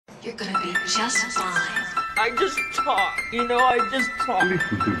You're gonna be just fine. I just talk, I just talk.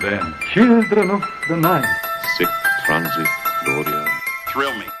 Listen to them, children of the night. Sic transit gloria.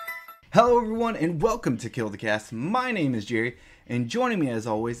 Thrill me. Hello everyone and welcome to Kill the Cast. My name is Jerry and joining me as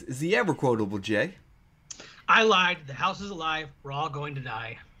always is the ever quotable Jay. I lied. The house is alive. We're all going to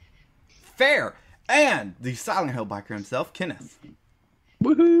die. Fair. And the Silent Hill biker himself, Kenneth.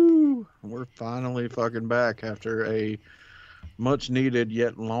 Woohoo! We're finally fucking back after a much needed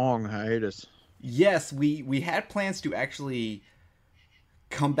yet long hiatus. Yes, we had plans to actually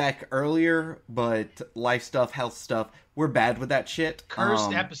come back earlier, but life stuff, health stuff, we're bad with that shit.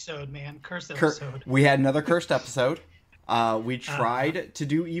 Cursed episode, man. Cursed episode. We had another cursed episode. We tried to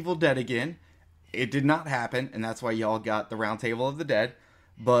do Evil Dead again. It did not happen, and that's why y'all got the Round Table of the Dead.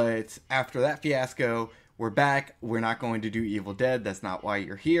 But after that fiasco, we're back. We're not going to do Evil Dead. That's not why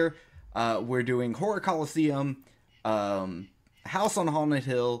you're here. We're doing Horror Coliseum, House on Haunted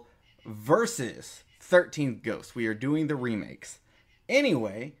Hill versus Thir13en Ghost. We are doing the remakes.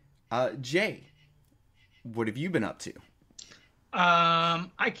 Anyway, Jay, what have you been up to?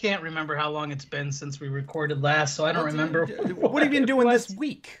 I can't remember how long it's been since we recorded last, so I don't remember. What have you been doing this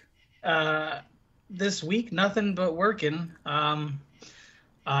week? This week, nothing but working.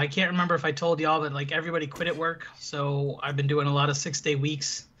 I can't remember if I told y'all, but like everybody quit at work, so I've been doing a lot of 6-day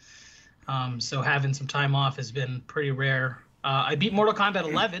weeks. So having some time off has been pretty rare. I beat Mortal Kombat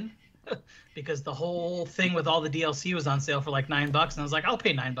 11 because the whole thing with all the DLC was on sale for like $9, and I was like, I'll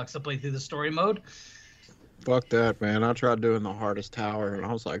pay $9 to play through the story mode. Fuck that, man. I tried doing the hardest tower, and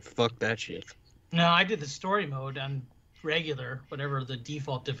I was like, fuck that shit. No, I did the story mode on regular, whatever the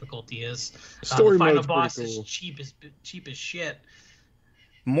default difficulty is. Story the final mode's boss pretty cool. is cheap as shit.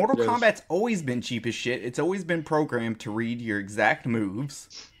 Mortal Yes. Kombat's always been cheap as shit. It's always been programmed to read your exact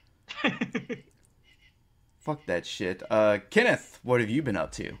moves. Fuck that shit. Kenneth, what have you been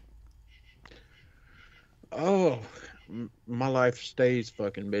up to? Oh, my life stays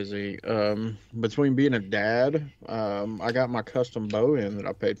fucking busy. Between being a dad, I got my custom bow in that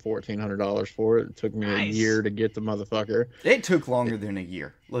I paid $1,400 for. It took me a year to get the motherfucker. It took longer than a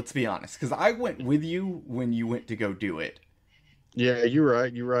year, let's be honest. Because I went with you when you went to go do it. Yeah, you're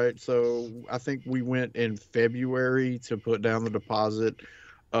right. So I think we went in February to put down the deposit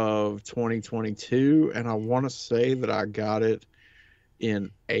of 2022, and I want to say that I got it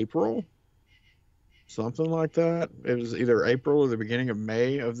in April, something like that. It was either April or the beginning of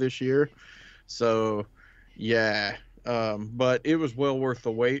May of this year. So yeah, but it was well worth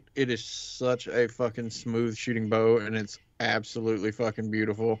the wait. It is such a fucking smooth shooting bow, and it's absolutely fucking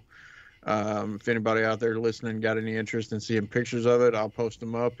beautiful. If anybody out there listening got any interest in seeing pictures of it, I'll post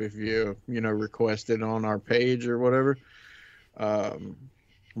them up if you request it on our page or whatever.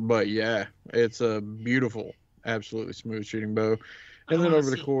 But yeah, it's a beautiful, absolutely smooth shooting bow. And then over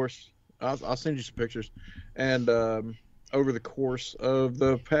the course, I'll send you some pictures. And over the course of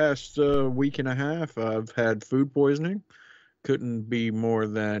the past week and a half, I've had food poisoning. Couldn't be more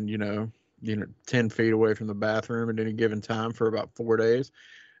than 10 feet away from the bathroom at any given time for about 4 days.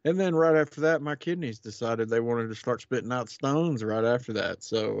 And then right after that, my kidneys decided they wanted to start spitting out stones right after that.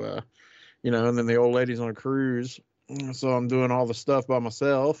 So, and then the old lady's on a cruise. So I'm doing all the stuff by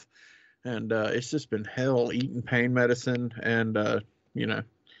myself. And it's just been hell eating pain medicine and,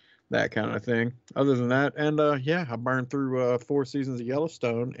 that kind of thing. Other than that, and I burned through 4 seasons of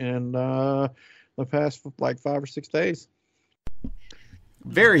Yellowstone in the past like 5 or 6 days.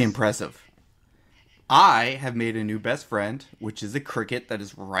 Very impressive. I have made a new best friend, which is a cricket that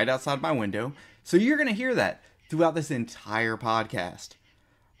is right outside my window. So you're going to hear that throughout this entire podcast.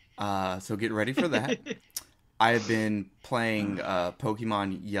 So get ready for that. I have been playing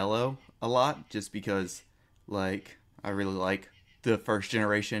Pokemon Yellow a lot just because, I really like the first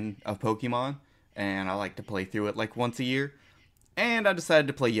generation of Pokemon. And I like to play through it once a year. And I decided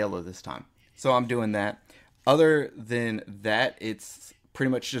to play Yellow this time. So I'm doing that. Other than that, it's pretty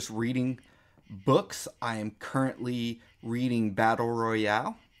much just reading books. I am currently reading Battle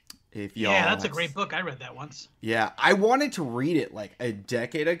Royale. That's a great book. I read that once. Yeah, I wanted to read it a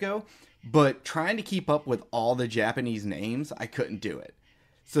decade ago, but trying to keep up with all the Japanese names, I couldn't do it.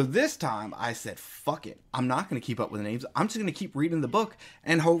 So this time I said, fuck it. I'm not going to keep up with the names. I'm just going to keep reading the book,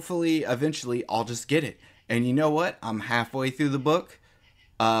 and hopefully, eventually, I'll just get it. And you know what? I'm halfway through the book.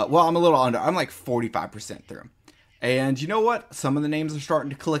 I'm a little under. I'm 45% through. And you know what? Some of the names are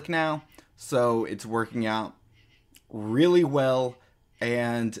starting to click now. So it's working out really well.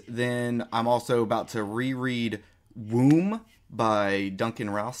 And then I'm also about to reread Womb by Duncan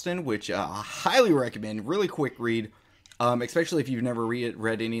Ralston, which I highly recommend. Really quick read. Especially if you've never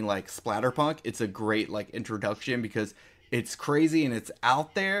read any like splatterpunk, it's a great like introduction because It's crazy and it's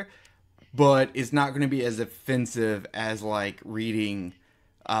out there, but it's not going to be as offensive as like reading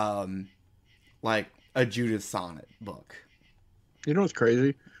like a Judith Sonnet book. You know what's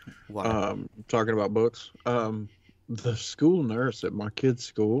crazy? What? Talking about books. The school nurse at my kid's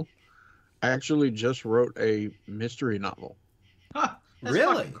school actually just wrote a mystery novel. Huh, that's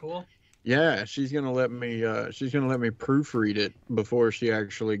Really? fucking cool. Yeah, she's gonna let me. She's gonna let me proofread it before she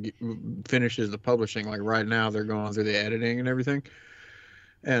actually finishes the publishing. Like right now, they're going through the editing and everything,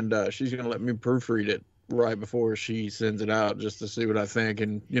 and she's gonna let me proofread it right before she sends it out, just to see what I think.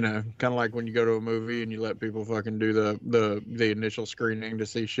 And kind of like when you go to a movie and you let people fucking do the initial screening to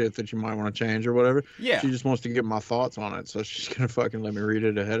see shit that you might want to change or whatever. Yeah. She just wants to get my thoughts on it, so she's gonna fucking let me read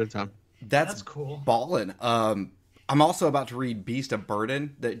it ahead of time. That's cool. Ballin'. I'm also about to read Beast of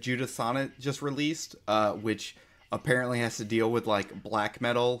Burden that Judith Sonnet just released, which apparently has to deal with like black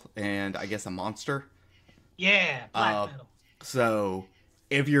metal and I guess a monster. Yeah, black metal. So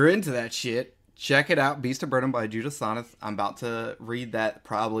if you're into that shit, check it out. Beast of Burden by Judith Sonnet. I'm about to read that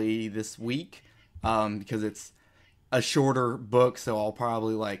probably this week because it's a shorter book, so I'll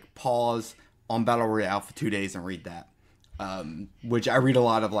probably like pause on Battle Royale for 2 days and read that. Which I read a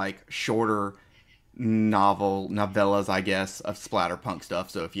lot of like shorter novellas, I guess, of splatterpunk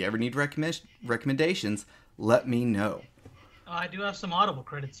stuff. So if you ever need recommendations, let me know. I do have some Audible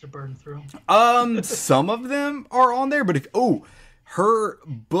credits to burn through. Some of them are on there, but her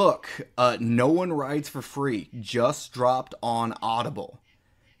book, No One Rides for Free, just dropped on Audible.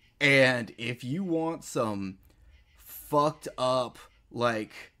 And if you want some fucked up,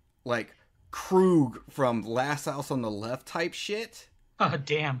 like Krug from Last House on the Left type shit, Oh,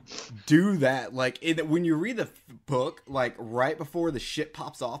 damn. do that. Like, when you read the book, like, right before the shit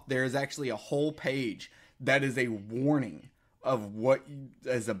pops off, there's actually a whole page that is a warning of what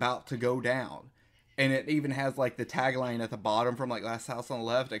is about to go down. And it even has, like, the tagline at the bottom from, like, Last House on the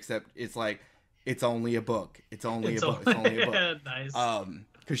Left, except it's, like, it's only a book. It's only a book. It's only a book. Nice.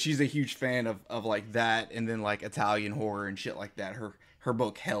 Because she's a huge fan of, like, that and then, like, Italian horror and shit like that. Her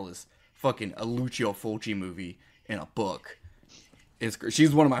book, Hell, is fucking a Lucio Fulci movie in a book.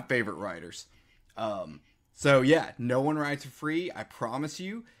 She's one of my favorite writers. So yeah, No One Rides for Free. I promise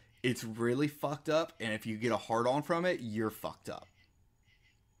you, it's really fucked up. And if you get a hard on from it, you're fucked up.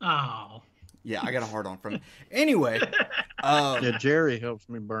 Oh. Yeah, I got a hard on from it. Anyway. Yeah, Jerry helps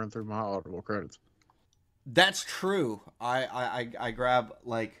me burn through my Audible credits. That's true. I grab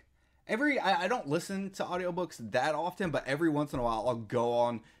like I don't listen to audiobooks that often, but every once in a while I'll go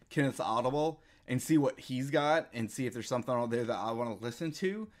on Kenneth's Audible and see what he's got and see if there's something on there that I want to listen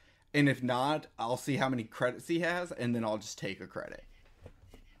to. And if not, I'll see how many credits he has, and then I'll just take a credit.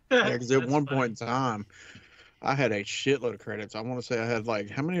 Yeah, because at one point in time, I had a shitload of credits. I want to say I had like,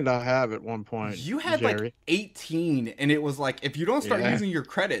 how many did I have at one point? You had Jerry? like 18, and it was like, if you don't start using your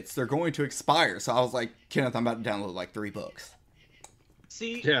credits, they're going to expire. So I was like, Kenneth, I'm about to download like 3 books.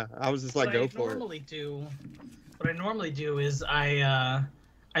 See, yeah, I was just like, go for it. What I normally do is I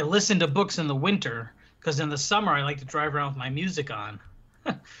listen to books in the winter, because in the summer I like to drive around with my music on.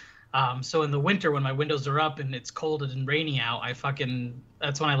 So in the winter when my windows are up and it's cold and rainy out,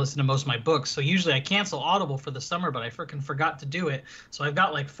 that's when I listen to most of my books. So usually I cancel Audible for the summer, but I freaking forgot to do it. So I've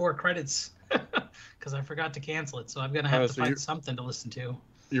got like 4 credits because I forgot to cancel it. So I'm going to have to find something to listen to.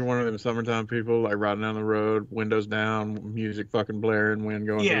 You're one of them summertime people, like riding down the road, windows down, music fucking blaring, wind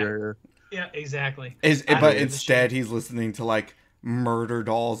going through your hair. Yeah, exactly. But instead he's listening to like Murder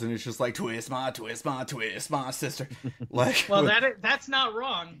Dolls, and it's just like twist my sister. Like, well, that's not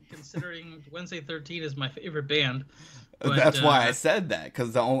wrong considering Vs13 is my favorite band. But, that's why I said that,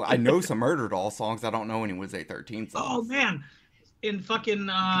 because I know some Murder Doll songs. I don't know any Vs13 songs. Oh man, in fucking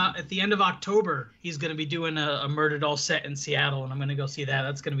at the end of October, he's gonna be doing a Murder Doll set in Seattle, and I'm gonna go see that.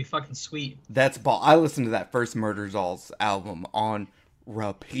 That's gonna be fucking sweet. I listened to that first Murder Dolls album on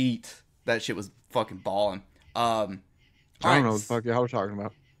repeat. That shit was fucking balling. I don't know what the fuck y'all were talking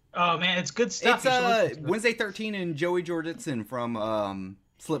about. Oh man, it's good stuff. It's Vs13 and Joey Jordison from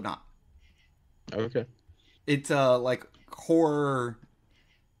Slipknot. Okay. It's like horror,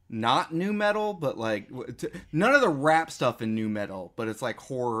 not new metal, but like none of the rap stuff in new metal, but it's like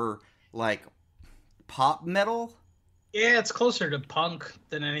horror, like pop metal. Yeah, it's closer to punk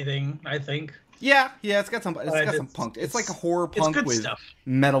than anything, I think. Yeah, it's got some punk. It's like a horror punk with stuff.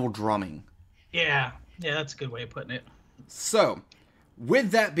 Metal drumming. Yeah, that's a good way of putting it. So,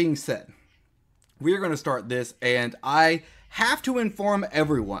 with that being said, we are going to start this, and I have to inform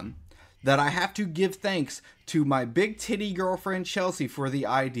everyone that I have to give thanks to my big titty girlfriend Chelsea for the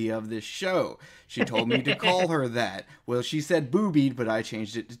idea of this show. She told me to call her that. Well, she said boobied, but I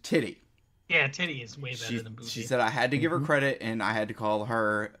changed it to titty. Yeah, Titty is way better than Booby. She said I had to give her credit, and I had to call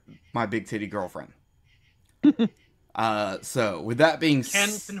her my big titty girlfriend. So with that being Can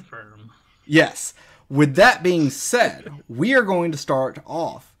confirm. Yes. With that being said, we are going to start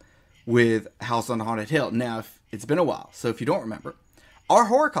off with House on Haunted Hill. Now, it's been a while, so if you don't remember, our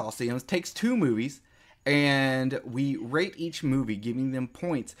Horror Coliseum takes 2 movies, and we rate each movie, giving them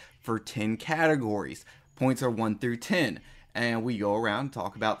points for 10 categories. Points are 1 through 10. And we go around,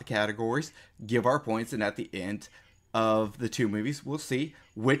 talk about the categories, give our points, and at the end of the 2 movies, we'll see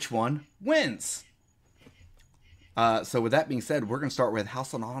which one wins. So with that being said, we're going to start with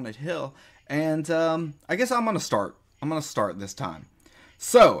House on Haunted Hill. And I guess I'm going to start. I'm going to start this time.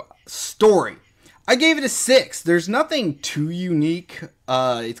 So, story. I gave it a 6. There's nothing too unique.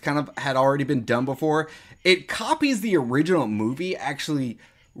 It's kind of had already been done before. It copies the original movie actually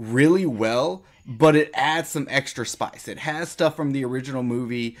really well, but it adds some extra spice. It has stuff from the original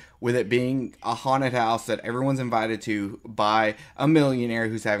movie, with it being a haunted house that everyone's invited to by a millionaire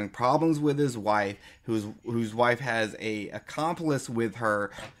who's having problems with his wife, whose wife has a accomplice with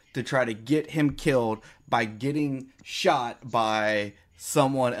her to try to get him killed by getting shot by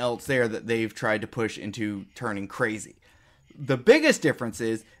someone else there that they've tried to push into turning crazy. The biggest difference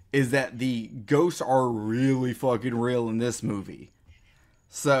is that the ghosts are really fucking real in this movie.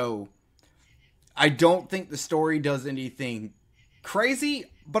 So, I don't think the story does anything crazy,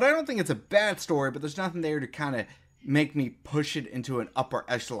 but I don't think it's a bad story, but there's nothing there to kind of make me push it into an upper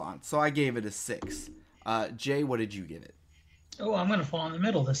echelon. So I gave it a 6. Jay, what did you give it? Oh, I'm going to fall in the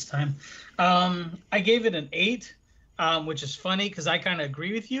middle this time. I gave it an 8, which is funny because I kind of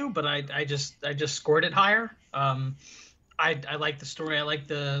agree with you, but I just scored it higher. I like the story. I like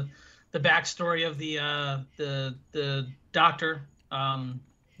the backstory of the doctor.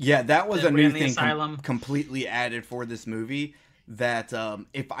 Yeah, that was a new thing asylum. Completely added for this movie. That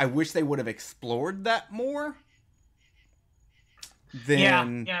if I wish they would have explored that more.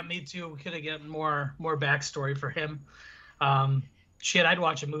 Then yeah, me too. We could have gotten more backstory for him. Shit, I'd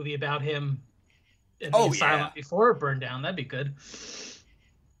watch a movie about him in the asylum before it burned down. That'd be good.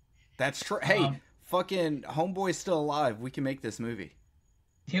 That's true. Hey, fucking homeboy's still alive. We can make this movie.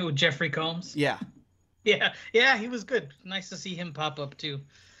 You, Jeffrey Combs? Yeah. Yeah, he was good. Nice to see him pop up too.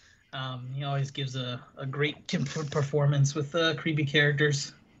 He always gives a great performance with creepy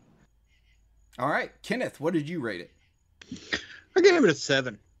characters. All right, Kenneth, what did you rate it? I gave it a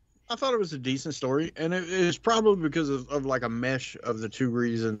 7. I thought it was a decent story, and it is probably because of like a mesh of the 2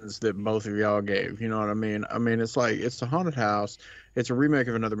 reasons that both of y'all gave. You know what I mean? I mean, it's like, it's a haunted house. It's a remake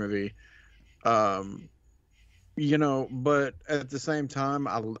of another movie. You know, but at the same time,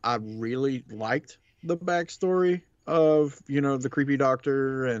 I really liked the backstory of, you know, the creepy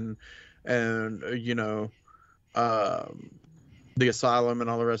doctor and you know, the asylum and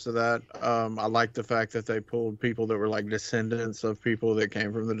all the rest of that. I like the fact that they pulled people that were like descendants of people that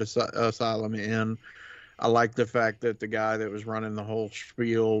came from the asylum in. I like the fact that the guy that was running the whole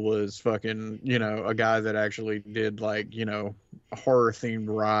spiel was fucking, you know, a guy that actually did like, you know, horror themed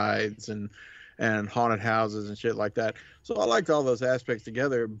rides and haunted houses and shit like that. So I liked all those aspects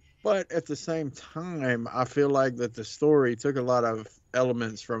together. But at the same time, I feel like that the story took a lot of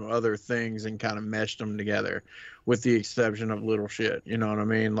elements from other things and kind of meshed them together, with the exception of little shit. You know what I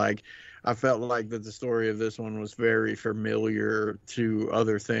mean? Like, I felt like that the story of this one was very familiar to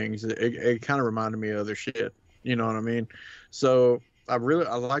other things. It kind of reminded me of other shit. You know what I mean? So I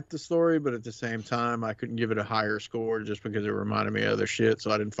liked the story, but at the same time, I couldn't give it a higher score just because it reminded me of other shit. So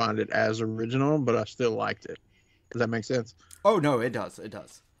I didn't find it as original, but I still liked it. Does that make sense? Oh, no, it does. It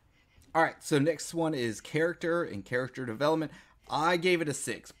does. All right, so next one is character and character development. I gave it a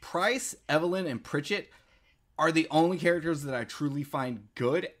 6. Price, Evelyn, and Pritchett are the only characters that I truly find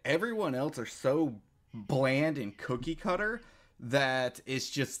good. Everyone else are so bland and cookie cutter that it's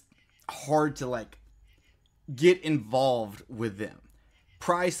just hard to like get involved with them.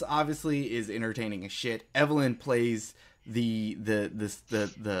 Price obviously is entertaining as shit. Evelyn plays the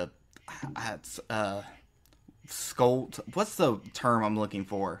scold. What's the term I'm looking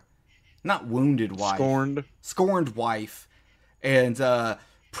for? Not wounded wife. Scorned wife. And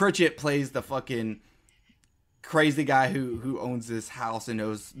Pritchett plays the fucking crazy guy who owns this house and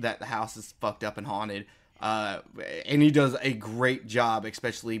knows that the house is fucked up and haunted. And he does a great job,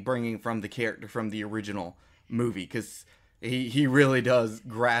 especially bringing from the character from the original movie, because he really does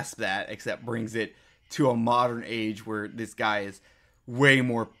grasp that, except brings it to a modern age where this guy is way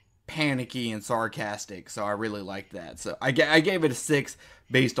more panicky and sarcastic. So I really liked that. So I gave it a 6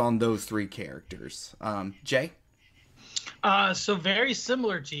 based on those 3 characters. Jay? So very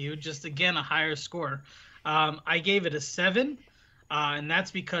similar to you, just again a higher score. I gave it a 7. And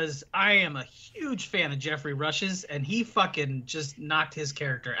that's because I am a huge fan of Jeffrey Rush's, and he fucking just knocked his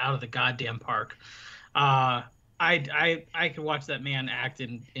character out of the goddamn park. I could watch that man act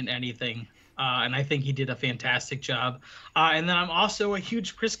in anything, and I think he did a fantastic job. And then I'm also a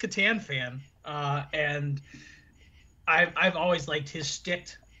huge Chris Kattan fan, and I've always liked his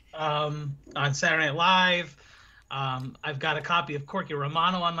shtick on Saturday Night Live. I've got a copy of Corky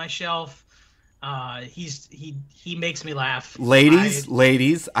Romano on my shelf. He makes me laugh.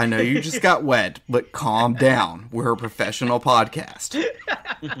 Ladies, I know you just got wet, but calm down. We're a professional podcast.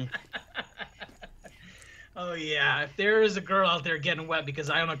 Oh yeah, if there is a girl out there getting wet because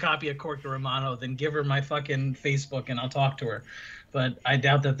I own a copy of Corky Romano, then give her my fucking Facebook and I'll talk to her. But I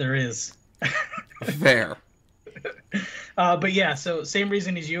doubt that there is. Fair. But yeah, so same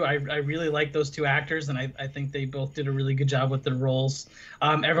reason as you. I really like those two actors, and I think they both did a really good job with their roles.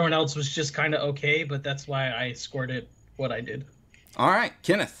 Everyone else was just kind of okay, but that's why I scored it what I did. All right,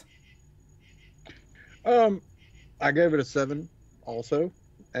 Kenneth. I gave it a 7 also,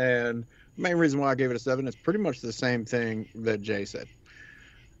 and the main reason why I gave it a 7 is pretty much the same thing that Jay said.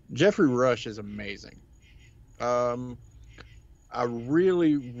 Jeffrey Rush is amazing. I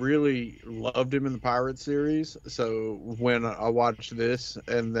really, really loved him in the Pirates series. So when I watched this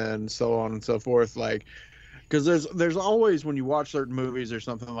and then so on and so forth, like, because there's always, when you watch certain movies or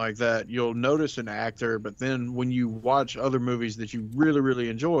something like that, you'll notice an actor, but then when you watch other movies that you really, really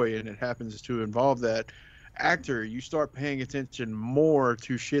enjoy and it happens to involve that actor, you start paying attention more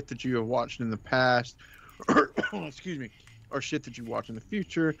to shit that you have watched in the past, or, excuse me, or shit that you watch in the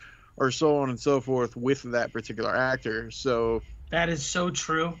future, or so on and so forth with that particular actor. So that is so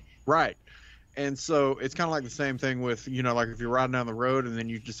true. Right. And so it's kind of like the same thing with, you know, like if you're riding down the road and then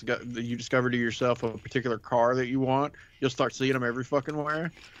you discover to yourself a particular car that you want, you'll start seeing them every fucking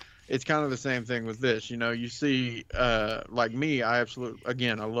where. It's kind of the same thing with this. You know, you see, like me, I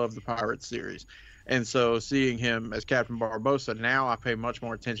love the Pirates series. And so seeing him as Captain Barbossa, now I pay much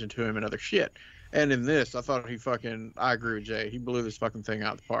more attention to him and other shit. And in this, I thought I agree with Jay. He blew this fucking thing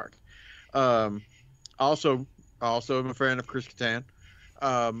out of the park. Also am a fan of Chris Kattan.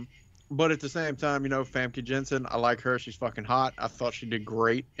 But at the same time, you know, Famke Jensen, I like her. She's fucking hot. I thought she did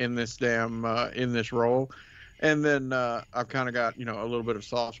great in this in this role. And then I've kind of got, you know, a little bit of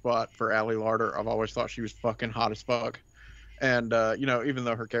soft spot for Allie Larder. I've always thought she was fucking hot as fuck. And, you know, even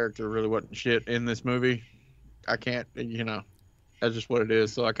though her character really wasn't shit in this movie, I can't, you know, that's just what it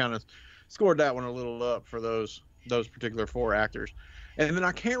is. So I kind of scored that one a little up for those particular 4 actors. And then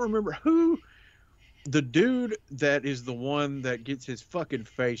I can't remember who the dude that is the one that gets his fucking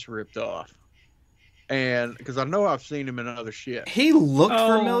face ripped off. And because I know I've seen him in other shit. He looked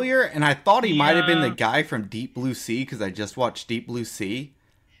familiar, and I thought he might have been the guy from Deep Blue Sea because I just watched Deep Blue Sea.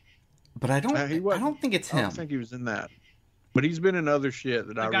 But I don't think it's him. I don't think he was in that. But he's been in other shit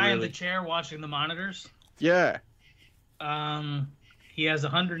that the guy in the chair watching the monitors? Yeah. He has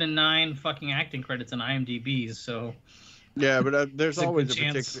 109 fucking acting credits in IMDb, so... Yeah, but there's always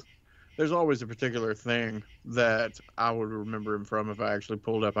a particular thing that I would remember him from if I actually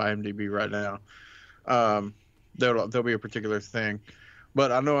pulled up IMDb right now. There'll be a particular thing.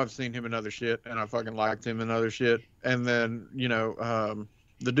 But I know I've seen him in other shit, and I fucking liked him in other shit. And then, you know...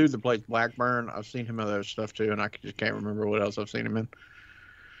 the dude that plays Blackburn, I've seen him in other stuff too, and I just can't remember what else I've seen him in.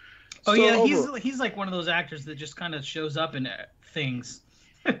 Oh, so, yeah, he's like one of those actors that just kind of shows up in things.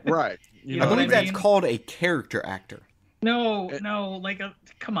 Right. I believe that's called a character actor. No, like,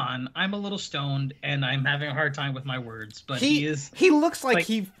 come on. I'm a little stoned, and I'm having a hard time with my words, but he looks like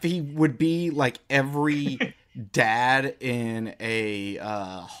he would be like every dad in a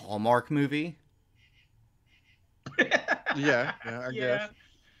Hallmark movie. Yeah, I guess.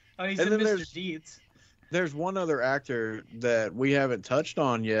 Oh, he's in Mr. Deeds. There's one other actor that we haven't touched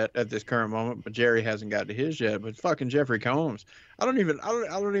on yet at this current moment, but Jerry hasn't got to his yet. But fucking Jeffrey Combs, I don't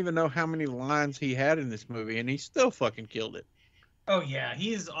even know how many lines he had in this movie, and he still fucking killed it. Oh yeah,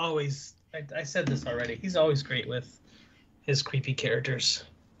 he's always. I said this already. He's always great with his creepy characters.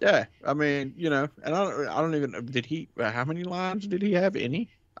 Yeah, I mean, you know, and I don't even how many lines did he have? Any?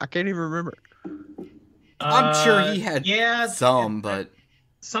 I can't even remember. I'm sure he had some, but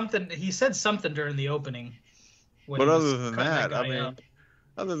something he said something during the opening. But other than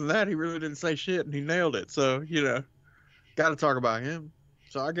that, he really didn't say shit, and he nailed it. So you know, got to talk about him.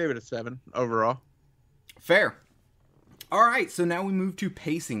 So I gave it a 7 overall. Fair. All right, so now we move to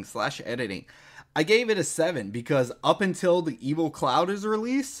pacing / editing. I gave it a 7 because up until the Evil Cloud is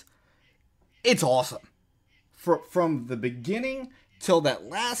released, it's awesome. From the beginning till that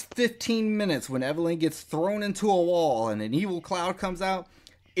last 15 minutes when Evelyn gets thrown into a wall and an evil cloud comes out,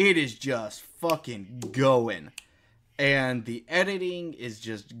 it is just fucking going. And the editing is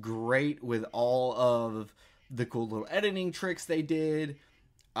just great with all of the cool little editing tricks they did.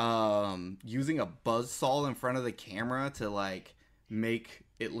 Using a buzzsaw in front of the camera to like make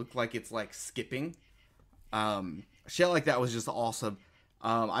it look like it's like skipping. Shit like that was just awesome.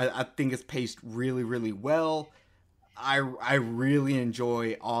 I think it's paced really, really well. I really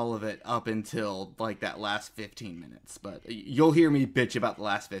enjoy all of it up until like that last 15 minutes. But you'll hear me bitch about the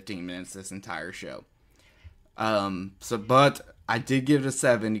last 15 minutes this entire show. But I did give it a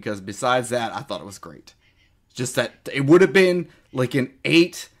 7 because besides that, I thought it was great. Just that it would have been like an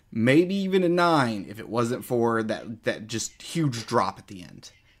 8, maybe even a 9 if it wasn't for that just huge drop at the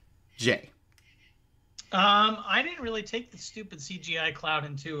end. Jay. I didn't really take the stupid CGI cloud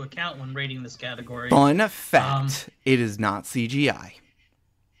into account when rating this category. Fun fact, it is not CGI.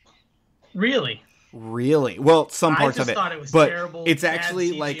 Really? Really? Well, some parts of it. I just thought it was but terrible. It's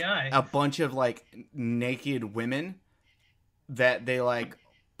actually bad like CGI. a bunch of like naked women that they like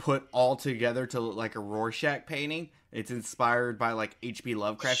put all together to look like a Rorschach painting. It's inspired by like H.P.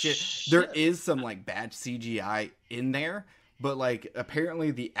 Lovecraft shit. There is some like bad CGI in there, but like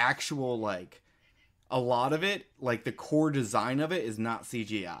apparently the actual like a lot of it, like the core design of it is not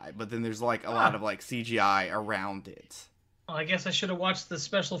CGI, but then there's like a lot of like CGI around it. Well, I guess I should have watched the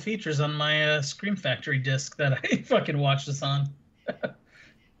special features on my Scream Factory disc that I fucking watched this on.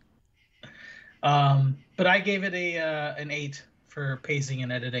 But I gave it an 8 for pacing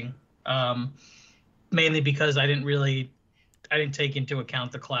and editing, mainly because I didn't take into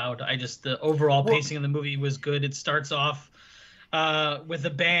account the cloud. The overall pacing of the movie was good. It starts off with a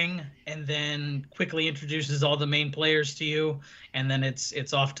bang and then quickly introduces all the main players to you, and then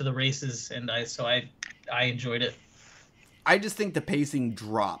it's off to the races. And I enjoyed it. I just think the pacing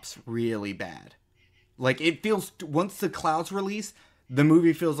drops really bad. Like it feels once the clouds release, the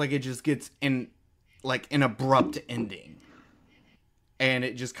movie feels like it just gets in like an abrupt ending, and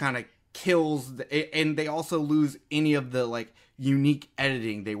it just kind of kills. And they also lose any of the like unique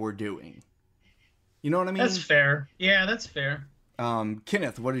editing they were doing. You know what I mean? That's fair. Yeah, that's fair.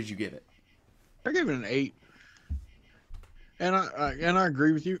 Kenneth, what did you give it? I gave it an 8, and I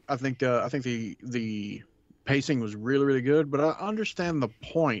agree with you. I think the pacing was really, really good, but I understand the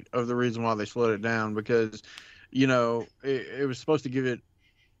point of the reason why they slowed it down, because it was supposed to give it.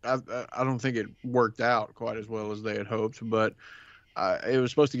 I don't think it worked out quite as well as they had hoped, but it was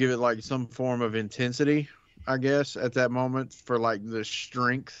supposed to give it like some form of intensity, I guess, at that moment for like the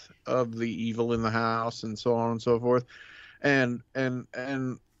strength of the evil in the house and so on and so forth. And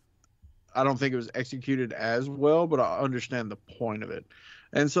I don't think it was executed as well, but I understand the point of it.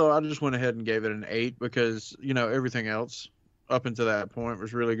 And so I just went ahead and gave it an 8 because, everything else up until that point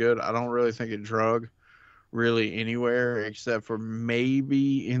was really good. I don't really think it drug really anywhere except for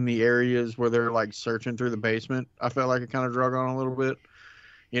maybe in the areas where they're like searching through the basement. I felt like it kind of drug on a little bit,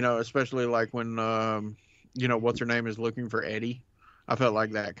 especially like when, what's her name is looking for Eddie. I felt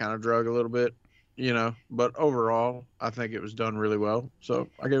like that kind of drug a little bit, but overall, I think it was done really well. So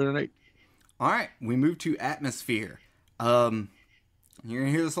I gave it an 8. All right, we move to atmosphere. You're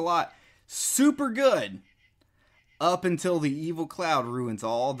gonna hear this a lot. Super good up until the evil cloud ruins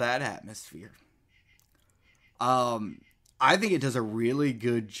all that atmosphere. I think it does a really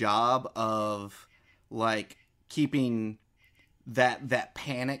good job of like keeping that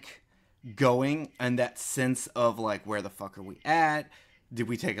panic going and that sense of like, where the fuck are we at? Did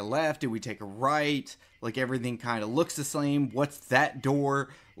we take a left? Did we take a right? Like everything kind of looks the same. What's that door?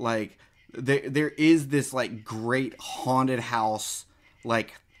 Like there is this like great haunted house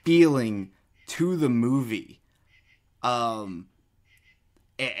like feeling to the movie. And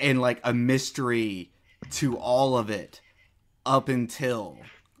like a mystery to all of it up until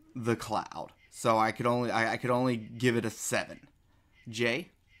the cloud. So I could only give it a 7. Jay?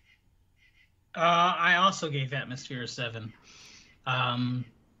 I also gave Atmosphere a 7.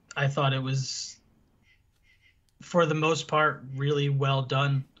 I thought it was, for the most part, really well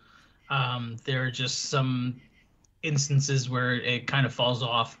done. There are just some instances where it kind of falls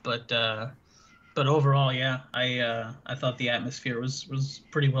off, but overall, yeah, I thought the atmosphere was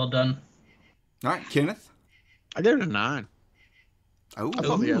pretty well done. All right, Kenneth? I gave it a 9. Oh, I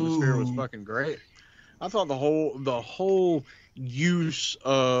thought the atmosphere was fucking great. I thought the whole use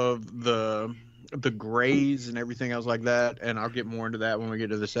of the grays and everything else like that, and I'll get more into that when we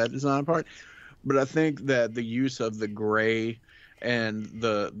get to the set design part. But I think that the use of the gray and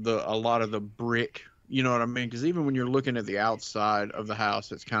the a lot of the brick, you know what I mean? Because even when you're looking at the outside of the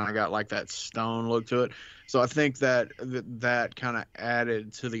house, it's kind of got like that stone look to it. So I think that kind of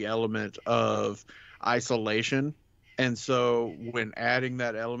added to the element of isolation And so when adding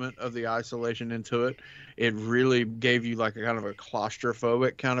that element of the isolation into it, it really gave you like a kind of a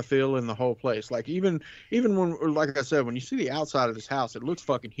claustrophobic kind of feel in the whole place. Like even when, like I said, when you see the outside of this house, it looks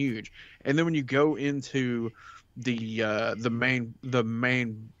fucking huge. And then when you go into the main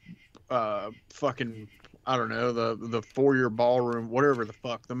fucking, I don't know, the foyer ballroom, whatever the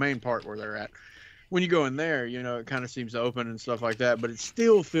fuck, the main part where they're at. When you go in there, you know, it kind of seems open and stuff like that, but it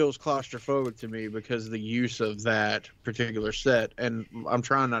still feels claustrophobic to me because of the use of that particular set. And I'm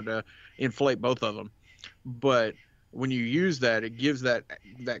trying not to inflate both of them, but when you use that, it gives that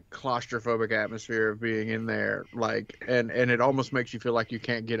claustrophobic atmosphere of being in there, like, and it almost makes you feel like you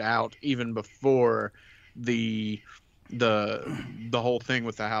can't get out even before the whole thing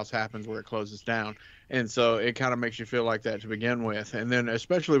with the house happens where it closes down. And so it kind of makes you feel like that to begin with. And then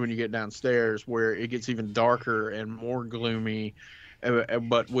especially when you get downstairs where it gets even darker and more gloomy,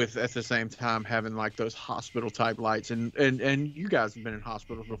 but with at the same time having like those hospital type lights. And you guys have been in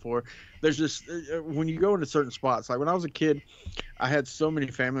hospitals before. There's just, when you go into certain spots, like when I was a kid, I had so many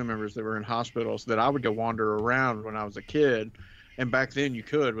family members that were in hospitals that I would go wander around when I was a kid. And back then you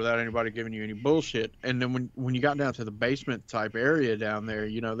could without anybody giving you any bullshit. And then when you got down to the basement type area down there,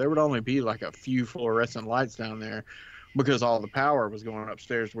 you know, there would only be like a few fluorescent lights down there because all the power was going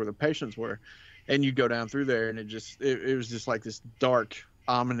upstairs where the patients were. And you'd go down through there and it was just like this dark,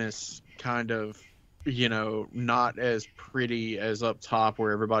 ominous kind of, you know, not as pretty as up top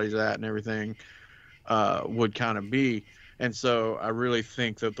where everybody's at and everything would kind of be. And so I really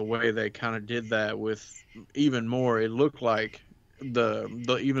think that the way they kind of did that with even more, it looked like the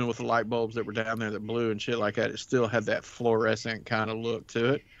even with the light bulbs that were down there that blew and shit like that, it still had that fluorescent kind of look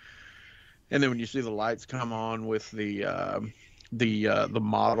to it. And then when you see the lights come on with the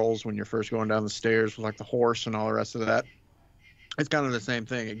models when you're first going down the stairs with like the horse and all the rest of that, it's kind of the same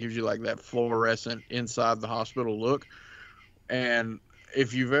thing. It gives you like that fluorescent inside the hospital look. And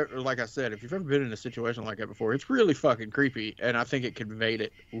if you've ever, like I said, if you've ever been in a situation like that before, it's really fucking creepy. And I think it conveyed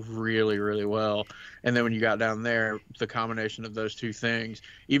it really, really well. And then when you got down there, the combination of those two things,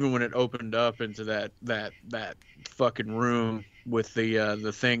 even when it opened up into that fucking room with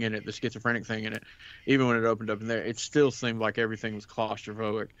the thing in it, the schizophrenic thing in it, even when it opened up in there, it still seemed like everything was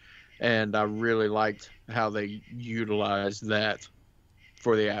claustrophobic. And I really liked how they utilized that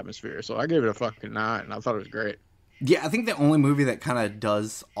for the atmosphere. So I gave it a fucking 9, and I thought it was great. Yeah, I think the only movie that kind of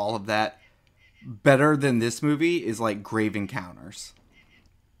does all of that better than this movie is like Grave Encounters.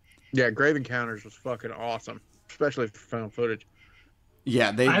 Yeah, Grave Encounters was fucking awesome, especially for found footage. Yeah,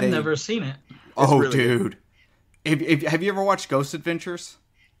 I've never seen it. Oh, really dude. Have you ever watched Ghost Adventures?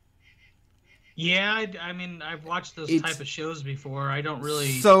 Yeah, I mean, I've watched those type of shows before. I don't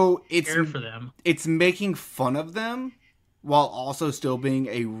really care for them. It's making fun of them while also still being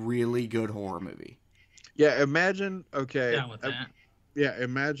a really good horror movie. Yeah, imagine, okay. Down with that. Yeah,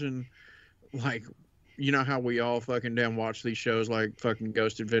 imagine, like, you know how we all fucking damn watch these shows like fucking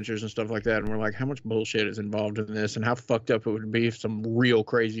Ghost Adventures and stuff like that, and we're like, how much bullshit is involved in this, and how fucked up it would be if some real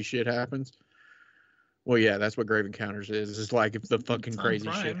crazy shit happens? Well, yeah, that's what Grave Encounters is. It's like if the fucking crazy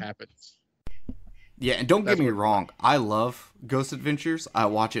shit happens. Yeah, and don't get me wrong, I love Ghost Adventures. I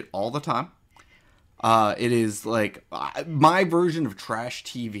watch it all the time. It is like my version of trash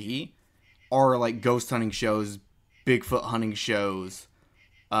TV are like ghost hunting shows, Bigfoot hunting shows.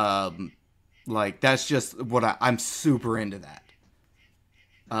 Like that's just what I'm super into that.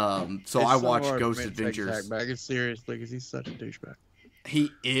 So I watch Ghost Adventures. Back it seriously because he's such a douchebag.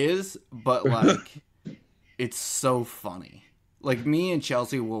 He is, but like it's so funny. Like me and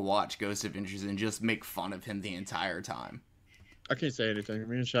Chelsea will watch Ghost Adventures and just make fun of him the entire time. I can't say anything.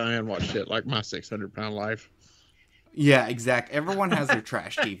 Me and Cheyenne watch shit like My 600-Pound Life. Yeah, exactly. Everyone has their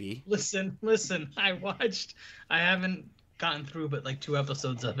trash TV. Listen. I haven't gotten through but like 2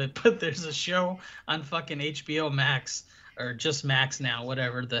 episodes of it, but there's a show on fucking HBO Max, or just Max now,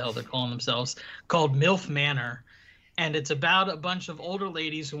 whatever the hell they're calling themselves, called MILF Manor. And it's about a bunch of older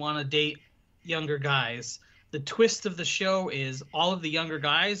ladies who want to date younger guys. The twist of the show is all of the younger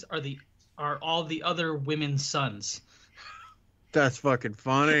guys are all the other women's sons. That's fucking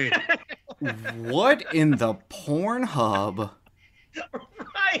funny. What in the Pornhub?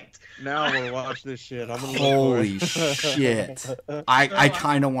 Right. Now I'm gonna watch this shit. Holy shit. I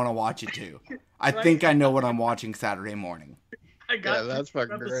kind of want to watch it too. I think I know what I'm watching Saturday morning. That's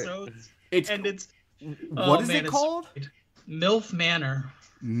fucking great. It's what is it called? MILF Manor.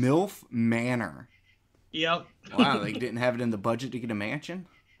 MILF Manor. Yep. Wow, they didn't have it in the budget to get a mansion.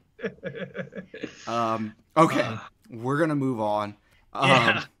 Okay, we're gonna move on.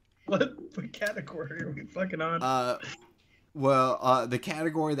 Yeah. What category are we fucking on? Well, the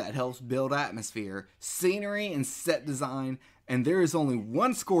category that helps build atmosphere, scenery, and set design, and there is only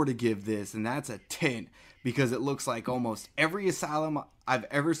one score to give this, and that's a 10, because it looks like almost every asylum I've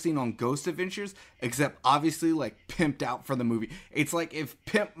ever seen on Ghost Adventures, except obviously like pimped out for the movie. It's like if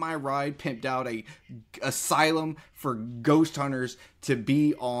Pimp My Ride pimped out a asylum for ghost hunters to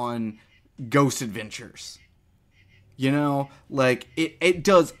be on Ghost Adventures. You know, like it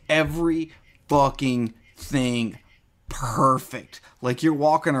does every fucking thing perfect. Like you're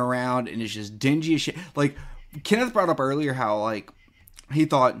walking around and it's just dingy as shit. Like Kenneth brought up earlier how like he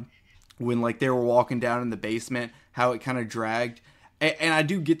thought when like they were walking down in the basement how it kind of dragged, and I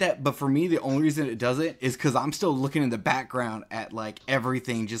do get that, but for me the only reason it doesn't is because I'm still looking in the background at like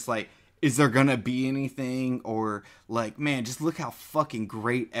everything, just like, is there gonna be anything, or like, man, just look how fucking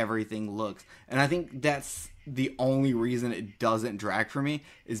great everything looks. And I think that's the only reason it doesn't drag for me,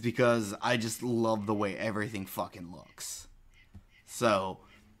 is because I just love the way everything fucking looks. So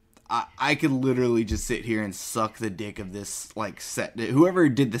I could literally just sit here and suck the dick of this like set. Whoever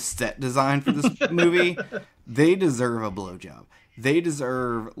did the set design for this movie, they deserve a blowjob. They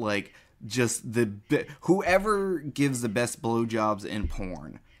deserve like just whoever gives the best blowjobs in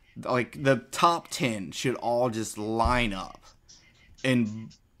porn. Like the top 10 should all just line up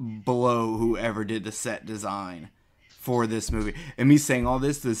and blow whoever did the set design for this movie. And me saying all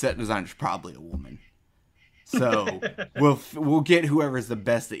this, the set designer is probably a woman. So we'll get whoever's the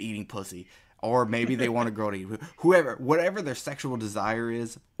best at eating pussy, or maybe they want a girl to eat whatever their sexual desire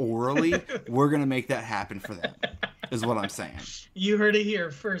is orally. We're gonna make that happen for them. Is what I'm saying. You heard it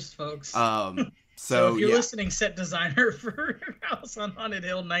here first, folks. So if you're listening, set designer for House on Haunted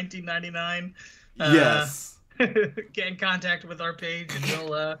Hill 1999, yes, get in contact with our page and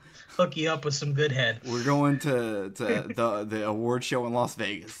we'll hook you up with some good head. We're going to the award show in Las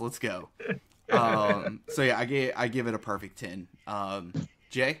Vegas. Let's go. So yeah, I give it a perfect 10.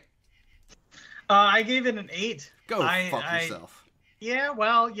 Jay? I gave it an 8. Go fuck yourself. Yeah,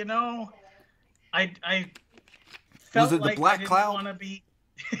 well, you know, I felt was it like the Black I didn't Cloud? want to be.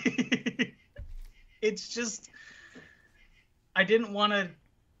 It's just, I didn't want to.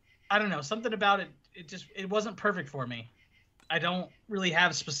 I don't know, something about it. It wasn't perfect for me. I don't really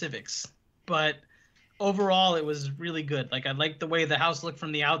have specifics, but overall, it was really good. Like I liked the way the house looked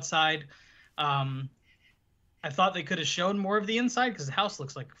from the outside. I thought they could have shown more of the inside because the house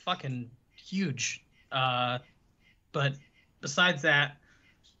looks like fucking huge. But besides that,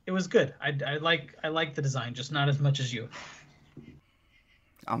 it was good. I like the design, just not as much as you.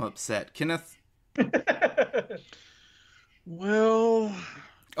 I'm upset, Kenneth. Well,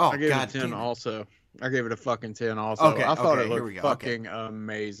 I gave it a 10 also. I gave it a fucking 10 also. Okay, I thought it here we looked go. fucking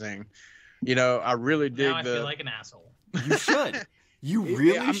amazing. You know, I really dig Now I feel like an asshole. You should. You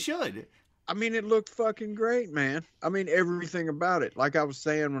really should. I mean, it looked fucking great, man. I mean, everything about it. Like I was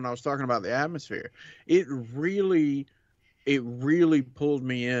saying when I was talking about the atmosphere, it really pulled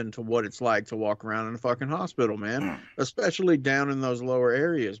me into what it's like to walk around in a fucking hospital, man. Especially down in those lower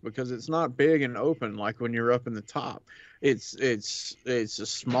areas, because it's not big and open like when you're up in the top. It's a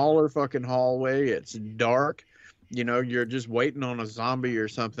smaller fucking hallway. It's dark. You know, you're just waiting on a zombie or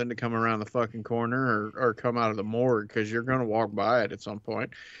something to come around the fucking corner or come out of the morgue, because you're going to walk by it at some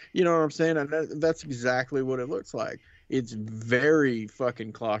point. You know what I'm saying? And that's exactly what it looks like. It's very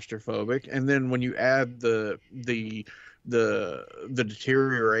fucking claustrophobic. And then when you add the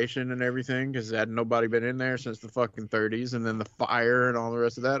deterioration and everything, because had nobody been in there since the fucking 30s, and then the fire and all the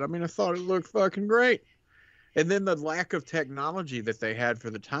rest of that, I mean, I thought it looked fucking great. And then the lack of technology that they had for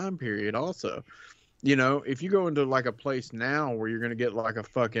the time period also. You know, if you go into like a place now where you're going to get like a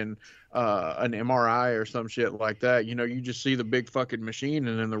fucking an MRI or some shit like that, you know, you just see the big fucking machine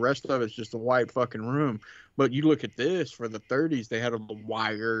and then the rest of it's just a white fucking room. But you look at this for the 30s, they had all the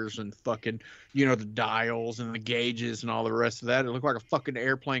wires and fucking, you know, the dials and the gauges and all the rest of that. It looked like a fucking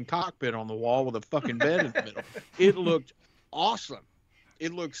airplane cockpit on the wall with a fucking bed in the middle. It looked awesome.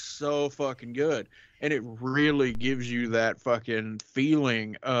 It looks so fucking good. And it really gives you that fucking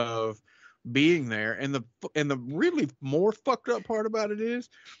feeling of being there. And the really more fucked up part about it is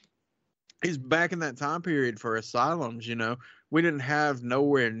back in that time period for asylums, you know, we didn't have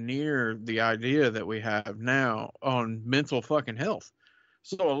nowhere near the idea that we have now on mental fucking health.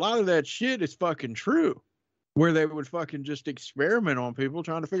 So a lot of that shit is fucking true, where they would fucking just experiment on people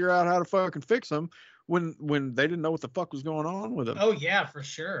trying to figure out how to fucking fix them when they didn't know what the fuck was going on with them. Oh yeah, for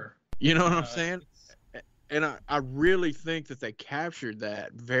sure. You know what I'm saying? And I really think that they captured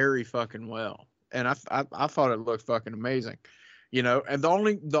that very fucking well. And I thought it looked fucking amazing. You know, and the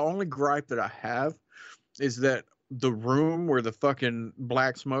only gripe that I have is that the room where the fucking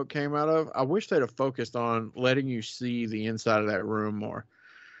black smoke came out of, I wish they'd have focused on letting you see the inside of that room more.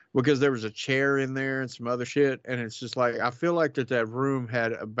 Because there was a chair in there and some other shit, and it's just like, I feel like that room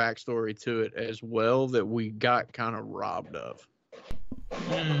had a backstory to it as well that we got kind of robbed of.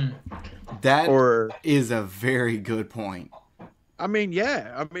 That is a very good point. I mean,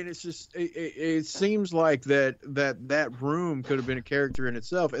 yeah. I mean, it's just it seems like that room could have been a character in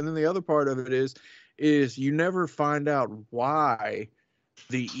itself. And then the other part of it is you never find out why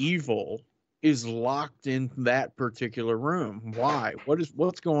the evil is locked in that particular room. Why?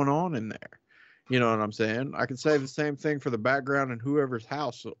 What's going on in there? You know what I'm saying? I could say the same thing for the background in whoever's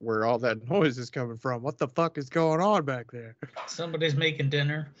house where all that noise is coming from. What the fuck is going on back there? Somebody's making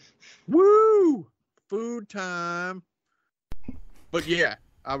dinner. Woo! Food time. But yeah,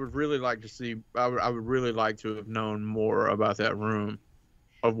 I would really like to see. I would really like to have known more about that room,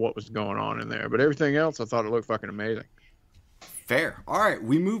 of what was going on in there. But everything else, I thought it looked fucking amazing. Fair. All right,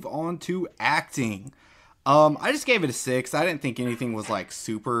 we move on to acting. I just gave it a 6. I didn't think anything was like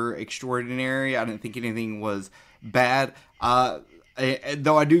super extraordinary. I didn't think anything was bad.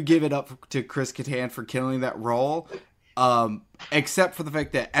 Though I do give it up to Chris Kattan for killing that role. Except for the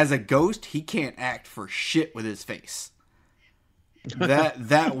fact that as a ghost, he can't act for shit with his face.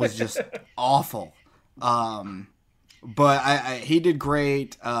 That was just awful. But he did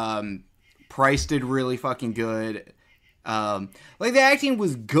great. Price did really fucking good. Like the acting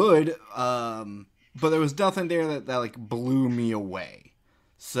was good. But there was nothing there that like blew me away.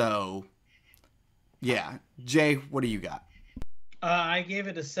 So yeah, Jay, what do you got? I gave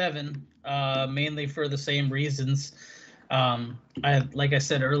it a 7, mainly for the same reasons. Like I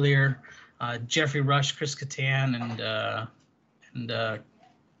said earlier, Jeffrey Rush, Chris Kattan, and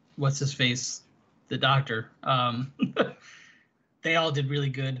what's his face, the doctor. They all did really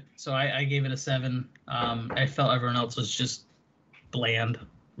good, so I gave it a 7. I felt everyone else was just bland,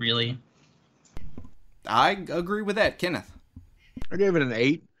 really. I agree with that, Kenneth. I gave it an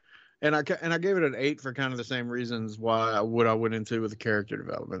 8. And I gave it an 8 for kind of the same reasons why I went into with the character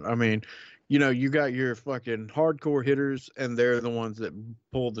development. I mean, you know, you got your fucking hardcore hitters, and they're the ones that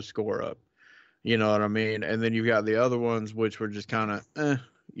pulled the score up. You know what I mean? And then you got the other ones, which were just kind of,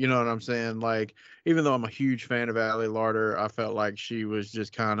 you know what I'm saying? Like, even though I'm a huge fan of Ali Larter, I felt like she was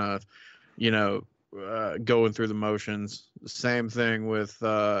just kind of, you know, going through the motions. Same thing with,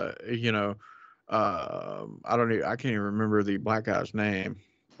 you know, I can't even remember the black guy's name.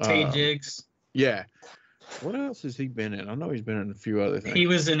 Tay Diggs. Yeah. What else has he been in? I know he's been in a few other things. He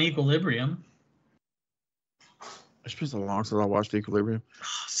was in Equilibrium. It's been so long since I watched Equilibrium.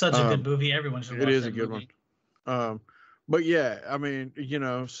 Such a good movie. Everyone should watch it. It is a good one. But yeah, I mean, you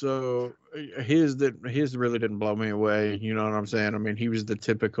know, so his really didn't blow me away. You know what I'm saying? I mean, he was the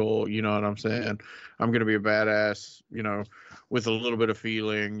typical, you know what I'm saying? I'm going to be a badass, you know, with a little bit of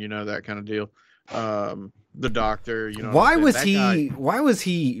feeling, you know, that kind of deal. The doctor, you know, why was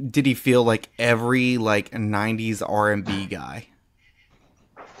he did he feel like every like 90s R&B guy?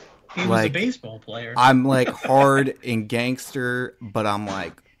 He was like, a baseball player. I'm like hard and gangster, but I'm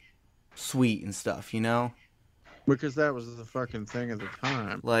like sweet and stuff, you know? Because that was the fucking thing at the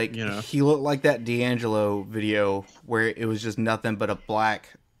time. Like, you know, he looked like that D'Angelo video where it was just nothing but a black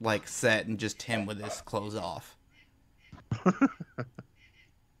like set and just him with his clothes off.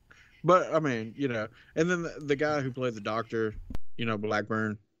 But I mean, you know, and then the guy who played the doctor, you know,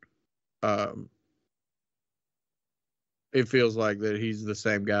 Blackburn, it feels like that he's the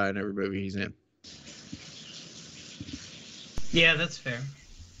same guy in every movie he's in. Yeah, that's fair.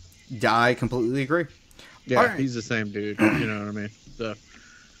 I completely agree. Yeah, right. He's the same dude. You know what I mean? So,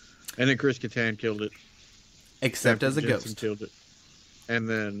 and then Chris Kattan killed it. Except as a Jensen ghost. killed it. And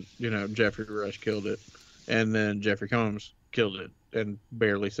then, you know, Jeffrey Rush killed it. And then Jeffrey Combs killed it and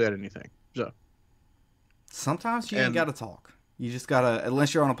barely said anything. So sometimes you ain't gotta talk. You just gotta,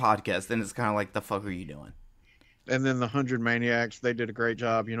 unless you're on a podcast, then it's kind of like, the fuck are you doing? And then the 100 Maniacs, they did a great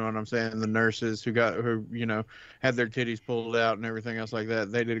job. You know what I'm saying? The nurses who you know, had their titties pulled out and everything else like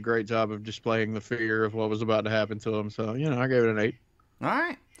that, they did a great job of displaying the fear of what was about to happen to them. So, you know, I gave it an 8. All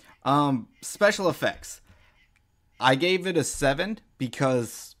right. Special effects. I gave it a 7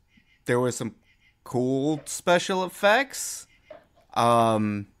 because there was some cool special effects. But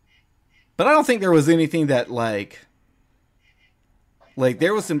I don't think there was anything that like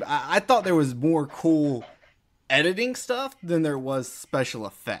there was some, I thought there was more cool editing stuff than there was special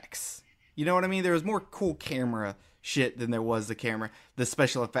effects. You know what I mean? There was more cool camera shit than there was the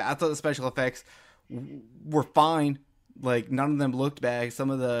special effect. I thought the special effects were fine. Like, none of them looked bad. Some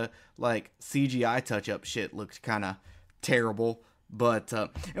of the like CGI touch up shit looked kind of terrible, But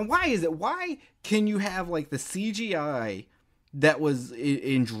and why is it? Why can you have like the CGI that was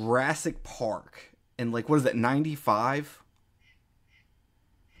in Jurassic Park and like what is that 95?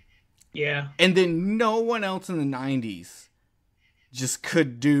 Yeah. And then no one else in the 90s just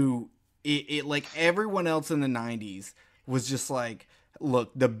could do it like everyone else in the 90s was just like,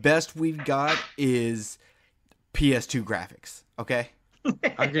 look, the best we've got is PS2 graphics. Okay?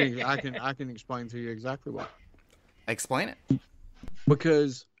 I can explain to you exactly why. Explain it.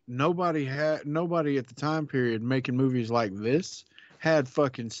 Because nobody at the time period making movies like this had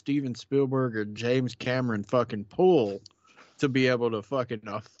fucking Steven Spielberg or James Cameron fucking pull to be able to fucking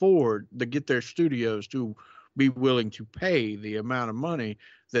afford to get their studios to be willing to pay the amount of money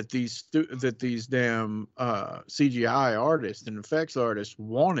that these damn CGI artists and effects artists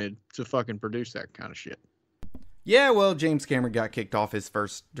wanted to fucking produce that kind of shit. Yeah, well, James Cameron got kicked off his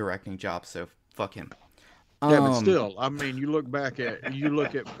first directing job, so fuck him. Yeah, but still, I mean, you look back at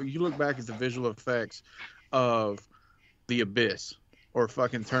the visual effects of The Abyss or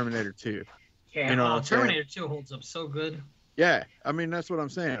fucking Terminator 2. Yeah, you know, Terminator 2 holds up so good. Yeah, I mean, that's what I'm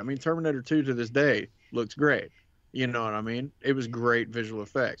saying. I mean, Terminator 2 to this day looks great. You know what I mean? It was great visual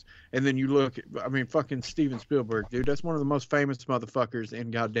effects. And then you look at, I mean, fucking Steven Spielberg, dude, that's one of the most famous motherfuckers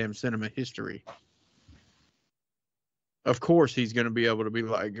in goddamn cinema history. Of course he's going to be able to be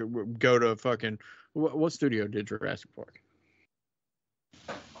like, go to fucking, what studio did Jurassic Park?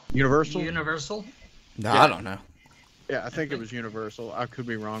 Universal? Universal? No, Yeah. I don't know. Yeah, I think it was Universal. I could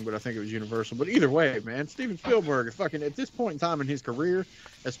be wrong, but I think it was Universal. But either way, man, Steven Spielberg is fucking, at this point in time in his career,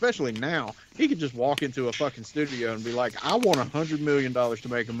 especially now, he could just walk into a fucking studio and be like, I want $100 million to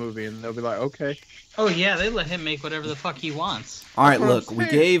make a movie. And they'll be like, okay. Oh, yeah, they let him make whatever the fuck he wants. All right, That's what look, I'm we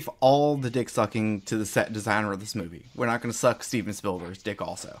saying. gave all the dick sucking to the set designer of this movie. We're not going to suck Steven Spielberg's dick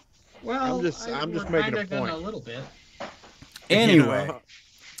also. Well, I'm just we're making a kinda gonna point. a little bit. Anyway, You know?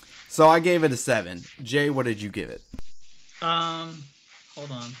 so I gave it a 7. Jay, what did you give it? Hold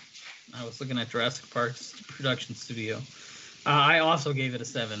on. I was looking at Jurassic Park's production studio. I also gave it a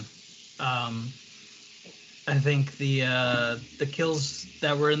 7. I think the kills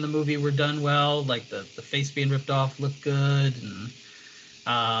that were in the movie were done well. Like the face being ripped off looked good, and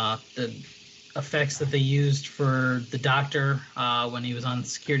the effects that they used for the doctor when he was on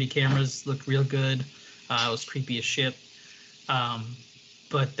security cameras looked real good. It was creepy as shit.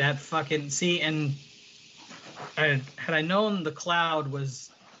 But that fucking and had I known the cloud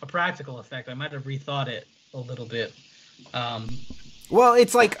was a practical effect, I might have rethought it a little bit. Well,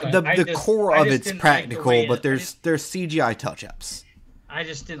 it's like But the core I of just it's didn't like the practical, way but it- there's CGI touch-ups. I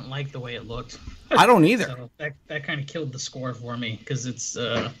just didn't like the way it looked. I don't either. So that kind of killed the score for me because it's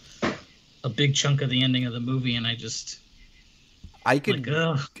a big chunk of the ending of the movie, and I just I could like,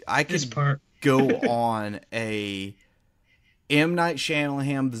 ugh, I this could part. go on a M. Night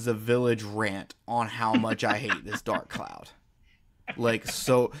Shyamalan's The Village rant on how much I hate this Dark Cloud. Like,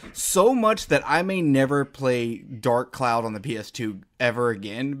 so much that I may never play Dark Cloud on the PS2 ever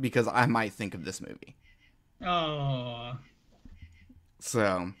again because I might think of this movie. Oh,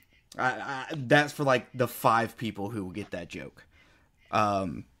 So, that's for like the 5 people who will get that joke.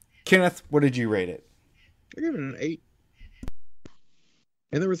 Kenneth, what did you rate it? I give it an 8.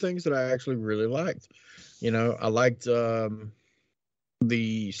 And there were things that I actually really liked. You know, I liked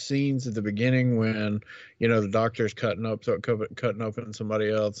the scenes at the beginning when, you know, the doctor's cutting open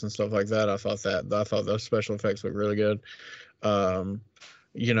somebody else and stuff like that. I thought those special effects looked really good.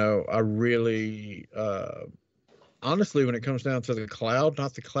 You know, I really honestly, when it comes down to the cloud,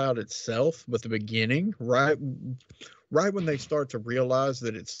 not the cloud itself, but the beginning, right when they start to realize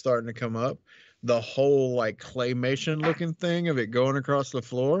that it's starting to come up, the whole like claymation looking thing of it going across the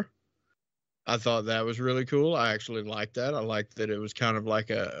floor, I thought that was really cool. I actually liked that. I liked that it was kind of like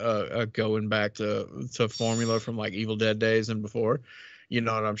a going back to formula from like Evil Dead days and before. You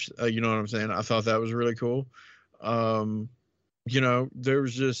know what I'm saying? I thought that was really cool. You know, there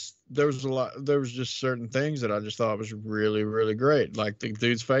was just certain things that I just thought was really, really great. Like the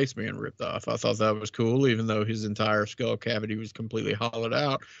dude's face being ripped off. I thought that was cool, even though his entire skull cavity was completely hollowed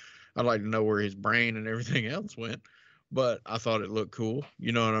out. I'd like to know where his brain and everything else went, but I thought it looked cool.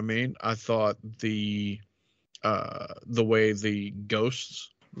 You know what I mean? I thought the way the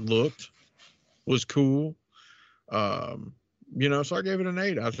ghosts looked was cool. You know, so I gave it an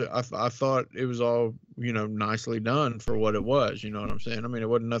 8. I thought it was all, you know, nicely done for what it was. You know what I'm saying? I mean, it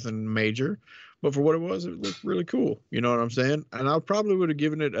wasn't nothing major, but for what it was, it looked really cool. You know what I'm saying? And I probably would have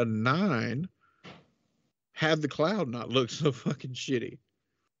given it a 9 had the cloud not looked so fucking shitty.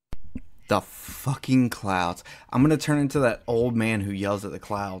 The fucking clouds. I'm gonna turn into that old man who yells at the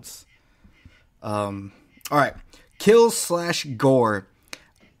clouds. Alright. kills slash gore.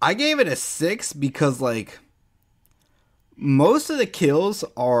 I gave it a 6 because, like, most of the kills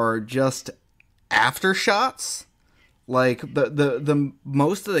are just aftershots. Like, the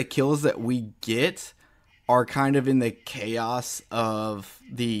most of the kills that we get are kind of in the chaos of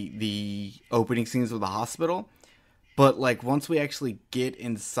the opening scenes of the hospital. But, like, once we actually get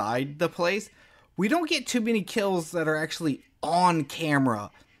inside the place, we don't get too many kills that are actually on camera.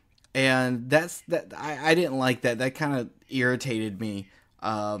 And I didn't like that. That kind of irritated me.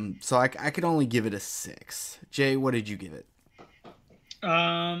 So I could only give it a 6. Jay, what did you give it?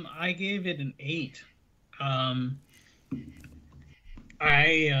 I gave it an 8.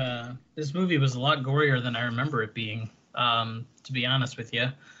 This movie was a lot gorier than I remember it being, to be honest with you.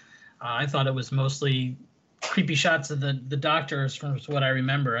 I thought it was mostly creepy shots of the doctors from what I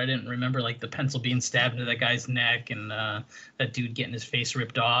remember. I didn't remember, like, the pencil being stabbed into that guy's neck and that dude getting his face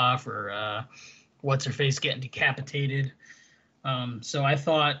ripped off, or what's-her-face getting decapitated. So I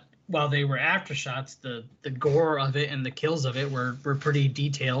thought, while they were aftershots, the gore of it and the kills of it were pretty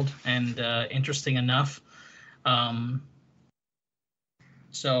detailed and interesting enough.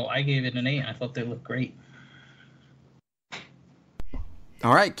 So I gave it an 8. I thought they looked great.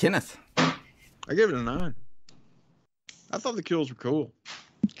 All right, Kenneth. I gave it a 9. I thought the kills were cool.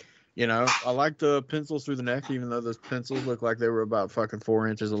 You know, I like the pencils through the neck, even though those pencils look like they were about fucking 4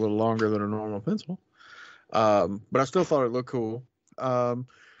 inches, a little longer than a normal pencil. But I still thought it looked cool. The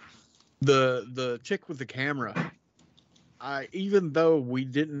chick with the camera, even though we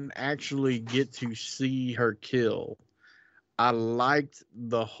didn't actually get to see her kill, I liked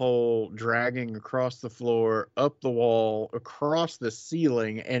the whole dragging across the floor, up the wall, across the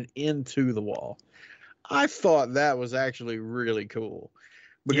ceiling, and into the wall. I thought that was actually really cool,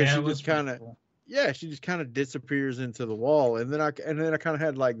 because she just kind of, she just kind of disappears into the wall, and then I kind of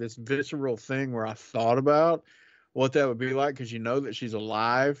had like this visceral thing where I thought about what that would be like, because you know that she's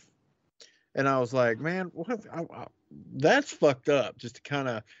alive, and I was like, man, that's fucked up. Just to kind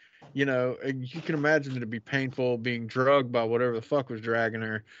of, you know, you can imagine it'd be painful being drugged by whatever the fuck was dragging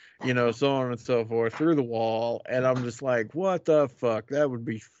her, you know, so on and so forth, through the wall. And I'm just like, what the fuck? That would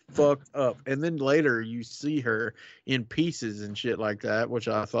be fucked up. And then later you see her in pieces and shit like that, which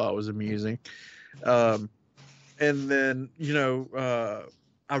I thought was amusing. And then, you know,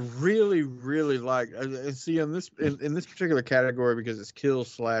 I really, really like, see, in this particular category, because it's kill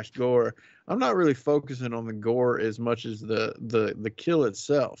slash gore, I'm not really focusing on the gore as much as the kill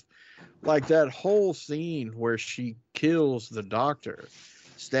itself. Like that whole scene where she kills the doctor,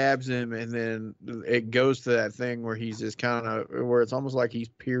 stabs him, and then it goes to that thing where he's just kind of, where it's almost like he's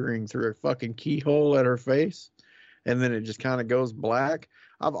peering through a fucking keyhole at her face, and then it just kind of goes black.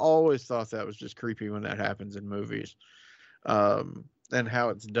 I've always thought that was just creepy when that happens in movies. And how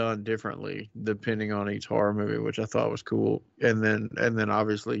it's done differently depending on each horror movie, which I thought was cool. And then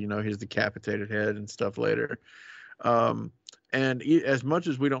obviously, you know, his decapitated head and stuff later. And as much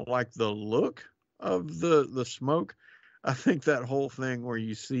as we don't like the look of the smoke, I think that whole thing where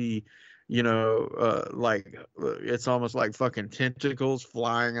you see, you know, like it's almost like fucking tentacles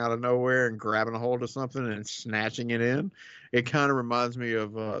flying out of nowhere and grabbing a hold of something and snatching it in. It kind of reminds me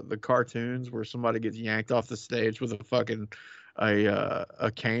of the cartoons where somebody gets yanked off the stage with a fucking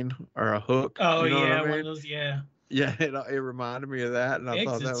a cane or a hook. Oh, you know yeah, what I mean? one of those, yeah. Yeah, it reminded me of that, and I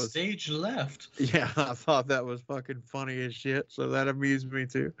thought that was stage left. Yeah, I thought that was fucking funny as shit. So that amused me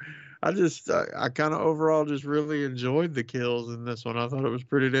too. I kind of overall just really enjoyed the kills in this one. I thought it was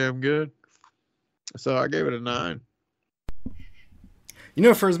pretty damn good. So I gave it a 9. You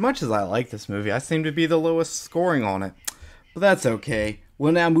know, for as much as I like this movie, I seem to be the lowest scoring on it. But that's okay.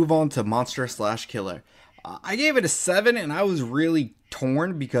 We'll now move on to Monster slash Killer. I gave it a 7, and I was really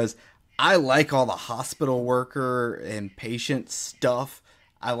torn because I like all the hospital worker and patient stuff.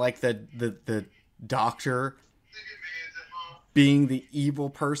 I like the doctor being the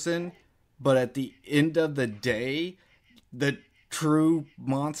evil person, but at the end of the day, the true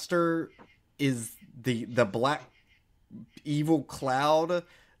monster is the black evil cloud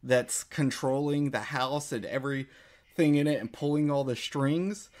that's controlling the house and everything in it and pulling all the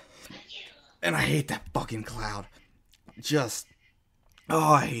strings. And I hate that fucking cloud.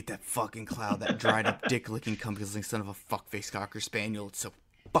 I hate that fucking cloud. That dried up dick licking cumping son of a fuckface cocker spaniel. It's so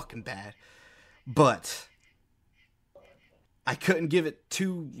fucking bad. But I couldn't give it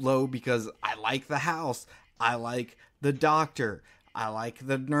too low because I like the house. I like the doctor. I like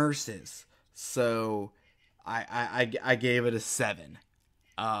the nurses. So I gave it a 7.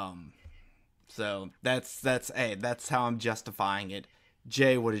 So that's how I'm justifying it.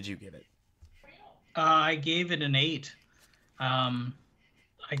 Jay, what did you give it? I gave it an 8.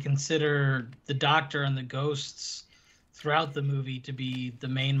 I consider the doctor and the ghosts throughout the movie to be the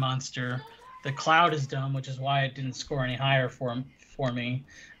main monster. The cloud is dumb, which is why it didn't score any higher for me.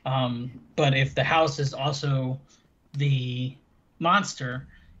 But if the house is also the monster,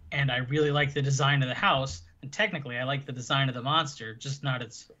 and I really like the design of the house, and technically I like the design of the monster, just not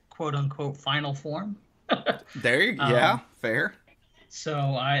its quote-unquote final form. There you yeah, fair.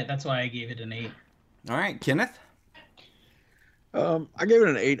 So that's why I gave it an 8. All right, Kenneth? I gave it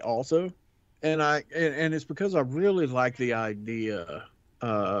an 8 also. And it's because I really like the idea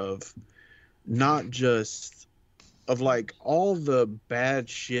of not just of like all the bad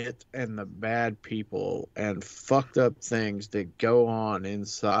shit and the bad people and fucked up things that go on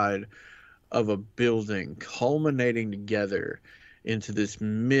inside of a building culminating together into this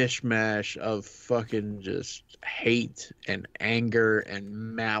mishmash of fucking just hate and anger and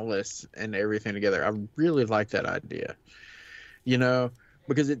malice and everything together. I really like that idea, you know,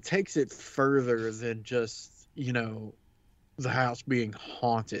 because it takes it further than just, you know, the house being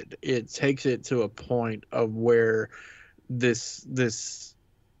haunted. It takes it to a point of where this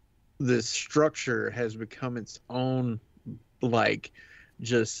structure has become its own, like,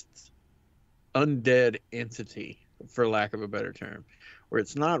 just undead entity, for lack of a better term, where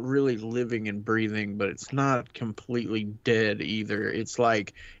it's not really living and breathing, but it's not completely dead either. It's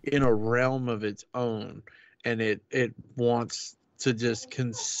like in a realm of its own, and it wants to just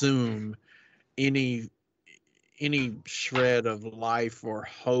consume any shred of life or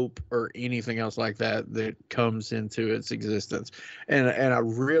hope or anything else like that that comes into its existence. And I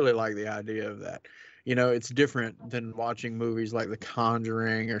really like the idea of that. You know, it's different than watching movies like The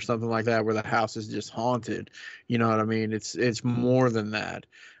Conjuring or something like that where the house is just haunted. You know what I mean? It's more than that.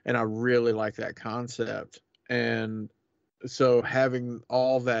 And I really like that concept. And so having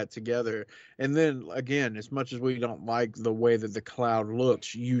all that together, and then again, as much as we don't like the way that the cloud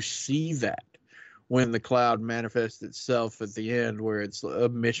looks, you see that when the cloud manifests itself at the end, where it's a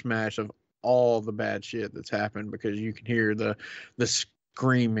mishmash of all the bad shit that's happened, because you can hear the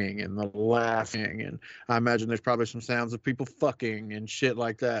screaming and the laughing, and I imagine there's probably some sounds of people fucking and shit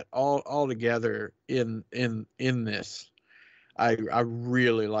like that all together in this. I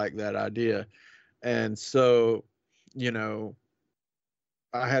really like that idea. And so, you know,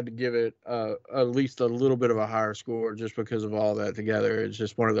 I had to give it at least a little bit of a higher score just because of all that together. It's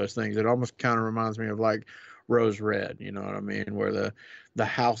just one of those things. It almost kind of reminds me of like Rose Red, you know what I mean? Where the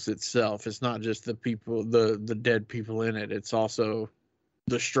house itself, it's not just the people, the dead people in it. It's also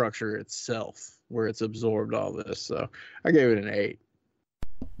the structure itself where it's absorbed all this. So I gave it an 8.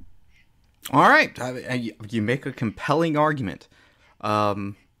 All right. You make a compelling argument.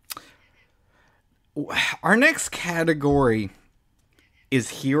 Our next category is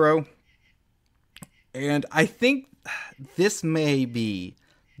hero, and I think this may be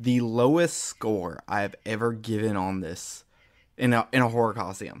the lowest score I've ever given on this in a Horror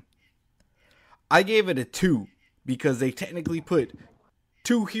Coliseum. I gave it a 2 because they technically put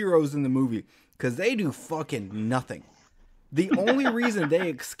 2 heroes in the movie because they do fucking nothing. The only reason they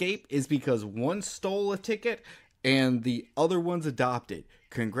escape is because one stole a ticket and the other one's adopted.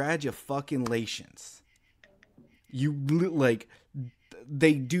 Congratulations.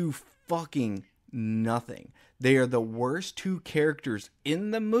 They do fucking nothing. They are the worst 2 characters in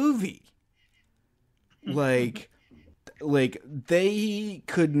the movie. Like they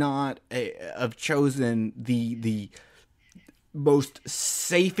could not have chosen the most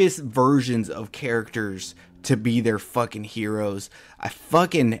safest versions of characters to be their fucking heroes. I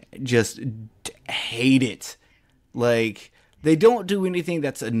fucking just hate it. Like, they don't do anything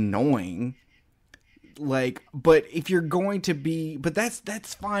that's annoying. Like, but if you're going to be, but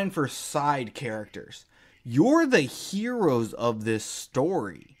that's fine for side characters. You're the heroes of this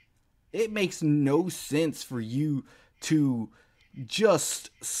story. It makes no sense for you to just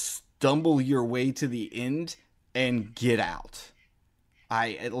stumble your way to the end and get out.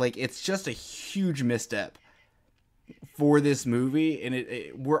 It's just a huge misstep for this movie,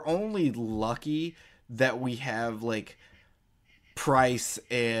 and we're only lucky that we have like Price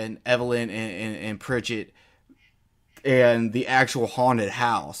and Evelyn and Pritchett and the actual haunted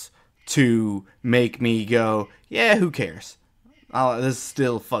house to make me go, yeah, who cares? This is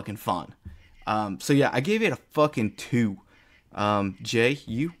still fucking fun. So yeah, I gave it a fucking 2. Jay,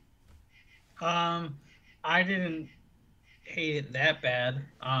 you? I didn't hate it that bad.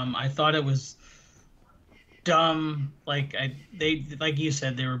 I thought it was dumb. Like you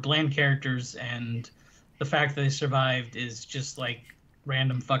said, they were bland characters, and the fact that they survived is just like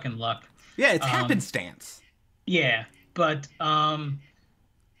random fucking luck. Yeah, it's happenstance. Yeah, but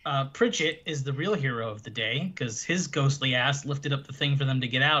Pritchett is the real hero of the day because his ghostly ass lifted up the thing for them to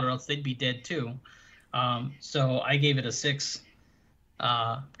get out, or else they'd be dead too. So I gave it a 6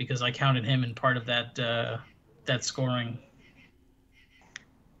 because I counted him in part of that scoring.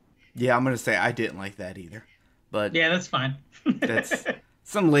 Yeah, I'm gonna say I didn't like that either, but Yeah, that's fine. that's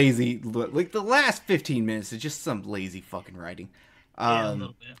some lazy, like the last 15 minutes is just some lazy fucking writing. Yeah, a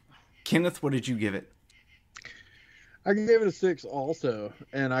little bit. Kenneth, what did you give it? I gave it a 6 also,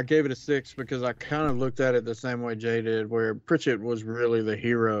 and I gave it a 6 because I kind of looked at it the same way Jay did, where Pritchett was really the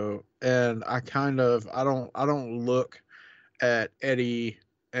hero, and I don't look at Eddie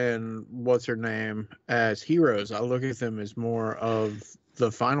and what's her name as heroes. I look at them as more of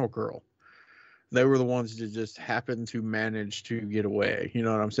the final girl. They were the ones that just happened to manage to get away. You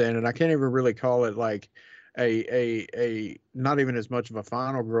know what I'm saying? And I can't even really call it like a not even as much of a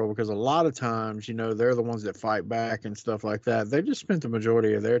final girl, because a lot of times, you know, they're the ones that fight back and stuff like that. They just spent the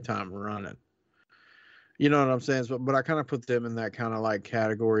majority of their time running. You know what I'm saying? So, but I kind of put them in that kind of like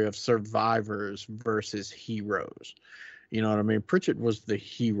category of survivors versus heroes. You know what I mean? Pritchett was the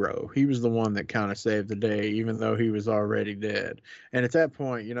hero. He was the one that kind of saved the day, even though he was already dead. And at that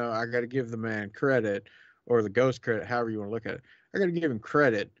point, you know, I got to give the man credit, or the ghost credit, however you want to look at it. I got to give him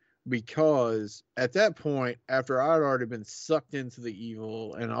credit, because at that point, after I'd already been sucked into the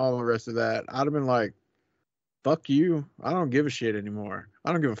evil and all the rest of that, I'd have been like, fuck you. I don't give a shit anymore.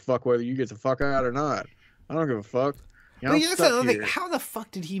 I don't give a fuck whether you get the fuck out or not. I don't give a fuck. You know, Well, I'm yeah, that's stuck another thing. here. How the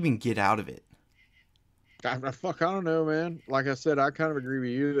fuck did he even get out of it? I don't know, man. Like I said, I kind of agree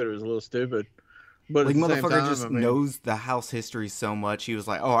with you that it was a little stupid. But Like, at the same motherfucker time, just I mean, knows the house history so much. He was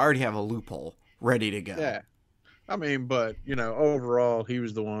like, oh, I already have a loophole ready to go. yeah. I mean, but, you know, overall, he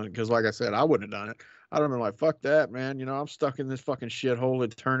was the one, because like I said, I wouldn't have done it. I'd have been like, fuck that, man. You know, I'm stuck in this fucking shithole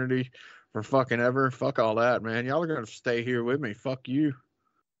eternity for fucking ever. Fuck all that, man. Y'all are going to stay here with me. Fuck you.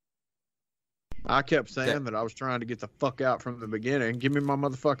 I kept saying that I was trying to get the fuck out from the beginning. Give me my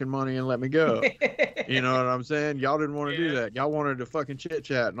motherfucking money and let me go. You know what I'm saying? Y'all didn't want to do that. Y'all wanted to fucking chit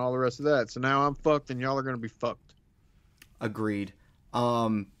chat and all the rest of that. So now I'm fucked and y'all are going to be fucked. Agreed.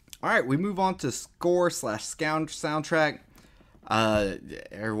 All right, we move on to score / soundtrack.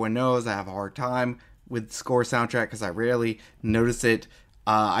 Everyone knows I have a hard time with score soundtrack because I rarely notice it.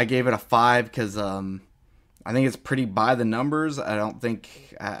 I gave it a 5 because I think it's pretty by the numbers. I don't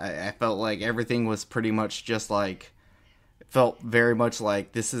think I felt like everything was pretty much just like, it felt very much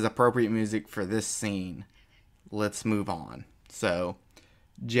like this is appropriate music for this scene. Let's move on. So,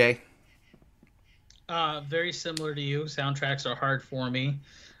 Jay. Very similar to you. Soundtracks are hard for me.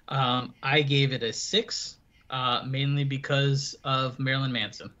 I gave it a 6, mainly because of Marilyn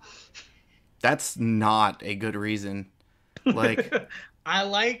Manson. That's not a good reason. Like, I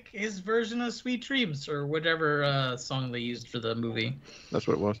like his version of Sweet Dreams, or whatever song they used for the movie. That's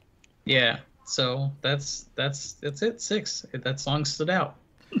what it was. Yeah, so that's it. 6. That song stood out.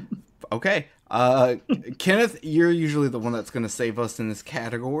 okay. Kenneth, you're usually the one that's going to save us in this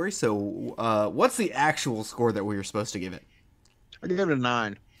category. So, what's the actual score that we were supposed to give it? I gave it a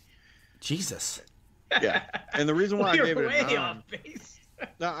 9. Jesus. Yeah. And the reason why I You're gave it a way 9. off base.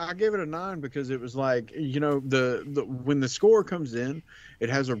 No, I gave it a 9 because it was like, you know, the when the score comes in,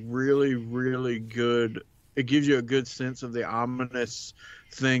 it has a really, really good, it gives you a good sense of the ominous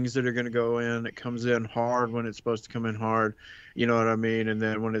things that are going to go in. It comes in hard when it's supposed to come in hard, you know what I mean? And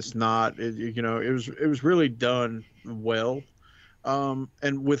then when it's not, you know, it was really done well.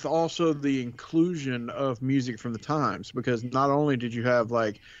 And with also the inclusion of music from the times, because not only did you have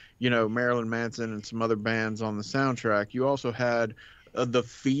like, you know, Marilyn Manson and some other bands on the soundtrack, you also had the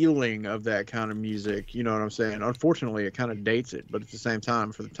feeling of that kind of music, you know what I'm saying? Unfortunately, it kind of dates it, but at the same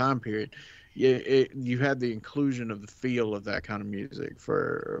time, for the time period, you had the inclusion of the feel of that kind of music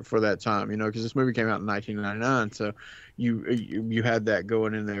for that time, you know, because this movie came out in 1999, so you had that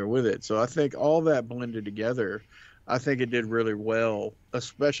going in there with it. So I think all that blended together, I think it did really well,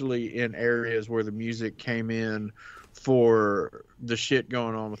 especially in areas where the music came in for the shit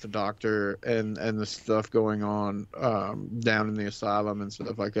going on with the doctor and the stuff going on down in the asylum and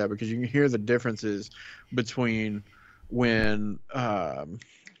stuff like that, because you can hear the differences between when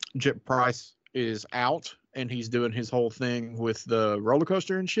Jet Price is out and he's doing his whole thing with the roller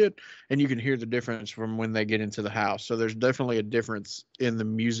coaster and shit, and you can hear the difference from when they get into the house. So there's definitely a difference in the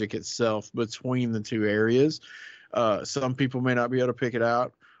music itself between the two areas. Some people may not be able to pick it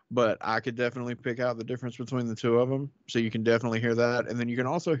out, but I could definitely pick out the difference between the two of them. So you can definitely hear that. And then you can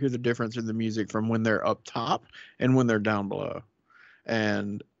also hear the difference in the music from when they're up top and when they're down below.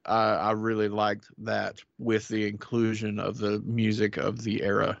 And I really liked that with the inclusion of the music of the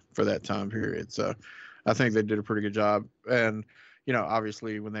era for that time period. So I think they did a pretty good job. And, you know,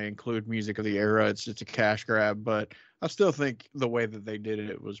 obviously when they include music of the era, it's just a cash grab, but I still think the way that they did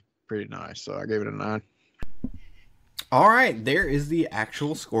it was pretty nice. So I gave it a 9. All right, there is the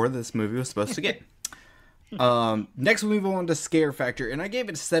actual score this movie was supposed to get. Next we move on to scare factor, and I gave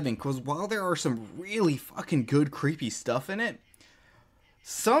it a 7 because while there are some really fucking good creepy stuff in it,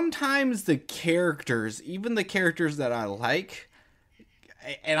 sometimes the characters, even the characters that I like,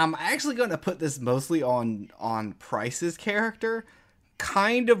 and I'm actually going to put this mostly on Price's character,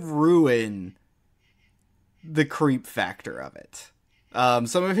 kind of ruin the creep factor of it.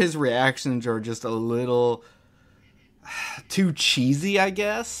 Some of his reactions are just a little too cheesy, I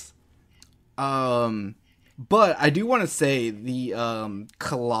guess. But I do want to say the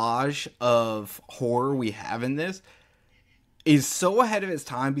collage of horror we have in this is so ahead of its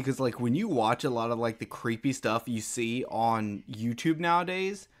time, because like when you watch a lot of like the creepy stuff you see on YouTube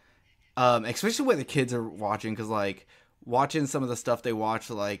nowadays, especially what the kids are watching, because like watching some of the stuff they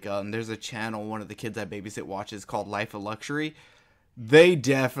watch, like there's a channel one of the kids I babysit watches called Life of Luxury. They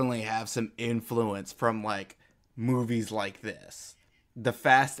definitely have some influence from like movies like this. The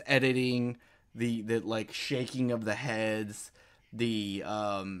fast editing, the like shaking of the heads, the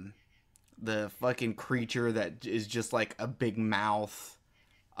fucking creature that is just like a big mouth.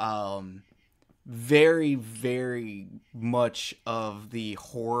 Very, very much of the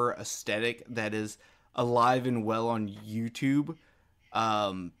horror aesthetic that is alive and well on YouTube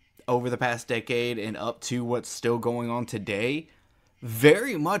over the past decade and up to what's still going on today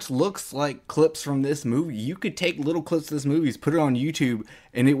very much looks like clips from this movie. You could take little clips of this movie, put it on YouTube,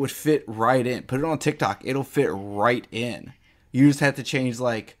 and it would fit right in. Put it on TikTok, it'll fit right in. You just have to change,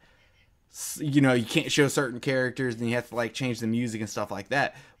 like, you know, you can't show certain characters, and you have to, like, change the music and stuff like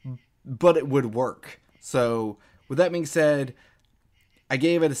that. But it would work. So, with that being said, I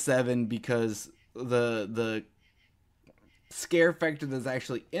gave it a 7 because the scare factor that's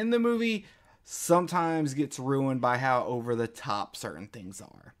actually in the movie sometimes gets ruined by how over the top certain things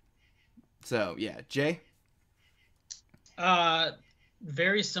are. So yeah, Jay?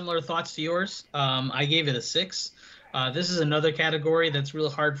 Very similar thoughts to yours. I gave it a 6. This is another category that's real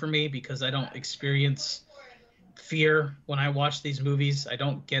hard for me because I don't experience fear when I watch these movies. I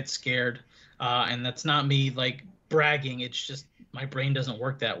don't get scared. And that's not me like bragging. It's just my brain doesn't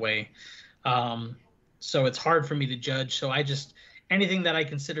work that way. So it's hard for me to judge. So anything that I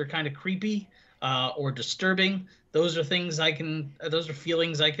consider kind of creepy or disturbing, those are feelings I can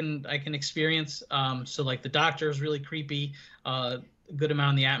experience. So like the Doctor is really creepy. A good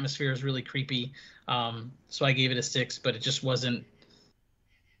amount of the atmosphere is really creepy. So I gave it a 6, but it just wasn't.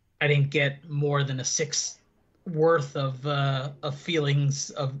 I didn't get more than a 6 worth of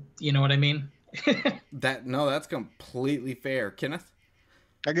feelings of, you know what I mean? That's completely fair. Kenneth?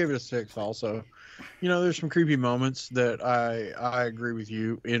 I gave it a 6 also. You know, there's some creepy moments that I agree with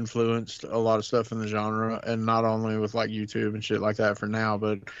you influenced a lot of stuff in the genre, and not only with like YouTube and shit like that for now,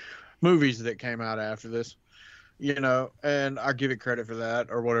 but movies that came out after this, you know, and I give it credit for that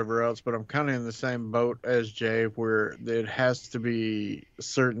or whatever else, but I'm kind of in the same boat as Jay, where it has to be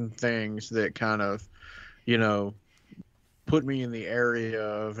certain things that kind of, you know, put me in the area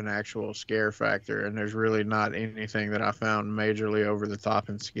of an actual scare factor, and there's really not anything that I found majorly over the top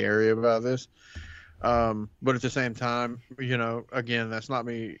and scary about this. But at the same time, you know, again, that's not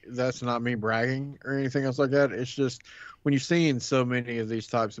me bragging or anything else like that. It's just when you've seen so many of these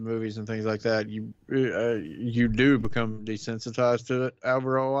types of movies and things like that, you do become desensitized to it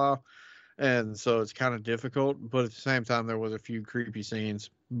after a while. And so it's kind of difficult, but at the same time, there was a few creepy scenes.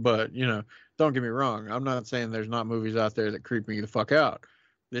 But, you know, don't get me wrong. I'm not saying there's not movies out there that creep me the fuck out.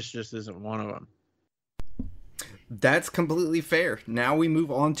 This just isn't one of them. That's completely fair. Now we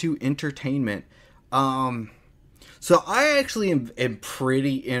move on to entertainment. So I actually am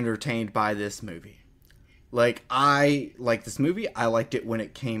pretty entertained by this movie. Like, I like this movie. I liked it when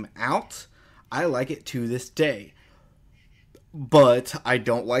it came out. I like it to this day. But I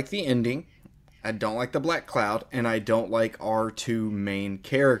don't like the ending. I don't like the Black Cloud. And I don't like our two main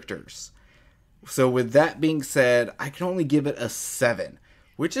characters. So with that being said, I can only give it a 7.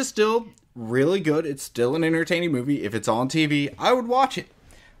 Which is still really good. It's still an entertaining movie. If it's on TV, I would watch it.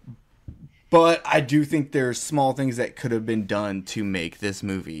 But I do think there's small things that could have been done to make this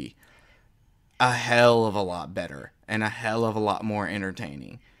movie a hell of a lot better and a hell of a lot more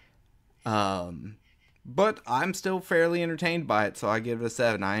entertaining. But I'm still fairly entertained by it, so I give it a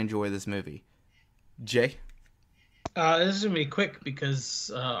 7. I enjoy this movie. Jay? This is going to be quick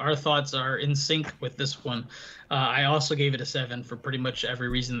because our thoughts are in sync with this one. I also gave it a 7 for pretty much every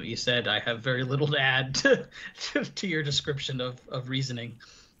reason that you said. I have very little to add to your description of reasoning.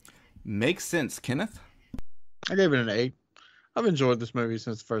 Makes sense. Kenneth? I gave it an 8. I've enjoyed this movie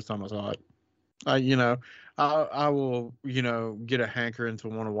since the first time I saw it. You know, I will, get a hankering to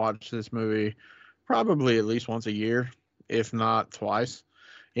want to watch this movie probably at least once a year, if not twice.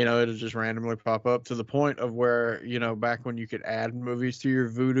 It'll just randomly pop up to the point of where, back when you could add movies to your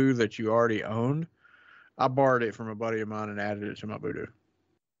Vudu that you already owned, I borrowed it from a buddy of mine and added it to my Vudu.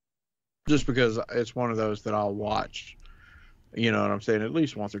 Just because it's one of those that I'll watch, you know what I'm saying, at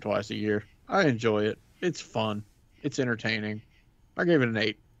least once or twice a year. I enjoy it. It's fun. It's entertaining. I gave it an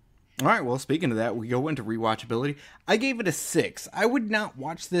 8. All right, well, speaking of that, we go into rewatchability. I gave it a 6. I would not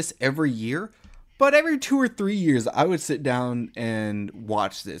watch this every year, but every 2 or 3 years, I would sit down and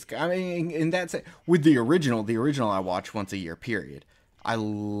watch this. I mean, and that's it. With the original I watch once a year, period. I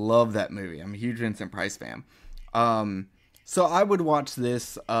love that movie. I'm a huge Vincent Price fan. So I would watch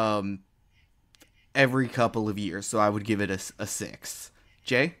this every couple of years, so I would give it a 6.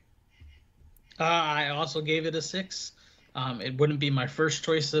 Jay? I also gave it a 6. It wouldn't be my first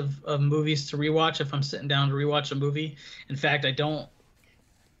choice of movies to rewatch if I'm sitting down to rewatch a movie. In fact, I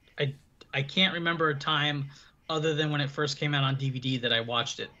can't remember a time other than when it first came out on DVD that I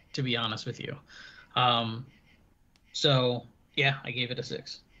watched it, to be honest with you. So yeah, I gave it a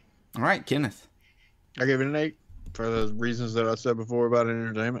 6. All right, Kenneth. I gave it an 8 for the reasons that I said before about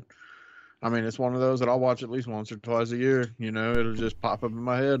entertainment. I mean, it's one of those that I'll watch at least once or twice a year. It'll just pop up in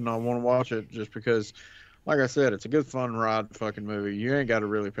my head and I want to watch it just because, like I said, it's a good fun ride fucking movie. You ain't got to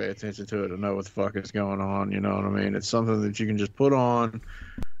really pay attention to it to know what the fuck is going on. You know what I mean? It's something that you can just put on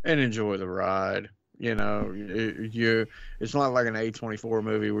and enjoy the ride. It's not like an A24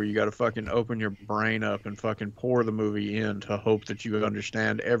 movie where you got to fucking open your brain up and fucking pour the movie in to hope that you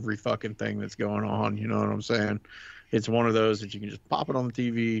understand every fucking thing that's going on. You know what I'm saying? It's one of those that you can just pop it on the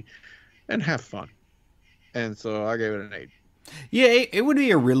TV and have fun. And so I gave it an 8. Yeah, it would be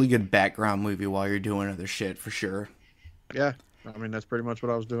a really good background movie while you're doing other shit, for sure. Yeah, I mean, that's pretty much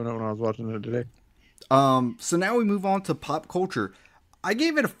what I was doing when I was watching it today. So now we move on to pop culture. I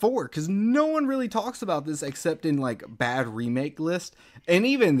gave it a 4 because no one really talks about this except in like bad remake list. And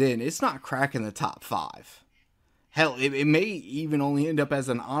even then, it's not cracking the top 5. Hell, it may even only end up as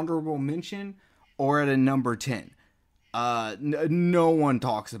an honorable mention or at a number 10. No one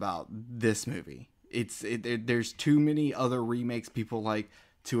talks about this movie. There's too many other remakes people like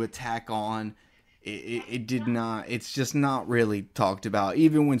to attack on. It's just not really talked about.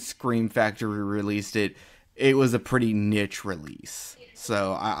 Even when Scream Factory released it, it was a pretty niche release.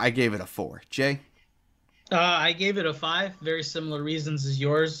 So I gave it a 4. Jay? I gave it a 5. Very similar reasons as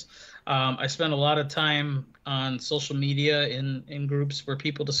yours. I spend a lot of time on social media in groups where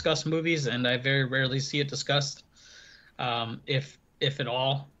people discuss movies, and I very rarely see it discussed, if at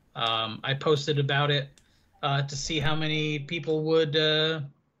all. I posted about it to see how many people would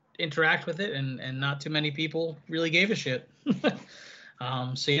interact with it, and not too many people really gave a shit.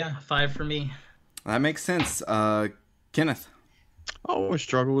 So yeah, 5 for me. That makes sense. Kenneth? I always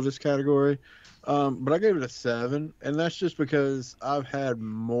struggle with this category, but I gave it a 7, and that's just because I've had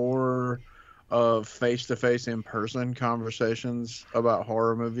more of face-to-face, in-person conversations about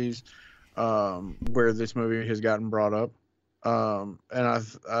horror movies where this movie has gotten brought up. And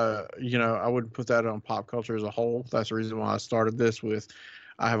I wouldn't put that on pop culture as a whole. That's the reason why I started this with.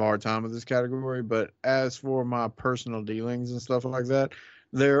 I have a hard time with this category, but as for my personal dealings and stuff like that,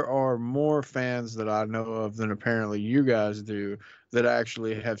 there are more fans that I know of than apparently you guys do that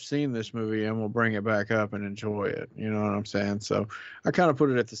actually have seen this movie and will bring it back up and enjoy it. You know what I'm saying? So I kind of put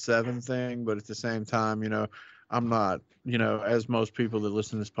it at the 7 thing, but at the same time, I'm not, as most people that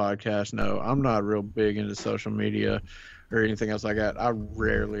listen to this podcast know, I'm not real big into social media or anything else like that. I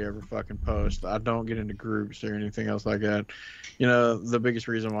rarely ever fucking post. I don't get into groups or anything else like that. The biggest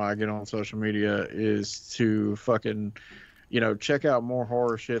reason why I get on social media is to fucking, check out more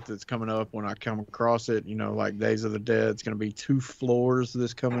horror shit that's coming up when I come across it. Like Days of the Dead. It's going to be 2 floors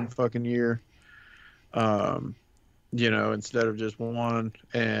this coming fucking year. Instead of just 1.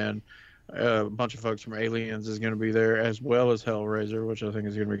 And a bunch of folks from Aliens is going to be there, as well as Hellraiser, which I think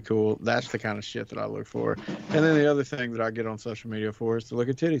is going to be cool. That's the kind of shit that I look for. And then the other thing that I get on social media for is to look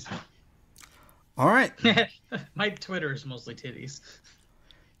at titties. All right. My Twitter is mostly titties.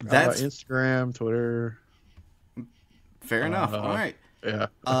 That's Instagram, Twitter. Fair enough. All right. Yeah.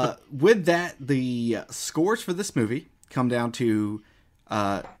 With that, the scores for this movie come down to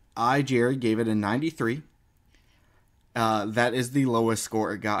Jerry, gave it a 93. That is the lowest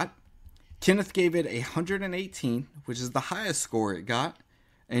score it got. Kenneth gave it 118, which is the highest score it got.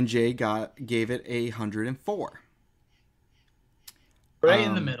 And Jay gave it 104. Right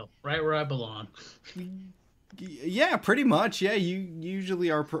in the middle. Right where I belong. Yeah, pretty much. Yeah, you usually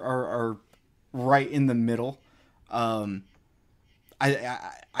are right in the middle.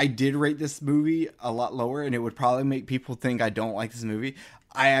 I did rate this movie a lot lower, and it would probably make people think I don't like this movie.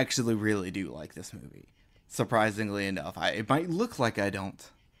 I actually really do like this movie, surprisingly enough. It might look like I don't,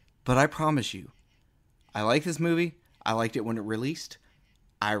 but I promise you, I like this movie. I liked it when it released.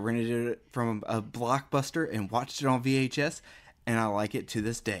 I rented it from a Blockbuster and watched it on VHS, and I like it to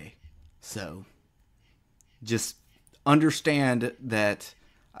this day. So, just understand that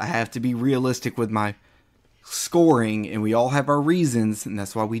I have to be realistic with my scoring, and we all have our reasons, and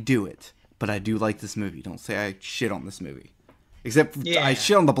that's why we do it. But I do like this movie. Don't say I shit on this movie. Except I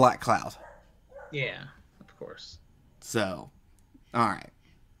shit on the Black Cloud. Yeah, of course. So, alright.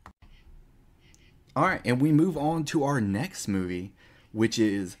 Alright, and we move on to our next movie, which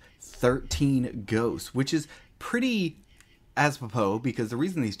is 13 Ghosts, which is pretty apropos, because the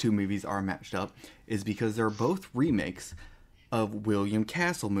reason these two movies are matched up is because they're both remakes of William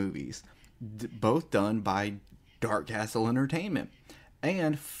Castle movies, both done by Dark Castle Entertainment.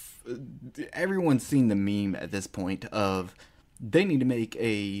 And everyone's seen the meme at this point of they need to make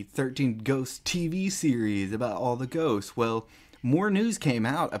a 13 Ghosts TV series about all the ghosts. Well, more news came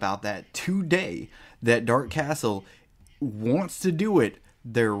out about that today, that Dark Castle wants to do it.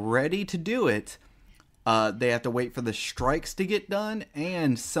 They're ready to do it. They have to wait for the strikes to get done,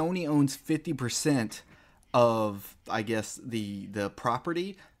 and Sony owns 50% of, I guess, the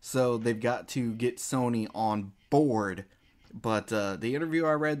property, so they've got to get Sony on board. But the interview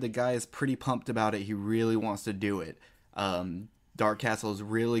I read, the guy is pretty pumped about it. He really wants to do it. Dark Castle is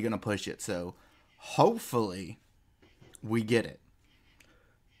really going to push it, so hopefully we get it.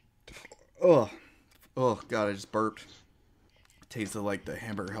 Oh God, I just burped. Tasted like the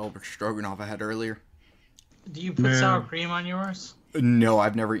hamburger helper stroganoff I had earlier. Do you put sour cream on yours? No,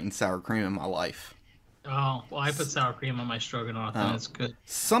 I've never eaten sour cream in my life. Oh, well, I put sour cream on my stroganoff, and it's good.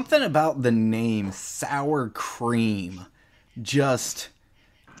 Something about the name sour cream, just,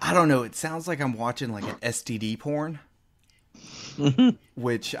 I don't know, it sounds like I'm watching like an STD porn,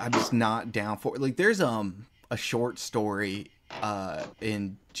 which I'm just not down for. Like, there's a short story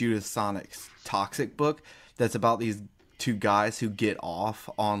in Judith Sonic's Toxic book that's about these two guys who get off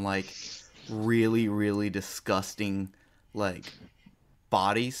on like really, really disgusting like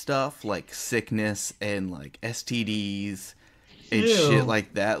body stuff, like sickness and like STDs and shit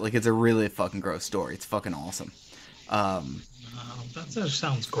like that. Like, it's a really fucking gross story. It's fucking awesome. That just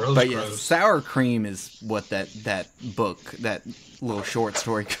sounds gross. But yeah, sour cream is what that book, that little short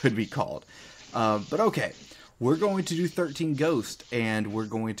story could be called. But okay, we're going to do 13 Ghost, and we're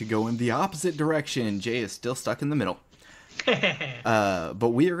going to go in the opposite direction. Jay is still stuck in the middle. But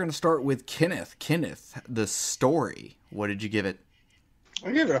we are going to start with Kenneth. Kenneth, the story. What did you give it?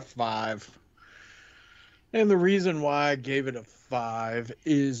 I gave it a 5. And the reason why I gave it a 5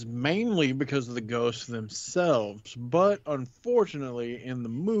 is mainly because of the ghosts themselves. But unfortunately, in the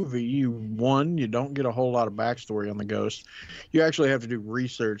movie, you don't get a whole lot of backstory on the ghost. You actually have to do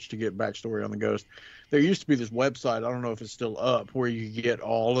research to get backstory on the ghost. There used to be this website, I don't know if it's still up, where you get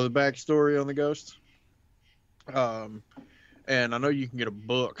all of the backstory on the ghost. And I know you can get a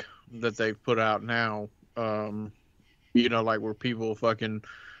book that they've put out now, like where people fucking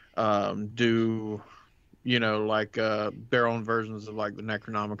do, their own versions of like the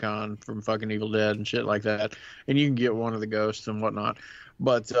Necronomicon from fucking Evil Dead and shit like that. And you can get one of the ghosts and whatnot.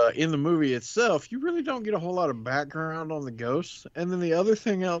 But in the movie itself, you really don't get a whole lot of background on the ghosts. And then the other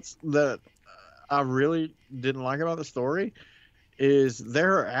thing else that I really didn't like about the story is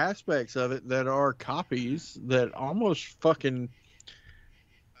there are aspects of it that are copies that almost fucking,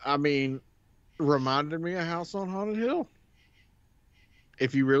 reminded me of House on Haunted Hill.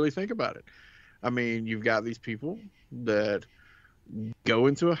 If you really think about it. You've got these people that go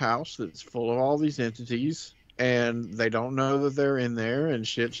into a house that's full of all these entities, and they don't know that they're in there, and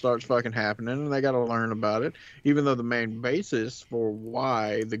shit starts fucking happening, and they got to learn about it, even though the main basis for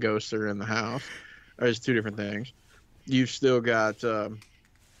why the ghosts are in the house is two different things. You've still got the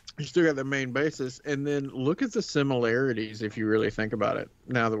main basis, and then look at the similarities if you really think about it.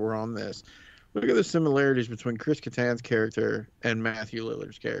 Now that we're on this, look at the similarities between Chris Kattan's character and Matthew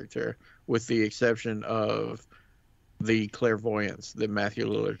Lillard's character, with the exception of the clairvoyance that Matthew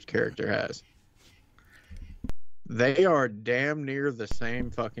Lillard's character has. They are damn near the same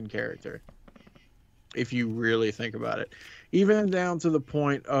fucking character, if you really think about it. Even down to the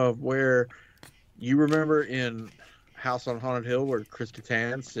point of where you remember in House on Haunted Hill where Chris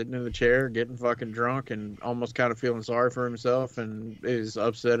Kattan's sitting in the chair getting fucking drunk and almost kind of feeling sorry for himself and is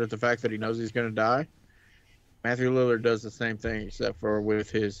upset at the fact that he knows he's going to die. Matthew Lillard does the same thing except for with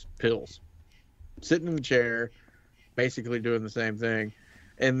his pills. Sitting in the chair, basically doing the same thing.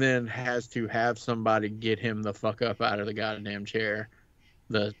 and then has to have somebody get him the fuck up out of the goddamn chair.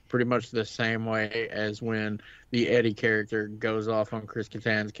 Pretty much the same way as when the Eddie character goes off on Chris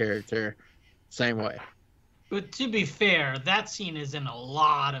Kattan's character. Same way. But to be fair, that scene is in a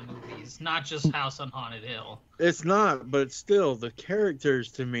lot of movies, not just House on Haunted Hill. It's not, but still, the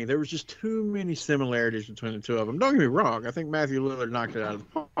characters, to me, there was just too many similarities between the two of them. Don't get me wrong, I think Matthew Lillard knocked it out of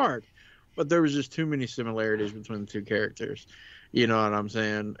the park, but there was just too many similarities between the two characters. You know what I'm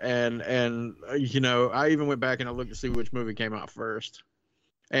saying? And you know, I even went back and I looked to see which movie came out first.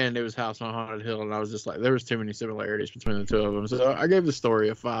 And it was House on Haunted Hill, and I was just like, there was too many similarities between the two of them. So I gave the story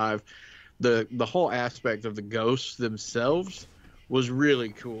a 5. The whole aspect of the ghosts themselves was really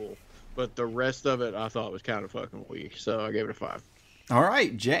cool, but the rest of it I thought was kind of fucking weak. So I gave it a 5. All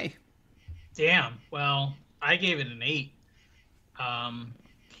right, Jay. Damn. Well, I gave it an 8.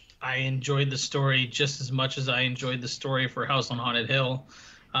 I enjoyed the story just as much as I enjoyed the story for House on Haunted Hill.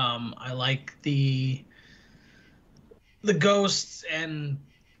 I like the ghosts and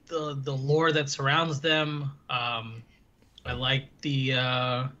the lore that surrounds them. I like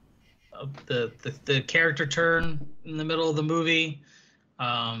the character turn in the middle of the movie.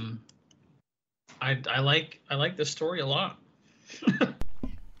 I like the story a lot.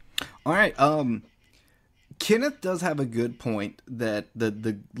 All right. Kenneth does have a good point that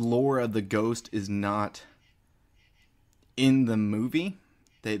the lore of the ghost is not in the movie.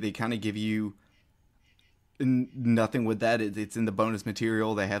 They kind of give you nothing with that. It's in the bonus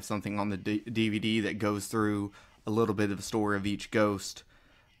material. They have something on the DVD that goes through a little bit of the story of each ghost.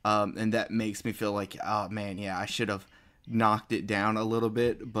 And that makes me feel like, oh man, yeah, I should have knocked it down a little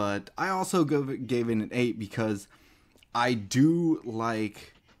bit. But I also gave it an 8 because I do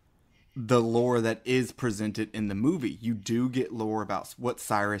like the lore that is presented in the movie. You do get lore about what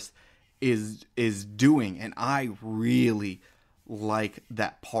Cyrus is doing, and I really like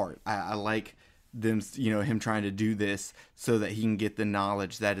that part. I like them, you know, him trying to do this so that he can get the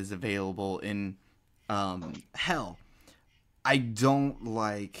knowledge that is available in hell. I don't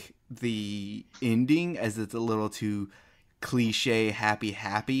like the ending, as it's a little too cliche,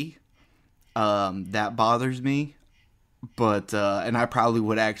 happy. That bothers me. But, and I probably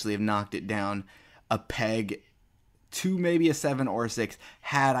would actually have knocked it down a peg to maybe a 7 or a 6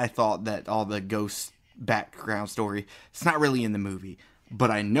 had I thought that all the ghost background story, it's not really in the movie,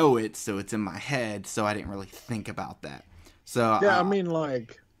 but I know it, so it's in my head, so I didn't really think about that. So yeah, I mean,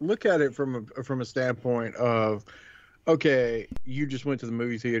 like, look at it from a standpoint of, okay, you just went to the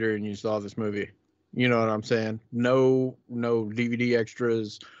movie theater and you saw this movie. You know what I'm saying? No DVD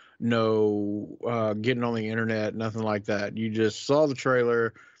extras, no getting on the internet, nothing like that. You just saw the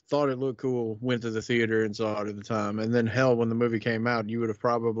trailer, thought it looked cool, went to the theater and saw it at the time. And then hell, when the movie came out, you would have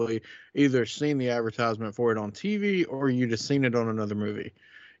probably either seen the advertisement for it on TV or you'd have seen it on another movie.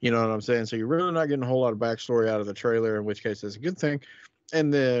 You know what I'm saying? So you're really not getting a whole lot of backstory out of the trailer, in which case it's a good thing.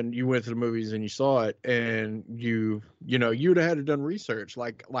 And then you went to the movies and you saw it, and you'd have had to done research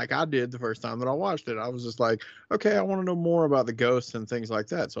like I did the first time that I watched it. I was just like, okay, I want to know more about the ghosts and things like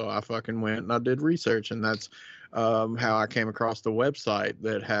that. So I fucking went and I did research, and that's how I came across the website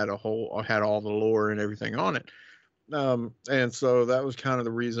that had all the lore and everything on it. And so that was kind of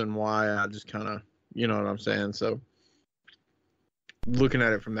the reason why I just kind of, you know what I'm saying? So looking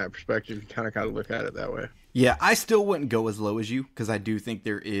at it from that perspective, you kind of look at it that way. yeah, I still wouldn't go as low as you, because I do think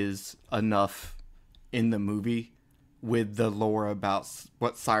there is enough in the movie with the lore about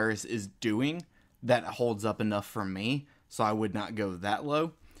what Cyrus is doing that holds up enough for me, so I would not go that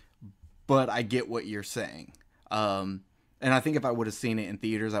low. But I get what you're saying. And I think if I would have seen it in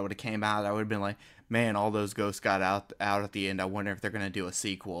theaters, I would have came out, I would have been like, man, all those ghosts got out at the end. I wonder if they're going to do a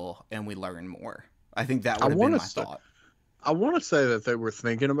sequel and we learn more. I think that would have been my thought. I want to say that they were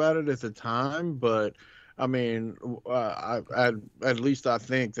thinking about it at the time, but I mean, at least I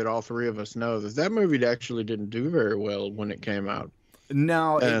think that all three of us know that movie actually didn't do very well when it came out.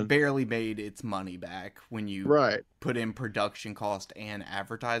 No, it barely made its money back when you right. put in production cost and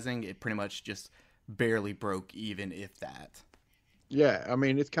advertising. It pretty much just barely broke even, if that. Yeah, I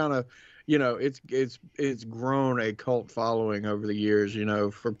mean, it's kind of, it's grown a cult following over the years,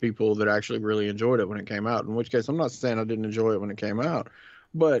 for people that actually really enjoyed it when it came out. In which case, I'm not saying I didn't enjoy it when it came out,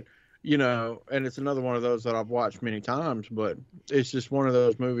 but and it's another one of those that I've watched many times, but it's just one of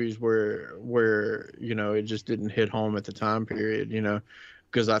those movies where it just didn't hit home at the time period,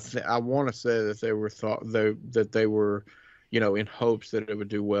 because I want to say that they were in hopes that it would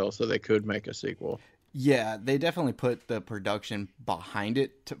do well so they could make a sequel. Yeah, they definitely put the production behind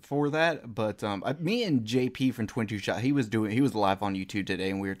it for that. But me and JP from 22 Shot, he was live on YouTube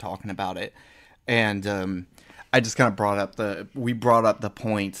today, and we were talking about it. And I just kind of brought up the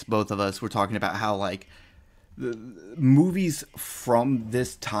points. Both of us were talking about how like the movies from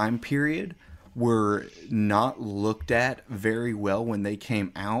this time period were not looked at very well when they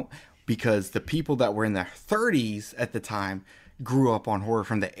came out, because the people that were in their 30s at the time grew up on horror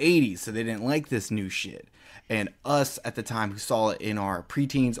from the 80s, so they didn't like this new shit. And us at the time who saw it in our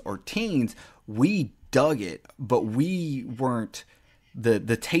preteens or teens, we dug it, but we weren't the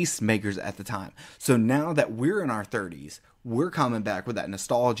taste makers at the time. So now that we're in our 30s, we're coming back with that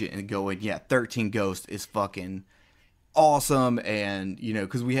nostalgia and going, yeah, 13 Ghost is fucking awesome. And, you know,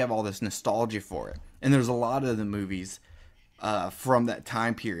 because we have all this nostalgia for it. And there's a lot of the movies from that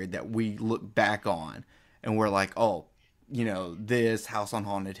time period that we look back on and we're like, oh, you know, this House on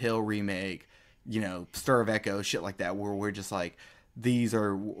Haunted Hill remake, you know, Stir of Echoes, shit like that, where we're just like, these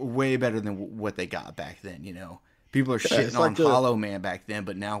are way better than what they got back then, you know. People are shitting on Hollow Man back then,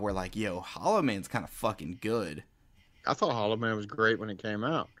 but now we're like, yo, Hollow Man's kind of fucking good. I thought Hollow Man was great when it came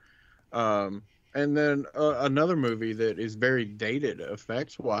out. And then another movie that is very dated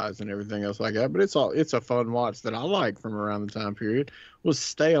effects-wise and everything else like that, but it's a fun watch that I like from around the time period, was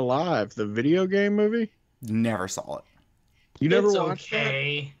Stay Alive, the video game movie. Never saw it. You never watched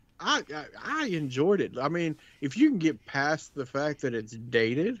okay. that? I enjoyed it. I mean, if you can get past the fact that it's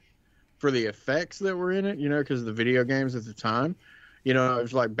dated for the effects that were in it, you know, because the video games at the time, you know, it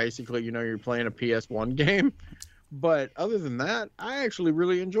was like basically, you know, you're playing a PS1 game. But other than that, I actually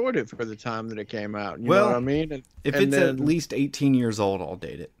really enjoyed it for the time that it came out. You know what I mean? And, if it's at least 18 years old, I'll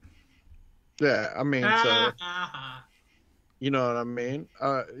date it. Yeah, I mean, so, you know what I mean?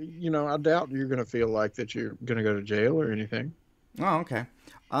 You know, I doubt you're going to feel like that you're going to go to jail or anything. Oh, okay.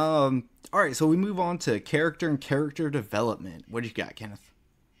 All right, so we move on to character and character development. What do you got, Kenneth?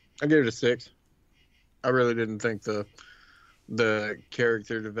 I gave it a 6. I really didn't think the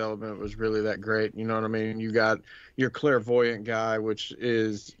character development was really that great. You know what I mean? You got your clairvoyant guy, which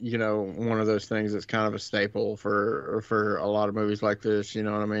is, you know, one of those things that's kind of a staple for a lot of movies like this. You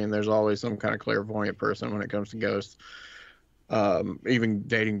know what I mean? There's always some kind of clairvoyant person when it comes to ghosts. Even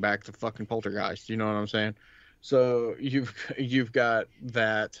dating back to fucking Poltergeist. You know what I'm saying? So you've got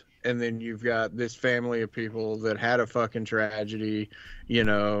that, and then you've got this family of people that had a fucking tragedy, you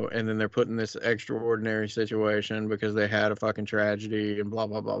know, and then they're put in this extraordinary situation because they had a fucking tragedy and blah,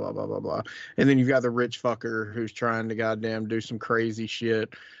 blah, blah, blah, blah, blah, blah. And then you've got the rich fucker who's trying to goddamn do some crazy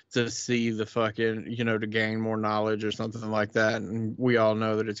shit to see the fucking, you know, to gain more knowledge or something like that. And we all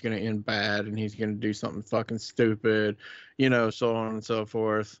know that it's going to end bad and he's going to do something fucking stupid, you know, so on and so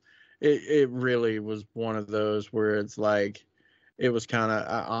forth. It really was one of those where it's like, it was kind of,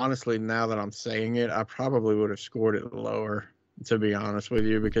 honestly, now that I'm saying it, I probably would have scored it lower, to be honest with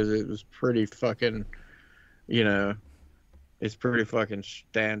you, because it was pretty fucking, you know, it's pretty fucking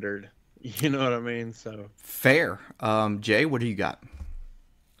standard. You know what I mean? So fair. Jay, what do you got?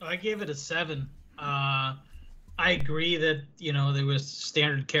 I gave it a 7. I agree that, you know, there was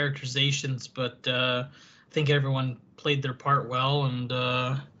standard characterizations, but I think everyone played their part well,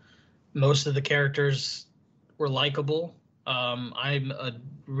 and most of the characters were likable. I'm a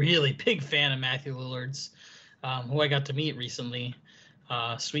really big fan of Matthew Lillard's, who I got to meet recently.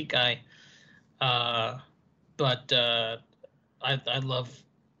 Sweet guy. But I love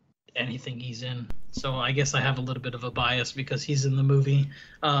anything he's in. So I guess I have a little bit of a bias because he's in the movie.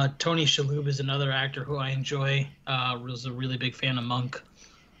 Tony Shalhoub is another actor who I enjoy. Was a really big fan of Monk.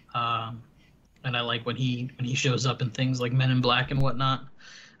 And I like when he shows up in things like Men in Black and whatnot.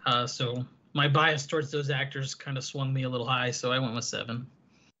 So my bias towards those actors kind of swung me a little high, so I went with 7.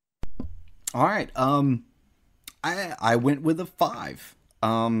 All right. I went with a 5.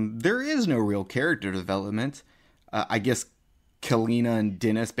 There is no real character development. I guess Kalina and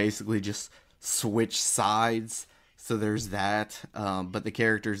Dennis basically just switch sides, so there's that. But the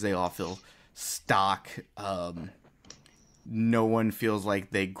characters, they all feel stock. No one feels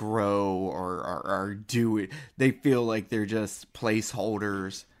like they grow or do it. They feel like they're just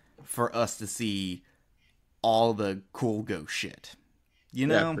placeholders for us to see all the cool ghost shit. You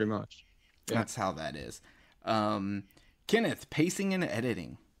know? Yeah, pretty much. Yeah. That's how that is. Kenneth, pacing and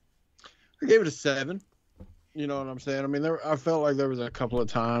editing. I gave it a 7. You know what I'm saying? I mean, I felt like there was a couple of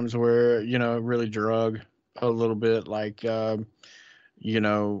times where, you know, it really drug a little bit. Like, you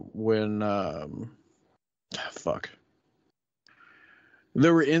know, when, fuck.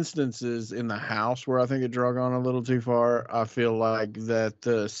 There were instances in the house where I think it drug on a little too far. I feel like that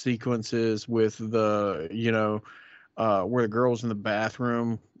the sequences with the, you know, where the girl's in the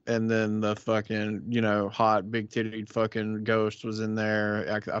bathroom and then the fucking, you know, hot big titted fucking ghost was in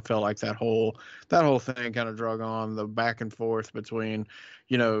there. I felt like that whole thing kind of drug on, the back and forth between,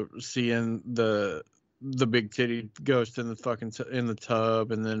 you know, seeing the the big titty ghost in the fucking in the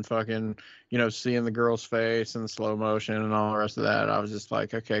tub, and then fucking, you know, seeing the girl's face in the slow motion and all the rest of that. I was just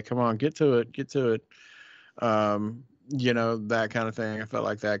like, okay, come on, get to it. You know, that kind of thing. I felt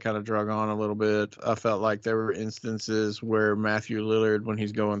like that kind of drug on a little bit. I felt like there were instances where Matthew Lillard, when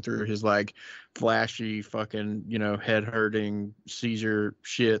he's going through his like flashy fucking, you know, head hurting seizure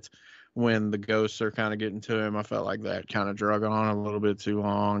shit, when the ghosts are kind of getting to him, I felt like that kind of drug on a little bit too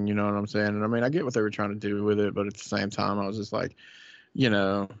long. You know what I'm saying? And I mean, I get what they were trying to do with it, but at the same time, I was just like, you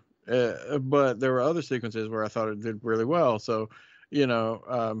know, but there were other sequences where I thought it did really well. So, you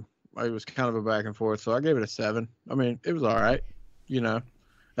know, it was kind of a back and forth. So I gave it a 7. I mean, it was all right. You know,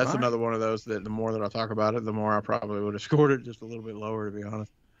 that's another one of those that the more that I talk about it, the more I probably would have scored it just a little bit lower, to be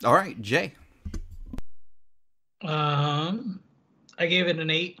honest. All right, Jay. I gave it an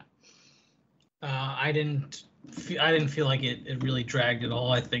 8. I didn't feel like it really dragged at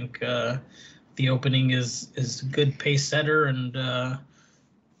all. I think the opening is a good pace setter, and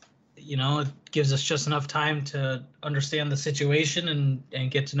you know, it gives us just enough time to understand the situation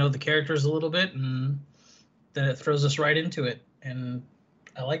and get to know the characters a little bit, and then it throws us right into it, and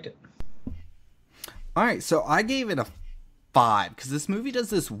I liked it. All right, so I gave it a 5 because this movie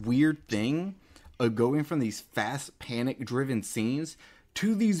does this weird thing of going from these fast, panic-driven scenes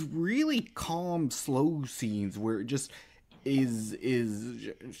to these really calm, slow scenes where it just is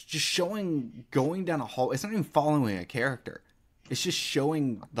just showing going down a hall. It's not even following a character. It's just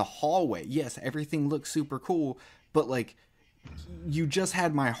showing the hallway. Yes, everything looks super cool, but like you just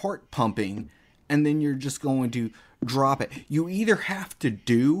had my heart pumping and then you're just going to drop it. You either have to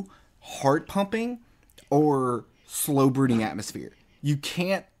do heart pumping or slow brooding atmosphere. You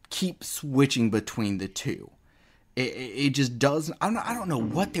can't keep switching between the two. It just doesn't. I don't know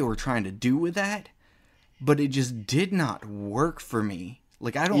what they were trying to do with that, but it just did not work for me.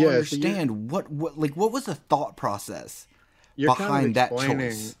 Like, I don't understand what was the thought process behind that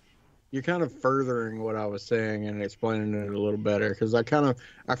choice. You're kind of furthering what I was saying and explaining it a little better, because I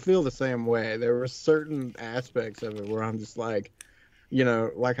feel the same way. There were certain aspects of it where I'm just like, you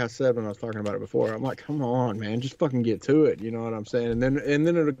know, like I said when I was talking about it before, I'm like, come on, man, just fucking get to it. You know what I'm saying? And then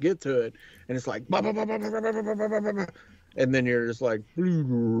it'll get to it, and it's like, bah, bah, bah, bah, bah, bah, bah, bah, bah, bah, bah, and then you're just like,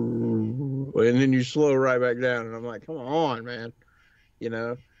 and then you slow right back down, and I'm like, come on, man, you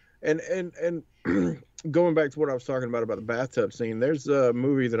know, and going back to what I was talking about the bathtub scene, there's a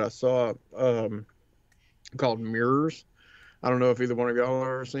movie that I saw called Mirrors. I don't know if either one of y'all have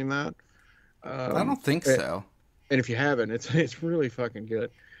ever seen that. I don't think so. And if you haven't, it's really fucking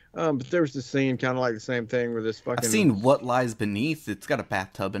good. But there was this scene kind of like the same thing where this fucking... I've seen What Lies Beneath. It's got a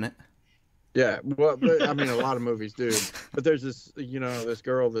bathtub in it. Yeah, well, but, I mean, a lot of movies do. But there's this, you know, this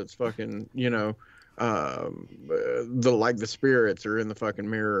girl that's fucking, you know, the spirits are in the fucking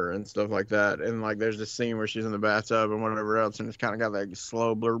mirror and stuff like that. And like there's this scene where she's in the bathtub and whatever else, and it's kind of got that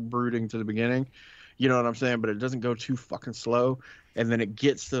slow brooding to the beginning. You know what I'm saying? But it doesn't go too fucking slow. And then it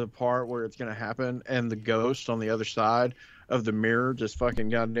gets to the part where it's going to happen, and the ghost on the other side of the mirror just fucking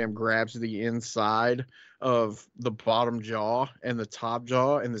goddamn grabs the inside of the bottom jaw and the top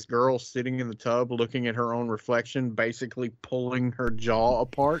jaw, and this girl sitting in the tub looking at her own reflection, basically pulling her jaw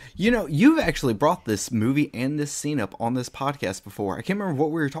apart. You know, you've actually brought this movie and this scene up on this podcast before. I can't remember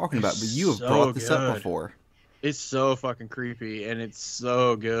what we were talking about, but you have brought this up before. It's so fucking creepy, and it's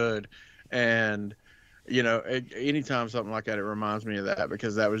so good. And... you know, anytime something like that, it reminds me of that,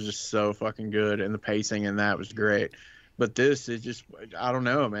 because that was just so fucking good, and the pacing in that was great. But this is just, I don't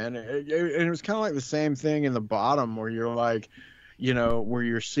know, man. And it was kind of like the same thing in the bottom, where you're like, you know, where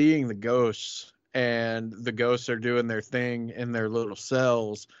you're seeing the ghosts, and the ghosts are doing their thing in their little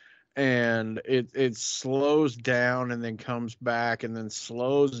cells, and it slows down and then comes back, and then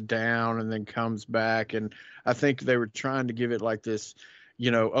slows down and then comes back. And I think they were trying to give it like this, you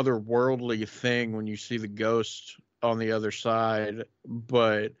know, otherworldly thing when you see the ghost on the other side,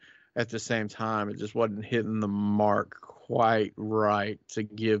 but at the same time, it just wasn't hitting the mark quite right to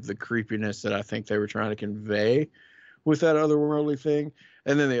give the creepiness that I think they were trying to convey with that otherworldly thing.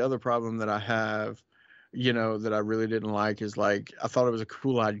 And then the other problem that I have, you know, that I really didn't like is, like, I thought it was a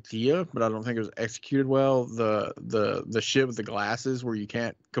cool idea, but I don't think it was executed well. The shit with the glasses where you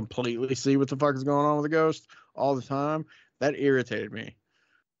can't completely see what the fuck is going on with the ghost all the time, that irritated me.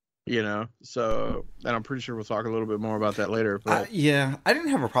 You know, so, and I'm pretty sure we'll talk a little bit more about that later. But yeah, I didn't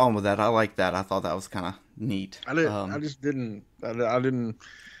have a problem with that. I like that. I thought that was kind of neat. I just didn't. I didn't.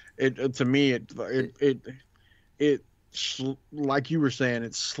 It to me, it like you were saying,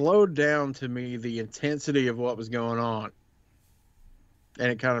 it slowed down to me the intensity of what was going on,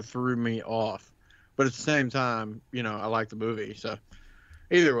 and it kind of threw me off. But at the same time, you know, I like the movie, so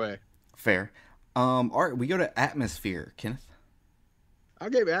either way, fair. All right, we go to atmosphere, Kenneth. I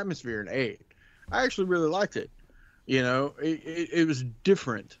gave Atmosphere an 8. I actually really liked it. You know, it was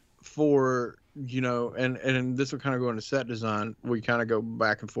different for, you know, and this will kind of go into set design. We kind of go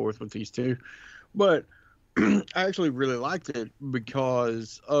back and forth with these two. But I actually really liked it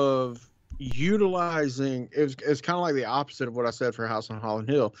because of utilizing it's kind of like the opposite of what I said for House on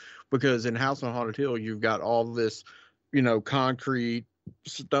Haunted Hill, because in House on Haunted Hill you've got all this, you know, concrete,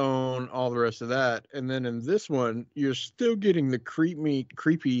 stone, all the rest of that, and then in this one you're still getting the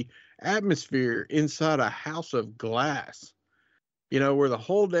creepy atmosphere inside a house of glass, you know, where the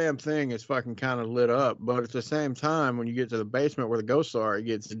whole damn thing is fucking kind of lit up, but at the same time when you get to the basement where the ghosts are, it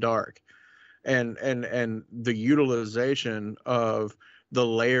gets dark. And the utilization of the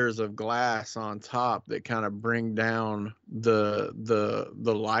layers of glass on top that kind of bring down the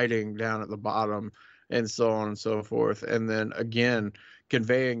lighting down at the bottom and so on and so forth, and then again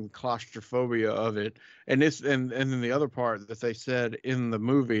conveying claustrophobia of it. And this and then the other part that they said in the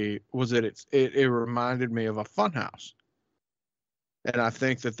movie was that it reminded me of a funhouse. And I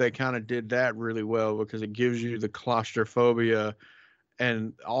think that they kind of did that really well because it gives you the claustrophobia,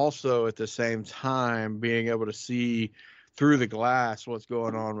 and also at the same time being able to see through the glass what's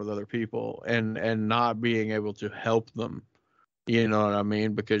going on with other people, and not being able to help them, you know what I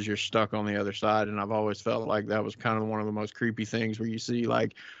mean, because you're stuck on the other side. And I've always felt like that was kind of one of the most creepy things where you see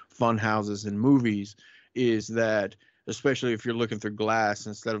like fun houses in movies, is that especially if you're looking through glass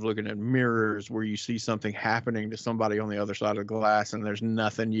instead of looking at mirrors, where you see something happening to somebody on the other side of the glass and there's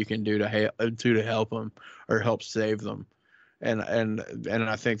nothing you can do to help them or help save them. And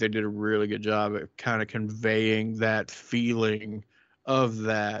I think they did a really good job at kind of conveying that feeling of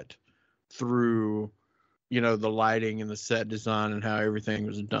that through, you know, the lighting and the set design and how everything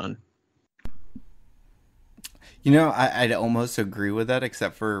was done. You know, I'd almost agree with that,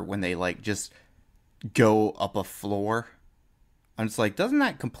 except for when they like just go up a floor. I'm just like, doesn't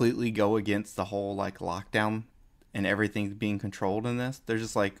that completely go against the whole like lockdown and everything being controlled in this? They're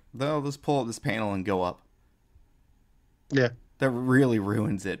just like, no, let's pull up this panel and go up. Yeah. That really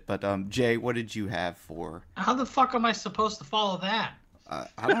ruins it. But Jay, what did you have for? How the fuck am I supposed to follow that?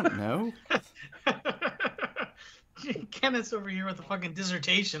 I don't know. Kenneth's over here with a fucking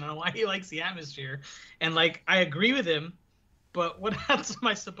dissertation on why he likes the atmosphere, and like I agree with him, but what else am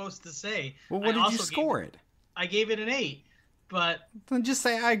I supposed to say? Well, what did you score it? I gave it an 8, but then just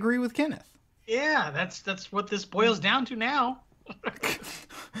say I agree with Kenneth. Yeah, that's what this boils down to now.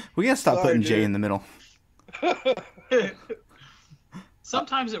 We gotta stop putting Jay in the middle.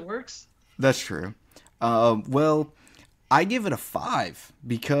 Sometimes it works. That's true. Well, I give it a 5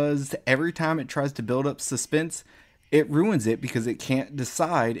 because every time it tries to build up suspense, it ruins it because it can't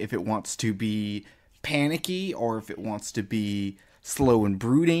decide if it wants to be panicky or if it wants to be slow and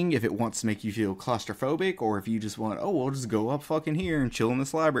brooding, if it wants to make you feel claustrophobic, or if you just want, oh, we'll just go up fucking here and chill in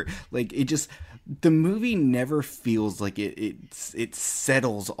this library. Like, it just, the movie never feels like it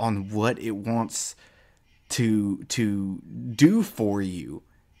settles on what it wants to do for you.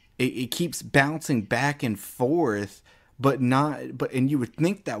 It keeps bouncing back and forth, and you would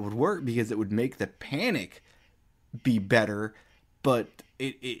think that would work because it would make the panic be better, but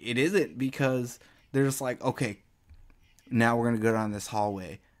it isn't, because they're just like, okay, now we're gonna go down this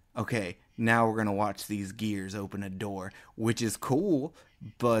hallway. Okay, now we're gonna watch these gears open a door, which is cool,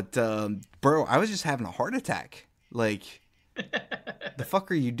 but bro, I was just having a heart attack. Like, the fuck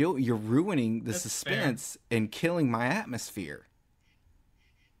are you doing? You're ruining the suspense and killing my atmosphere.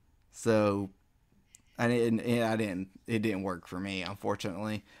 So, it didn't work for me,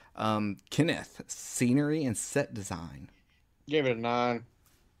 unfortunately. Kenneth, scenery and set design. Gave it a 9.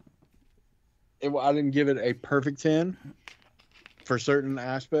 I didn't give it a perfect 10 for certain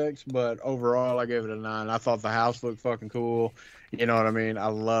aspects, but overall I gave it a 9. I thought the house looked fucking cool. You know what I mean? I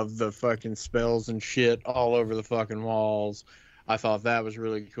love the fucking spells and shit all over the fucking walls. I thought that was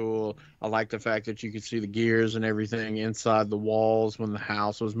really cool. I like the fact that you could see the gears and everything inside the walls when the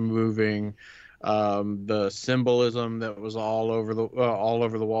house was moving. The symbolism that was all over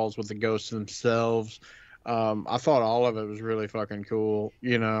the walls with the ghosts themselves. I thought all of it was really fucking cool,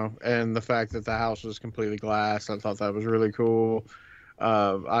 you know, and the fact that the house was completely glass, I thought that was really cool.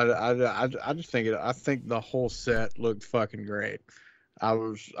 I think the whole set looked fucking great. I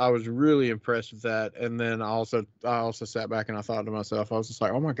was really impressed with that. And then I also sat back and I thought to myself, I was just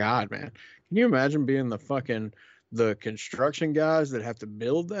like, oh my God, man, can you imagine being the construction guys that have to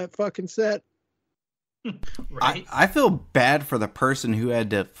build that fucking set? Right. I feel bad for the person who had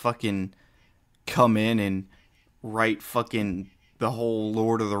to fucking come in and write fucking the whole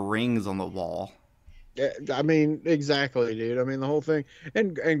Lord of the Rings on the wall. I mean, exactly, dude. I mean, the whole thing.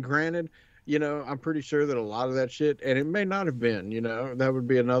 And granted, you know, I'm pretty sure that a lot of that shit, and it may not have been, you know, that would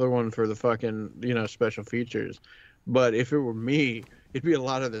be another one for the fucking, you know, special features. But if it were me, it'd be a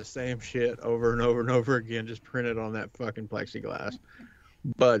lot of the same shit over and over and over again, just printed on that fucking plexiglass.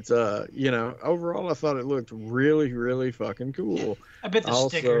 But, you know, overall, I thought it looked really, really fucking cool. I bet the Also,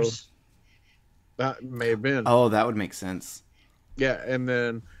 stickers. that may have been. Oh, that would make sense. Yeah, and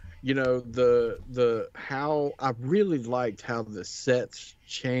then, you know, the how I really liked how the sets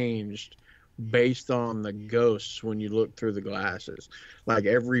changed based on the ghosts when you look through the glasses. Like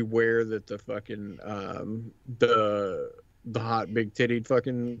everywhere that the fucking the hot big tittied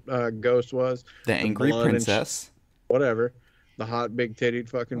fucking ghost was, The angry blood and princess. whatever, the hot big tittied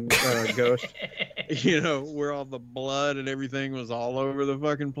fucking ghost, you know, where all the blood and everything was all over the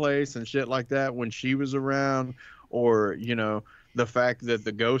fucking place and shit like that when she was around, or, you know, the fact that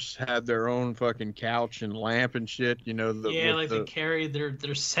the ghosts had their own fucking couch and lamp and shit, you know, Yeah, like they carry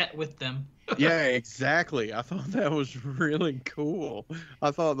their set with them. yeah, exactly. I thought that was really cool.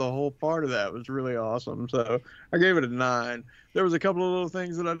 I thought the whole part of that was really awesome. So I gave it a 9. There was a couple of little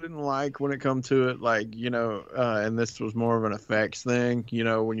things that I didn't like when it come to it, like, you know, and this was more of an effects thing, you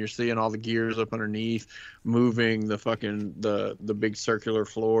know, when you're seeing all the gears up underneath moving, the fucking the big circular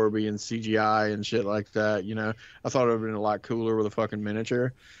floor being CGI and shit like that, you know. I thought it would have been a lot cooler with a fucking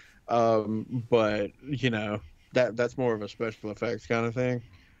miniature. But, you know, that's more of a special effects kind of thing.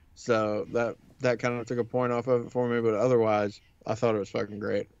 So that kind of took a point off of it for me, but otherwise, I thought it was fucking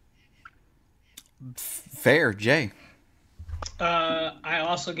great. Fair, Jay. I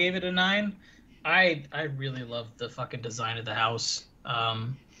also gave it a 9. I really loved the fucking design of the house.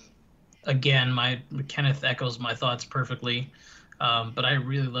 Again, Kenneth echoes my thoughts perfectly. But I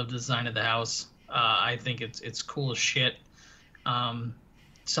really love the design of the house. I think it's cool as shit.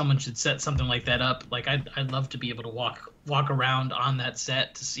 Someone should set something like that up. Like I'd love to be able to walk around on that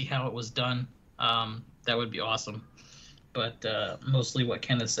set to see how it was done. That would be awesome. But mostly what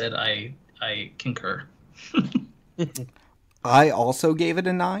Kenneth said, I concur. I also gave it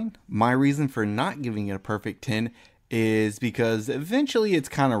a 9. My reason for not giving it a perfect 10 is because eventually it's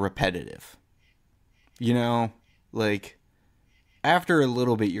kind of repetitive. You know, like after a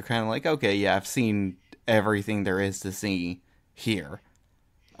little bit, you're kind of like, okay, yeah, I've seen everything there is to see here.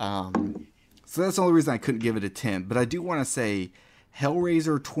 So that's the only reason I couldn't give it a 10. But I do want to say,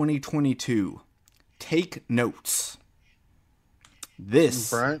 Hellraiser 2022, take notes.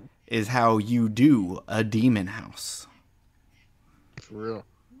 This is how you do a demon house. For real.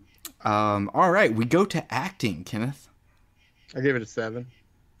 All right, we go to acting, Kenneth. I gave it a 7.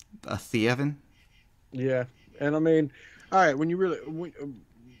 A 7? Yeah, and I mean, all right,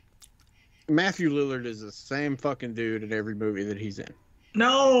 Matthew Lillard is the same fucking dude in every movie that he's in.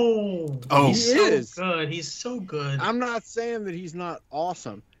 No. Oh, he's he is. so good. He's so good. I'm not saying that he's not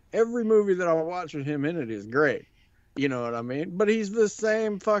awesome. Every movie that I watch with him in it is great. You know what I mean? But he's the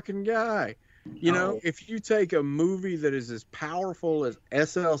same fucking guy. You know, if you take a movie that is as powerful as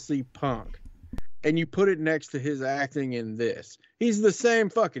SLC Punk and you put it next to his acting in this, he's the same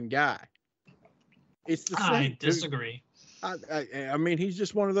fucking guy. It's the same. I disagree. I mean, he's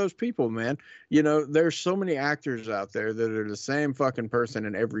just one of those people, man. You know, there's so many actors out there that are the same fucking person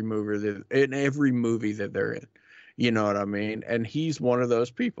in every movie that they're in. You know what I mean? And he's one of those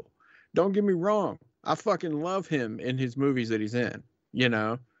people. Don't get me wrong. I fucking love him in his movies that he's in, you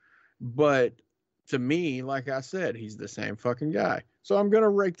know? But to me, like I said, he's the same fucking guy. So I'm going to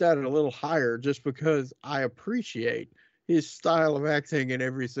rate that a little higher just because I appreciate his style of acting in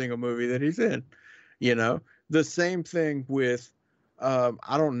every single movie that he's in, you know? The same thing with,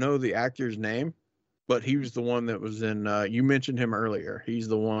 I don't know the actor's name, but he was the one that was in, you mentioned him earlier. He's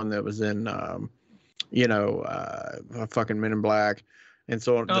the one that was in, fucking Men in Black. And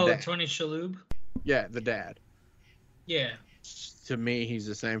so, Tony Shalhoub? Yeah, the dad. Yeah. To me, he's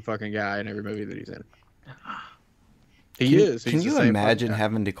the same fucking guy in every movie that he's in. He is. Can you imagine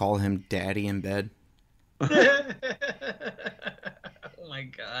having to call him daddy in bed? Oh my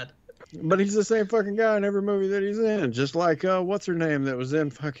God. But he's the same fucking guy in every movie that he's in. Just like, what's her name that was in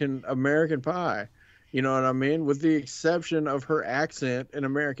fucking American Pie? You know what I mean? With the exception of her accent in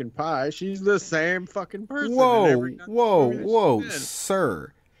American Pie, she's the same fucking person. Whoa,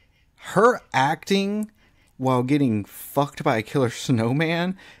 sir. Her acting while getting fucked by a killer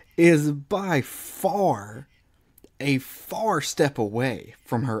snowman is by far a far step away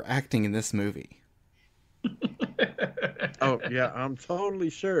from her acting in this movie. Oh yeah, I'm totally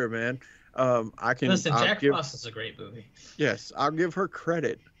sure, man. I can listen. Jack Frost is a great movie. Yes, I'll give her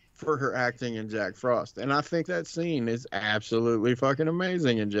credit for her acting in Jack Frost, and I think that scene is absolutely fucking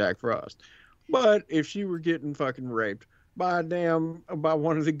amazing in Jack Frost. But if she were getting fucking raped by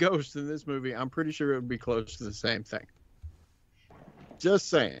one of the ghosts in this movie, I'm pretty sure it would be close to the same thing. Just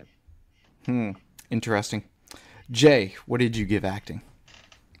saying. Interesting. Jay, what did you give acting?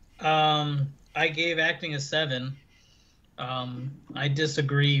 I gave acting a 7. I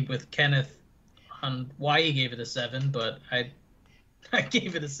disagree with Kenneth on why he gave it a 7, but I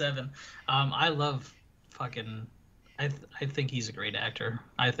gave it a 7. I love fucking. I think he's a great actor.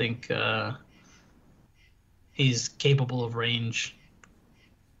 I think he's capable of range.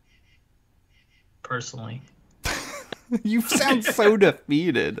 Personally, You sound so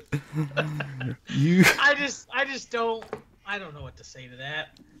defeated. I just don't. I don't know what to say to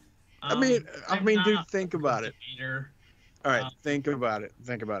that. I mean, I'm dude, not think a about it. debater. All right, think about it.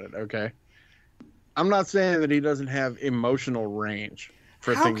 Okay. I'm not saying that he doesn't have emotional range.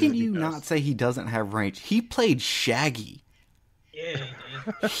 For How things can that he you does. not say he doesn't have range? He played Shaggy. Yeah,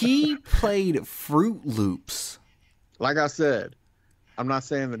 he did. He played Fruit Loops. Like I said, I'm not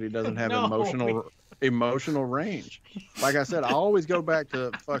saying that he doesn't have No. emotional range. Like I said, I always go back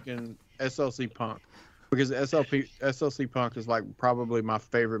to fucking SLC Punk because SLC Punk is like probably my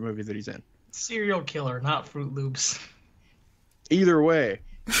favorite movie that he's in. Serial killer, not Fruit Loops. Either way,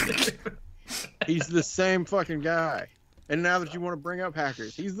 he's the same fucking guy. And now that you want to bring up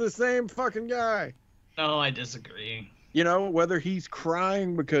Hackers, he's the same fucking guy. No, I disagree. You know, whether he's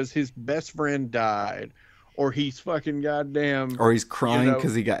crying because his best friend died, or he's fucking goddamn, Or he's crying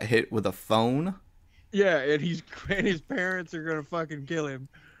because he got hit with a phone. yeah, and his parents are gonna fucking kill him,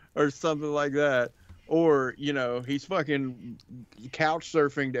 or something like that. Or, you know, he's fucking couch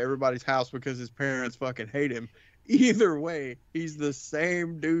surfing to everybody's house because his parents fucking hate him. Either way, he's the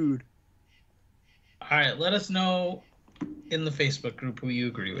same dude. All right, let us know in the Facebook group who you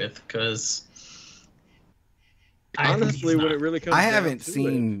agree with, because Honestly, when it really comes I down haven't to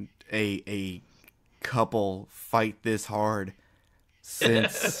seen a couple fight this hard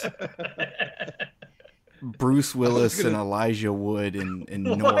since Bruce Willis and Elijah Wood in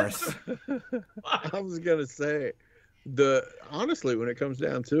North. I was gonna say, honestly, when it comes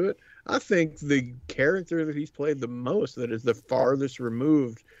down to it, I think the character that he's played the most, that is the farthest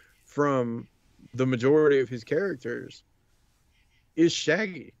removed from the majority of his characters, is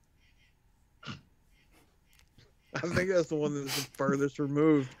Shaggy. I think that's the one that's the furthest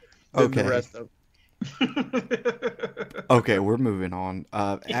removed than the rest of them. Okay, we're moving on.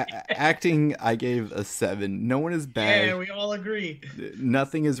 Acting, I gave a 7. No one is bad. Yeah, we all agree.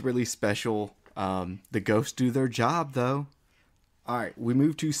 Nothing is really special. The ghosts do their job, though. All right, we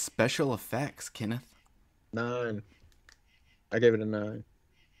move to special effects. Kenneth, 9. I gave it a 9.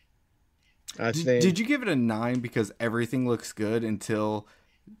 I think. did you give it a 9 because everything looks good until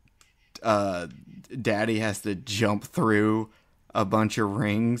Daddy has to jump through a bunch of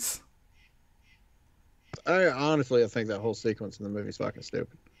rings? I think that whole sequence in the movie is fucking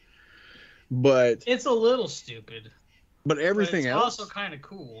stupid. But It's a little stupid. but everything But it's else, also kind of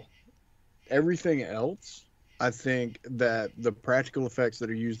cool. everything else, I think that the practical effects that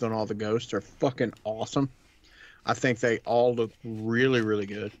are used on all the ghosts are fucking awesome. I think they all look really, really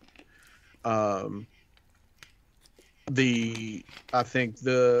good. I think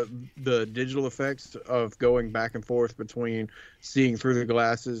the digital effects of going back and forth between seeing through the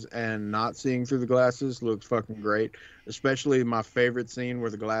glasses and not seeing through the glasses looks fucking great. Especially my favorite scene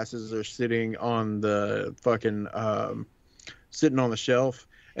where the glasses are sitting on the fucking sitting on the shelf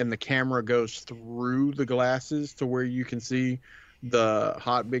and the camera goes through the glasses to where you can see the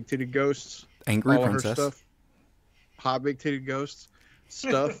hot big titted ghosts, Angry all of her Princess. stuff, hot big titted ghosts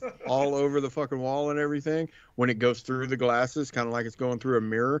stuff all over the fucking wall and everything. When it goes through the glasses, kind of like it's going through a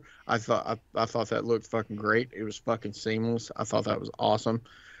mirror, I thought that looked fucking great. It was fucking seamless. I thought that was awesome.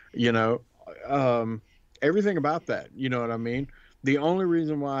 You know, everything about that. You know what I mean? The only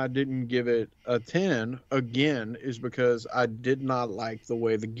reason why I didn't give it a 10 again is because I did not like the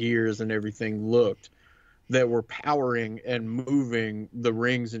way the gears and everything looked that were powering and moving the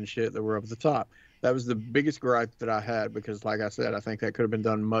rings and shit that were up at the top. That was the biggest gripe that I had because, like I said, I think that could have been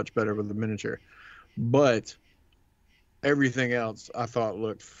done much better with the miniature. But everything else I thought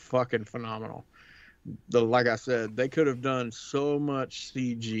looked fucking phenomenal. Like I said, they could have done so much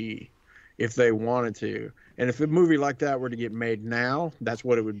CG if they wanted to. And if a movie like that were to get made now, that's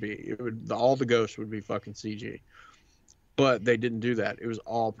what it would be. All the ghosts would be fucking CG. But they didn't do that. It was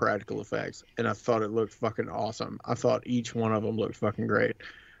all practical effects. And I thought it looked fucking awesome. I thought each one of them looked fucking great.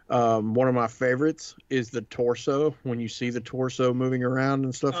 One of my favorites is the torso. When you see the torso moving around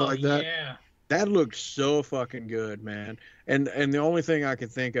and stuff like that, Yeah. That looked so fucking good, man. And the only thing I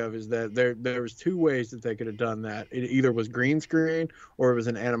could think of is that there was two ways that they could have done that. It either was green screen or it was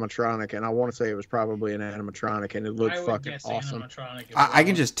an animatronic, and I want to say it was probably an animatronic, and it looked I would fucking guess awesome. animatronic as I can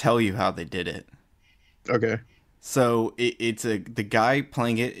well. just tell you how they did it. Okay. So the guy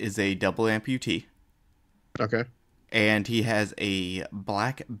playing it is a double amputee, Okay. and he has a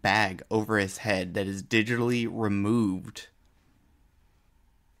black bag over his head that is digitally removed.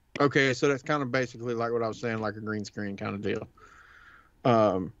 Okay, so that's kind of basically like what I was saying, like a green screen kind of deal.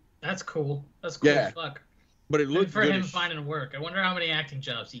 That's cool. That's cool Yeah. as fuck. But it Good looked for good him as- finding work. I wonder how many acting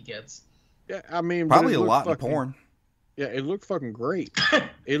jobs he gets. Yeah, I mean, but Probably it a looked lot in fucking- porn. Yeah, it looked fucking great.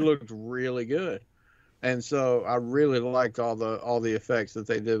 It looked really good. And so I really liked all the effects that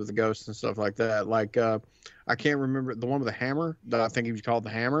they did with the ghosts and stuff like that. Like I can't remember the one with the hammer. That I think he was called the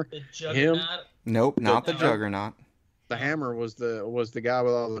Hammer. The Juggernaut. Nope, not the No. Juggernaut. The Hammer was the guy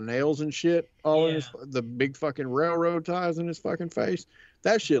with all the nails and shit all in the big fucking railroad ties in his fucking face.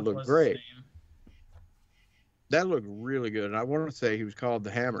 That shit What looked was his great. name? That looked really good. And I want to say he was called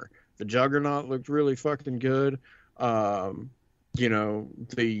the Hammer. The Juggernaut looked really fucking good. You know,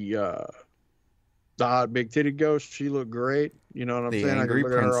 the hot big titty ghost, she looked great. You know what I'm The saying? angry I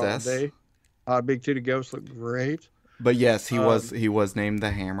could look at her all princess. day. Hot big titty ghost looked great. But yes, he was named the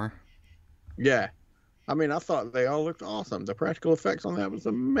Hammer. Yeah. I mean, I thought they all looked awesome. The practical effects on that was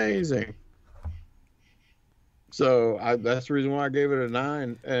amazing. So that's the reason why I gave it a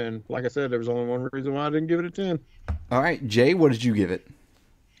 9. And like I said, there was only one reason why I didn't give it a 10. All right, Jay, what did you give it?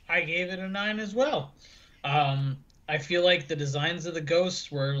 I gave it a 9 as well. I feel like the designs of the ghosts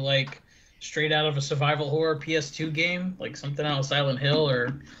were like straight out of a survival horror PS2 game, like something out of Silent Hill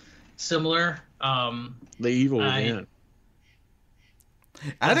or similar. The evil within.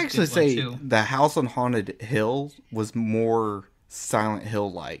 I'd That's a actually good one, say too. the House on Haunted Hill was more Silent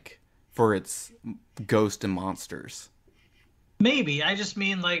Hill-like for its ghost and monsters. Maybe. I just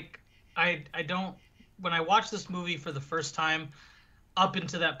mean like I don't when I watched this movie for the first time, up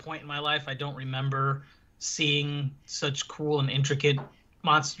into that point in my life, I don't remember seeing such cool and intricate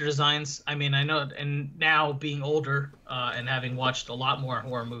monster designs. I mean, I know, and now being older and having watched a lot more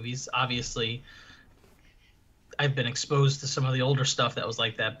horror movies, obviously I've been exposed to some of the older stuff that was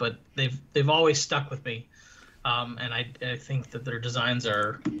like that, but they've always stuck with me. And I think that their designs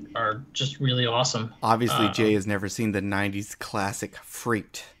are just really awesome. Obviously, Jay has never seen the 90s classic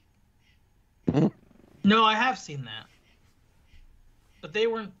Freaked. No, I have seen that. But they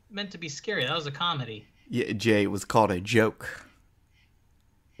weren't meant to be scary. That was a comedy. Yeah, Jay, it was called a joke.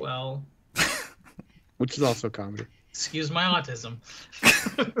 Well, Which is also comedy. excuse my autism.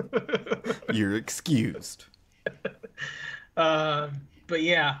 You're excused. But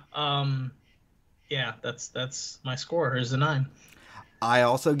yeah, yeah, that's my score. Is a 9. I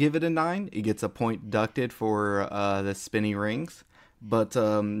also give it a 9. It gets a point deducted for the spinny rings. But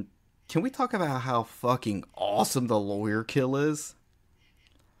can we talk about how fucking awesome the lawyer kill is?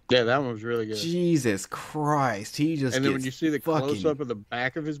 Yeah, that one was really good. Jesus Christ, he just And then gets when you see the fucking... close up of the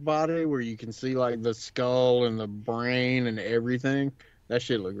back of his body where you can see like the skull and the brain and everything, that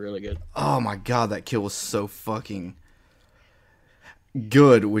shit looked really good. Oh my god, that kill was so fucking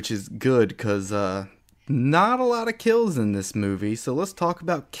good, which is good because not a lot of kills in this movie. So let's talk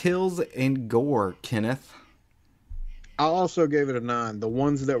about kills and gore, Kenneth. I also gave it a 9. The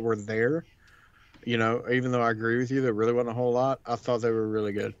ones that were there, you know, even though I agree with you, there really wasn't a whole lot. I thought they were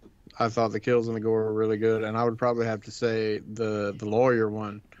really good. I thought the kills and the gore were really good, and I would probably have to say the lawyer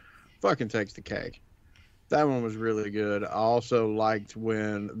one fucking takes the cake. That one was really good. I also liked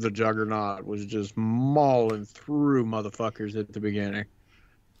when the Juggernaut was just mauling through motherfuckers at the beginning.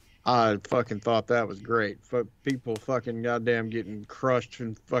 I fucking thought that was great. People fucking goddamn getting crushed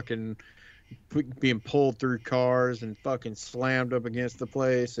and fucking being pulled through cars and fucking slammed up against the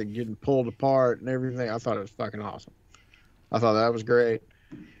place and getting pulled apart and everything. I thought it was fucking awesome. I thought that was great.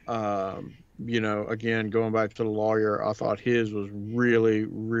 You know, again, going back to the lawyer, I thought his was really,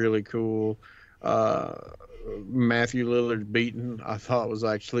 really cool. Matthew Lillard's beating, I thought was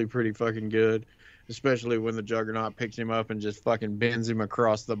actually pretty fucking good, especially when the Juggernaut picks him up and just fucking bends him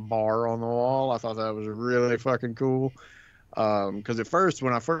across the bar on the wall. I thought that was really fucking cool. Because at first,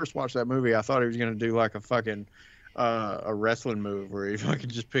 when I first watched that movie, I thought he was gonna do like a fucking a wrestling move where he fucking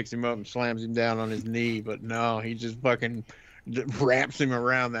just picks him up and slams him down on his knee, but no, he just fucking wraps him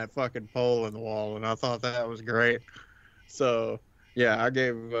around that fucking pole in the wall, and I thought that was great. So yeah, I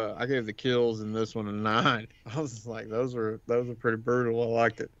gave the kills in this one a 9. I was just like, those were pretty brutal. I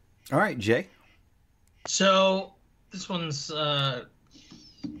liked it. All right, Jay. So this one's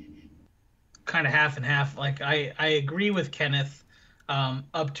kind of half and half. Like I agree with Kenneth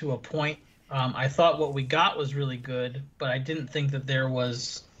up to a point. I thought what we got was really good, but I didn't think that there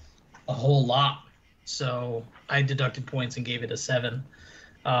was a whole lot. So I deducted points and gave it a 7.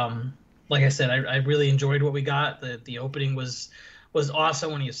 Like I said, I really enjoyed what we got. The opening was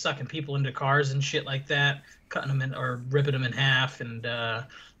awesome when he was sucking people into cars and shit like that, cutting them in or ripping them in half, and the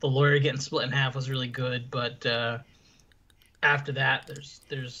lawyer getting split in half was really good. But after that,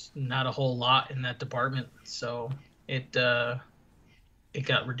 there's not a whole lot in that department, so it got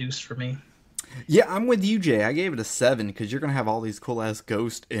reduced for me. Yeah, I'm with you, Jay. I gave it a 7 because you're gonna have all these cool ass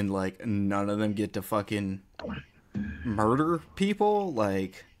ghosts and like none of them get to fucking murder people.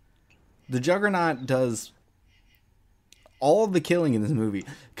 Like the Juggernaut does all of the killing in this movie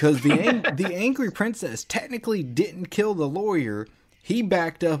because the angry princess technically didn't kill the lawyer. He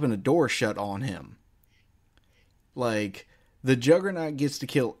backed up and a door shut on him. Like the Juggernaut gets to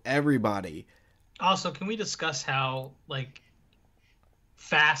kill everybody. Also, can we discuss how like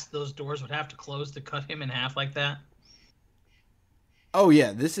fast those doors would have to close to cut him in half like that? Oh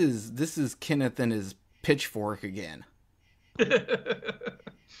yeah, this is Kenneth and his pitchfork again.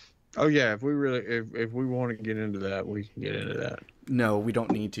 Oh yeah, if we want to get into that, we can get into that. No, we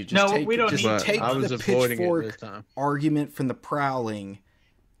don't need to. We don't need to. Take I was the avoiding it pitchfork this time. argument from the Prowling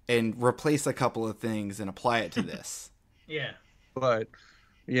and replace a couple of things and apply it to this. Yeah. But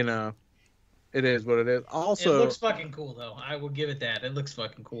it is what it is. Also, it looks fucking cool though. I will give it that. It looks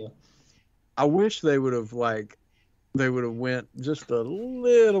fucking cool. I wish they would have went just a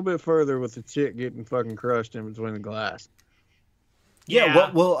little bit further with the chick getting fucking crushed in between the glass.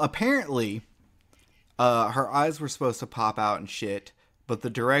 Yeah. Well, apparently, her eyes were supposed to pop out and shit, but the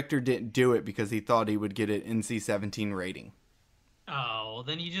director didn't do it because he thought he would get an NC-17 rating. Oh,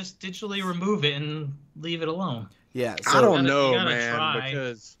 then you just digitally remove it and leave it alone. Yeah. So I don't know, you gotta man, try.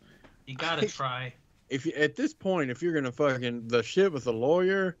 because You gotta try. if you, at this point, if you're gonna fucking the shit with the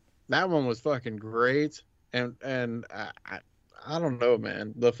lawyer, that one was fucking great, and I don't know,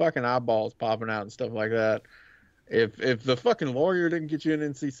 man, the fucking eyeballs popping out and stuff like that. If the fucking lawyer didn't get you an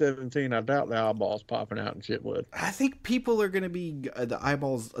NC-17, I doubt the eyeballs popping out and shit would. I think people are gonna be the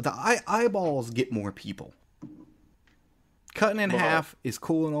eyeballs. The eyeballs get more people. Cutting in half is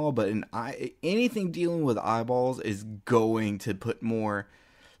cool and all, but anything dealing with eyeballs is going to put more.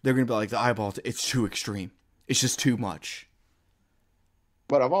 They're going to be like, the eyeballs, it's too extreme. It's just too much.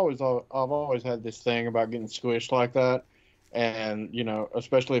 But I've always had this thing about getting squished like that, and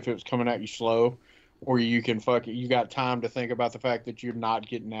especially if it was coming at you slow, where you got time to think about the fact that you're not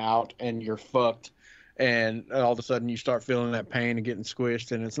getting out and you're fucked, and all of a sudden you start feeling that pain and getting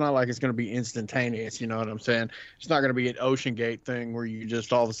squished, and it's not like it's going to be instantaneous. You know what I'm saying? It's not going to be an Ocean Gate thing where you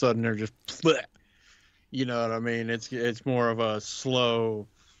just all of a sudden they're just, bleh. You know what I mean? It's more of a slow.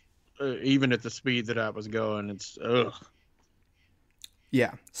 Even at the speed that I was going, it's ugh.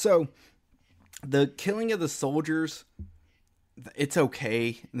 Yeah. So the killing of the soldiers, it's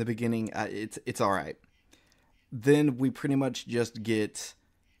okay in the beginning. It's all right. Then we pretty much just get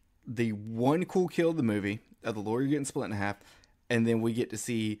the one cool kill of the movie of the lawyer getting split in half, and then we get to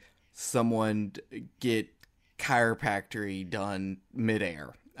see someone get chiropractic done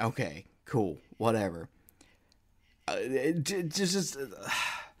midair. Okay, cool, whatever.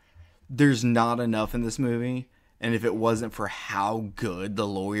 There's not enough in this movie, and if it wasn't for how good the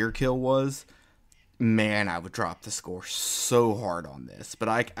lawyer kill was, man, I would drop the score so hard on this. But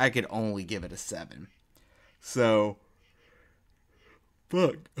I could only give it a 7. So,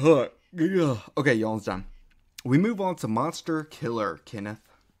 fuck. Okay, y'all, it's done. We move on to Monster Killer, Kenneth.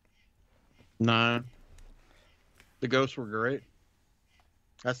 9. The ghosts were great.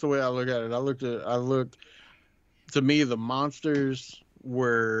 That's the way I look at it. I looked. To me, the monsters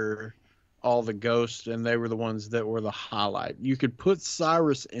were all the ghosts, and they were the ones that were the highlight. You could put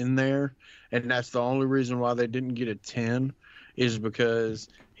Cyrus in there, and that's the only reason why they didn't get a 10, is because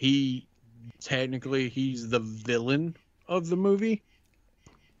he's the villain of the movie.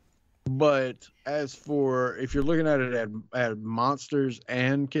 But as for if you're looking at it at monsters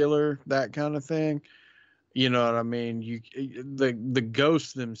and killer, that kind of thing, you know what I mean? The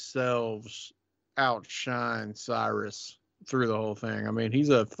ghosts themselves outshine Cyrus through the whole thing. I mean, he's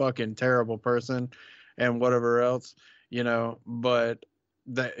a fucking terrible person and whatever else, but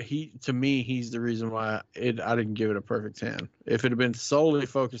to me, he's the reason why I didn't give it a perfect 10. If it had been solely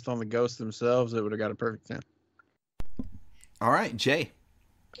focused on the ghosts themselves, it would have got a perfect 10. All right, Jay.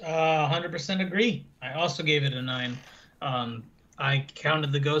 100% agree. I also gave it a 9. I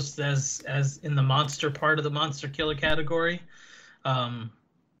counted the ghosts as in the monster part of the monster killer category. I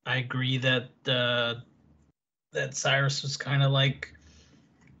agree that Cyrus was kind of like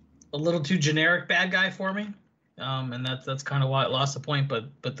a little too generic bad guy for me, and that's kind of why it lost the point.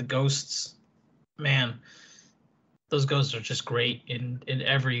 But the ghosts Man, those ghosts are just great in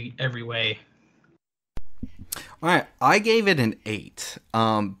every way. All right, I gave it an 8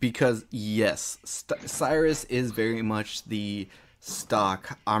 because, yes, Cyrus is very much the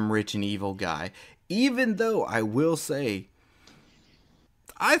stock I'm rich and evil guy. Even though I will say,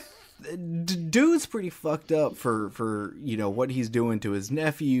 dude's pretty fucked up for what he's doing to his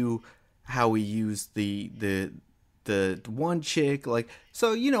nephew, how he used the one chick, like,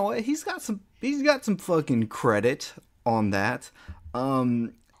 so you know what, he's got some fucking credit on that.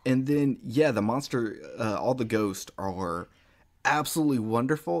 And then, yeah, the monster, all the ghosts are absolutely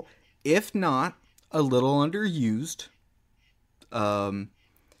wonderful, if not a little underused.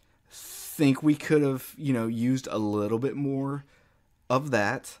 Think we could have, used a little bit more of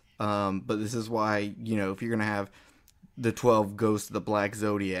that. But this is why, if you're going to have the 12 ghosts of the Black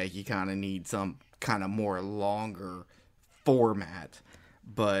Zodiac, you kind of need some kind of more longer format.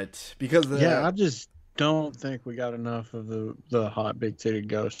 But because of I just don't think we got enough of the hot big titted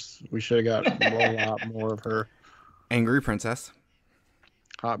ghosts. We should have got a lot more of her. Angry Princess.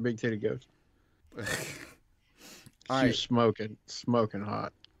 Hot big titted ghost. All She's right. smoking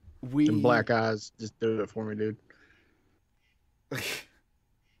hot. And black eyes just did it for me, dude.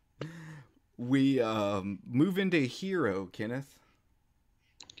 We move into Hero, Kenneth.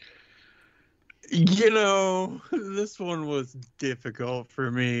 This one was difficult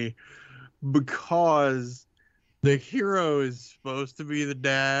for me because the hero is supposed to be the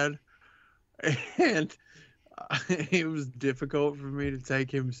dad, and it was difficult for me to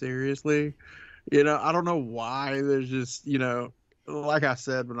take him seriously. I don't know why. There's just, like I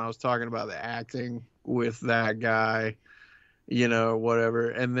said when I was talking about the acting with that guy, whatever.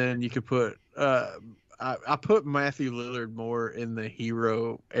 And then you could put, I put Matthew Lillard more in the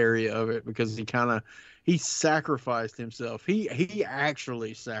hero area of it because he sacrificed himself. He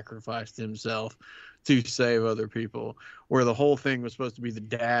actually sacrificed himself to save other people, where the whole thing was supposed to be the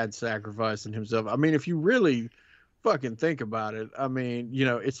dad sacrificing himself. I mean, if you really fucking think about it, I mean,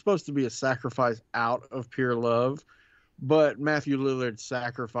 it's supposed to be a sacrifice out of pure love, but Matthew Lillard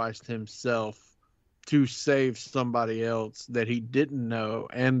sacrificed himself to save somebody else that he didn't know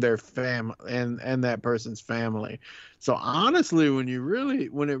and their family and that person's family. So honestly, when it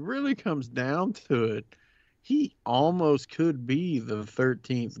really comes down to it, he almost could be the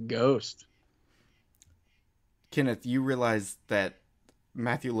 13th ghost. Kenneth, you realize that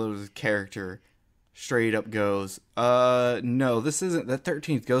Matthew Lillard's character straight up goes, no, this isn't the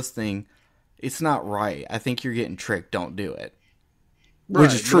 13th ghost thing. It's not right. I think you're getting tricked. Don't do it. Right,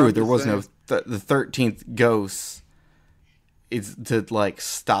 which is true. There was no the 13th ghost. Is to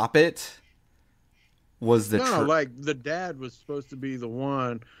stop it. Was the the dad was supposed to be the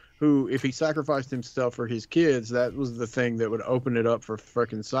one who, if he sacrificed himself for his kids, that was the thing that would open it up for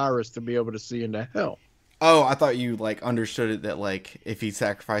frickin' Cyrus to be able to see into hell. Oh, I thought you understood it that if he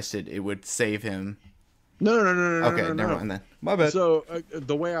sacrificed it, it would save him. No. Okay, never mind then. My bad. So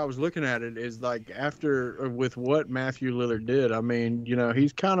the way I was looking at it is after with what Matthew Lillard did, I mean,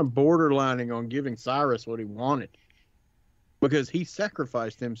 he's kind of borderlining on giving Cyrus what he wanted because he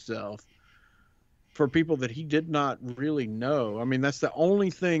sacrificed himself for people that he did not really know. I mean, that's the only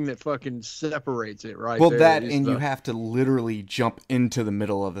thing that fucking separates it, right? Well, that and you have to literally jump into the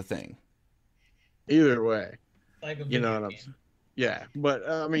middle of the thing. Either way, you know what I'm saying. Yeah, but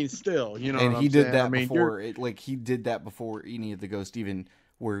I mean, still, And he did that before. He did that before any of the ghosts even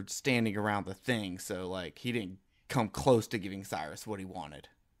were standing around the thing. So he didn't come close to giving Cyrus what he wanted.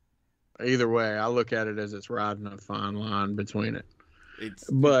 Either way, I look at it as it's riding a fine line between it.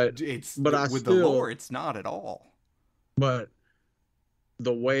 But with the lore, it's not at all. But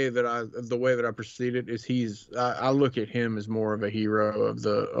the way that I perceive it is I look at him as more of a hero of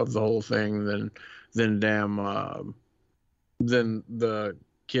the whole thing than the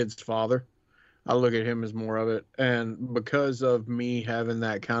kid's father. I look at him as more of it, and because of me having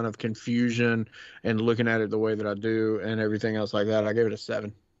that kind of confusion and looking at it the way that I do and everything else like that, I gave it a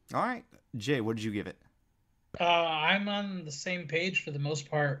 7. All right, Jay, what did you give it? I'm on the same page for the most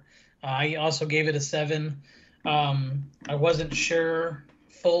part. I also gave it a 7. I wasn't sure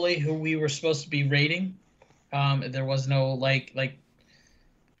fully who we were supposed to be rating. There was no like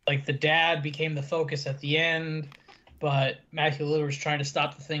the dad became the focus at the end, but Matthew Lillard was trying to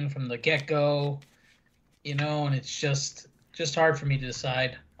stop the thing from the get-go, and it's just hard for me to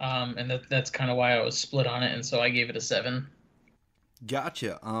decide. And that's kind of why I was split on it, and so I gave it a 7.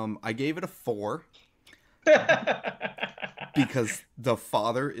 Gotcha. I gave it a 4. Because the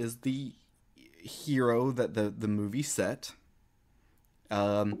father is the hero that the movie set.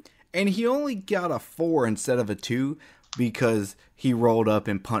 And he only got a 4 instead of a 2, because he rolled up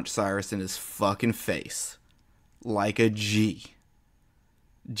and punched Cyrus in his fucking face like a G.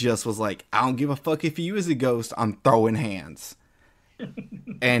 Just was like, I don't give a fuck if you is a ghost, I'm throwing hands.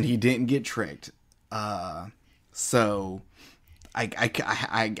 And he didn't get tricked. So I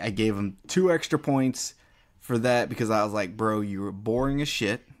gave him 2 extra points for that because I was like, bro, you were boring as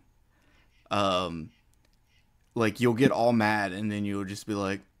shit. Like, you'll get all mad and then you'll just be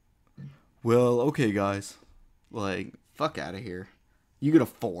like, well, okay, guys. Like, fuck out of here. You get a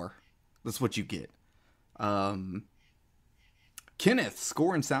 4. That's what you get. Kenneth,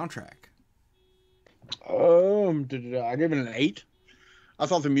 score and soundtrack. I gave it an 8. I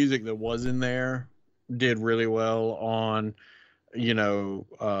thought the music that was in there did really well on,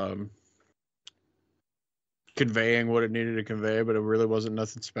 conveying what it needed to convey, but it really wasn't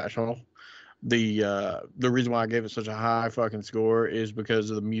nothing special. The reason why I gave it such a high fucking score is because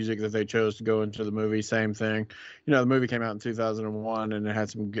of the music that they chose to go into the movie. Same thing, the movie came out in 2001 and it had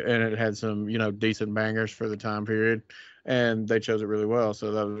some decent bangers for the time period, and they chose it really well.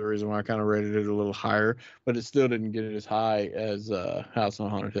 So that was the reason why I kind of rated it a little higher, but it still didn't get it as high as House on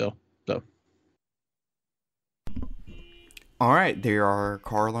Haunted Hill. So. All right, there are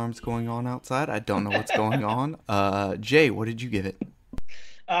car alarms going on outside. I don't know what's going on. Jay, what did you give it?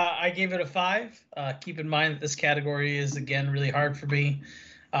 I gave it a 5. Keep in mind that this category is, again, really hard for me.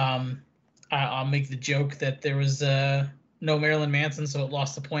 I'll make the joke that there was no Marilyn Manson, so it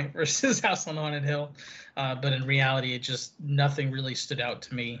lost a point versus House on Haunted Hill. But in reality, nothing really stood out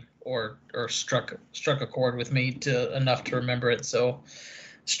to me or struck a chord with me enough to remember it. So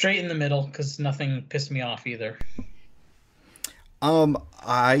straight in the middle, because nothing pissed me off either.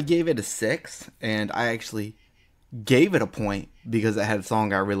 I gave it a 6, and I actually gave it a point because it had a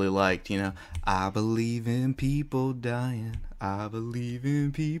song I really liked, I believe in people dying, I believe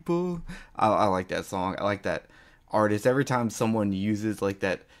in people. I like that song. I like that artist. Every time someone uses like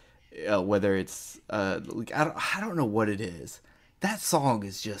that, whether it's like, I don't know what it is, that song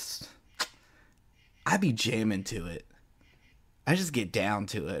is just, I be jamming to it. I just get down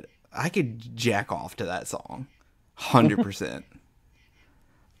to it. I could jack off to that song 100%.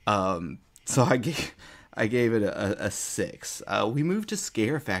 So I gave it a 6. We moved to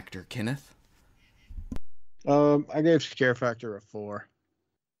Scare Factor, Kenneth. I gave Scare Factor a 4.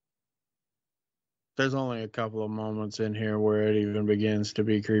 There's only a couple of moments in here where it even begins to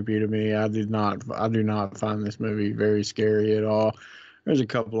be creepy to me. I do not find this movie very scary at all. There's a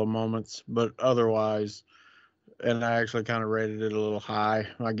couple of moments, but otherwise, and I actually kind of rated it a little high.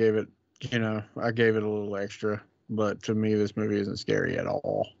 I gave it a little extra, but to me, this movie isn't scary at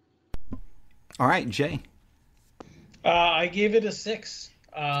all. All right, Jay. I gave it a 6.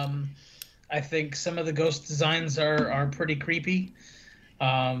 I think some of the ghost designs are pretty creepy,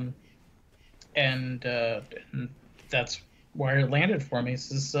 and that's where it landed for me.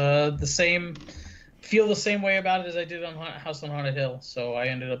 This is feel the same way about it as I did on House on Haunted Hill, so I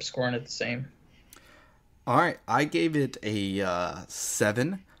ended up scoring it the same. All right, I gave it a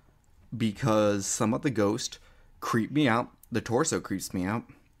 7 because some of the ghost creep me out. The torso creeps me out.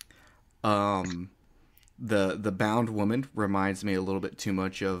 The bound woman reminds me a little bit too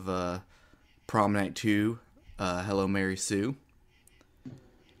much of Prom Night 2, Hello Mary Sue.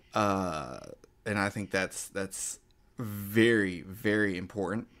 And I think that's very, very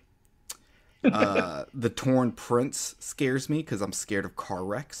important. The torn prince scares me because I'm scared of car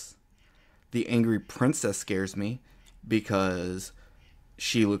wrecks. The angry princess scares me because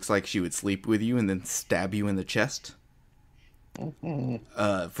she looks like she would sleep with you and then stab you in the chest.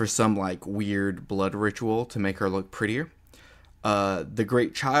 For some like weird blood ritual to make her look prettier. The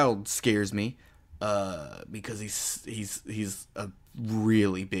great child scares me because he's a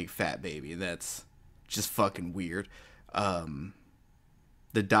really big fat baby. That's just fucking weird.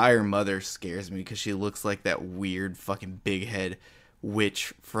 The dire mother scares me because she looks like that weird fucking big head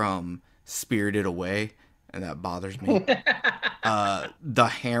witch from Spirited Away, and that bothers me. The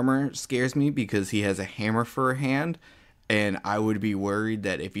hammer scares me because he has a hammer for a hand, and I would be worried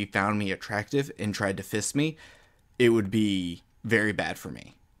that if he found me attractive and tried to fist me, it would be very bad for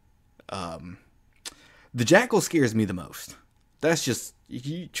me. The jackal scares me the most. That's just,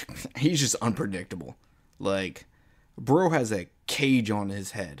 he's just unpredictable. Like, bro has a cage on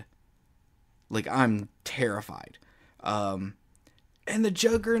his head. Like, I'm terrified. And the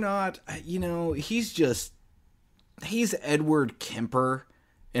Juggernaut, he's Edward Kemper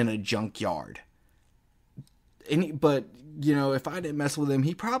in a junkyard. But if I didn't mess with him,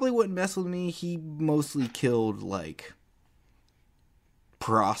 he probably wouldn't mess with me. He mostly killed, like,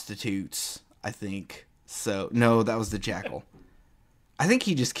 prostitutes, I think. So, no, that was the jackal. I think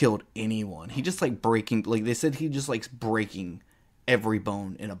he just killed anyone. He just like breaking, like they said, he just likes breaking every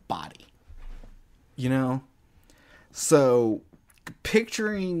bone in a body. You know? So,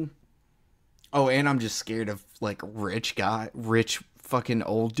 picturing... Oh, and I'm just scared of, like, rich fucking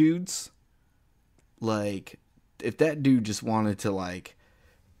old dudes. Like, if that dude just wanted to, like,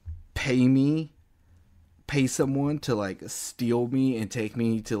 pay someone to, like, steal me and take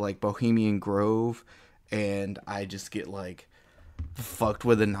me to, like, Bohemian Grove, and I just get, like, fucked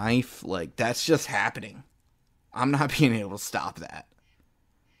with a knife, like, that's just happening. I'm not being able to stop that.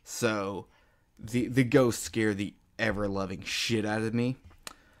 So, the ghost scared the ever-loving shit out of me.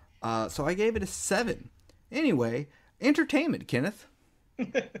 So I gave it a 7. Anyway, entertainment, Kenneth.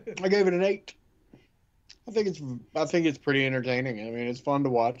 I gave it an 8. I think it's pretty entertaining. I mean, it's fun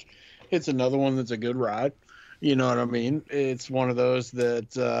to watch. It's another one that's a good ride. You know what I mean? It's one of those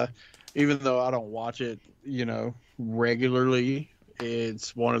that even though I don't watch it, regularly,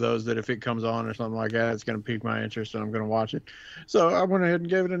 it's one of those that if it comes on or something like that, it's going to pique my interest and I'm going to watch it. So I went ahead and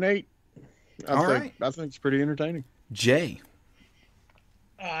gave it an 8. I think it's pretty entertaining. Jay.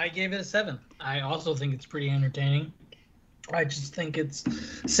 I gave it a 7. I also think it's pretty entertaining. I just think it's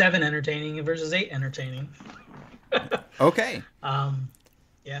 7 entertaining versus 8 entertaining. Okay.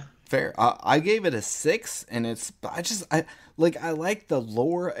 Yeah. Fair. I gave it a 6, and I like the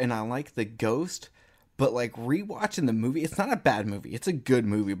lore and I like the ghost, but like rewatching the movie, it's not a bad movie. It's a good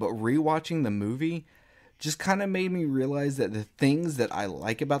movie, but rewatching the movie just kind of made me realize that the things that I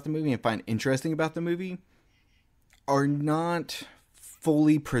like about the movie and find interesting about the movie are not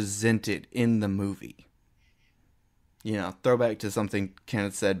fully presented in the movie. Throwback to something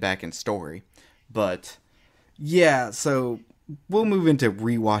Kenneth said back in story. But yeah, so we'll move into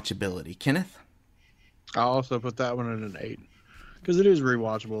rewatchability. Kenneth? I also put that one at an 8 because it is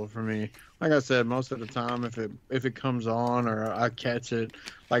rewatchable for me. Like I said, most of the time, if it comes on or I catch it,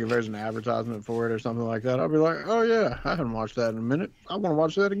 like if there's an advertisement for it or something like that, I'll be like, oh yeah, I haven't watched that in a minute. I want to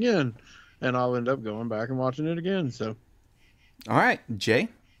watch that again, and I'll end up going back and watching it again. So, all right, Jay.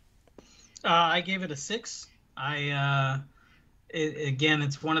 I gave it a 6. Again,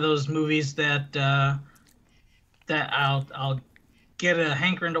 it's one of those movies that I'll get a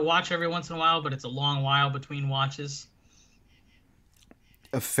hankering to watch every once in a while, but it's a long while between watches.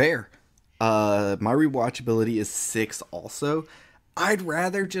 Fair. My rewatchability is 6 also. I'd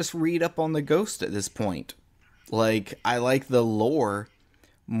rather just read up on the ghost at this point. Like, I like the lore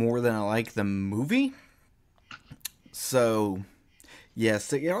more than I like the movie. So,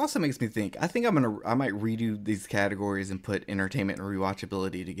 yes, it also makes me think. I think I might redo these categories and put entertainment and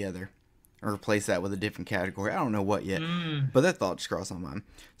rewatchability together. Or replace that with a different category. I don't know what yet. But that thought just crossed my mind.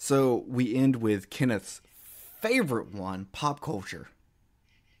 So, we end with Kenneth's favorite one, pop culture.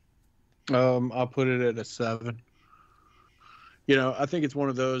 I'll put it at a 7. I think it's one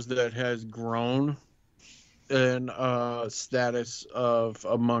of those that has grown in status of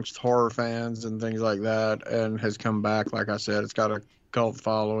amongst horror fans and things like that, and has come back. Like I said, it's got a cult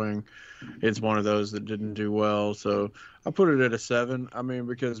following. It's one of those that didn't do well, so I put it at a 7. I mean,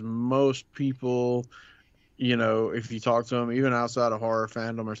 because most people, if you talk to them, even outside of horror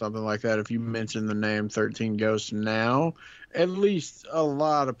fandom or something like that, if you mention the name 13 Ghosts now, at least a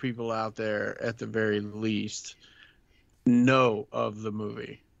lot of people out there, at the very least, know of the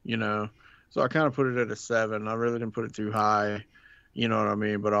movie, So I kind of put it at a 7. I really didn't put it too high, you know what I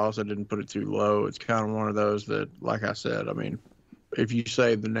mean? But I also didn't put it too low. It's kind of one of those that, like I said, I mean, if you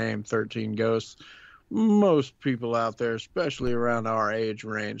say the name 13 Ghosts, most people out there, especially around our age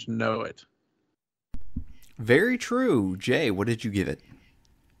range, know it. Very true. Jay, what did you give it?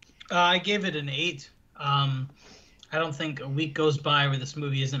 I gave it an 8. I don't think a week goes by where this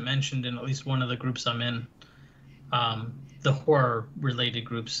movie isn't mentioned in at least one of the groups I'm in. The horror-related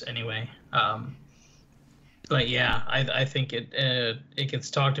groups, anyway. But yeah, I think it gets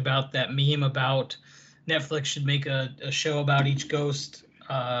talked about. That meme about Netflix should make a show about each ghost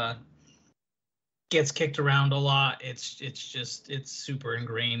gets kicked around a lot. It's super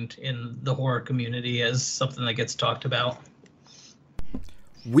ingrained in the horror community as something that gets talked about.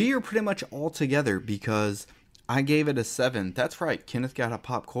 We are pretty much all together because I gave it a 7. That's right. Kenneth got a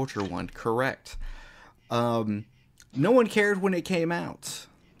pop culture one. Correct. No one cared when it came out.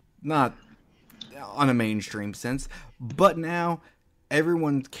 Not on a mainstream sense. But now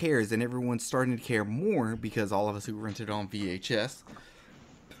everyone cares, and everyone's starting to care more because all of us who rented on VHS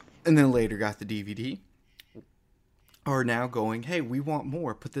and then later got the DVD are now going, hey, we want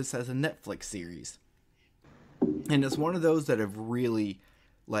more. Put this as a Netflix series. And it's one of those that have really,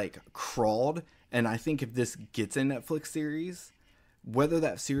 crawled. And I think if this gets a Netflix series, whether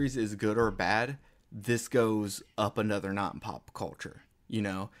that series is good or bad, this goes up another knot in pop culture. You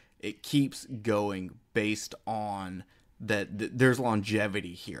know, it keeps going based on that there's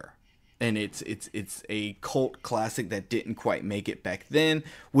longevity here. And it's a cult classic that didn't quite make it back then,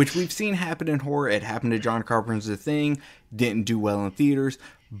 which we've seen happen in horror. It happened to John Carpenter's The Thing, didn't do well in theaters,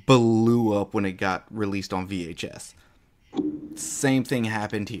 blew up when it got released on VHS. Same thing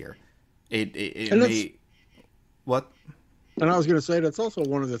happened here. It made... What? And I was going to say, that's also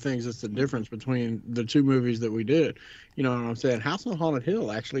one of the things that's the difference between the two movies that we did. You know what I'm saying? House on Haunted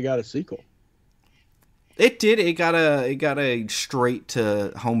Hill actually got a sequel. It did. It got a straight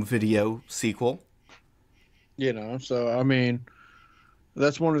to home video sequel. You know, so I mean,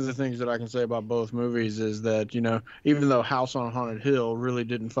 that's one of the things that I can say about both movies is that, you know, even though House on Haunted Hill really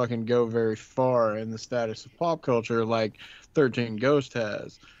didn't fucking go very far in the status of pop culture like 13 Ghost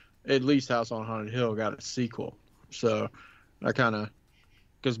has, at least House on Haunted Hill got a sequel. So I kind of,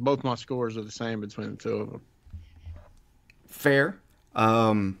 because both my scores are the same between the two of them. Fair.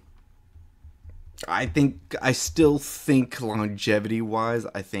 I still think longevity wise,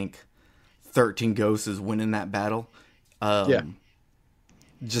 I think 13 Ghosts is winning that battle. Yeah.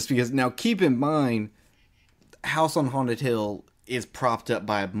 Just because, now keep in mind, House on Haunted Hill is propped up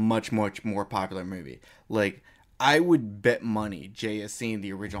by a much, much more popular movie. Like, I would bet money Jay has seen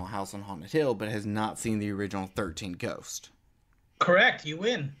the original House on Haunted Hill, but has not seen the original 13 Ghost. Correct, you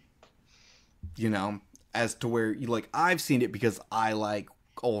win. You know, as to where, like, I've seen it because I like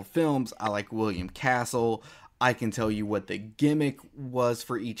old films. I like William Castle. I can tell you what the gimmick was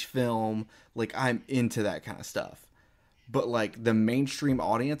for each film. Like, I'm into that kind of stuff. But, like, the mainstream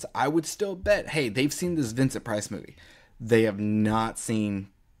audience, I would still bet, hey, they've seen this Vincent Price movie. They have not seen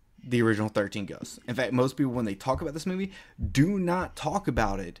the original 13 Ghosts. In fact, most people, when they talk about this movie, do not talk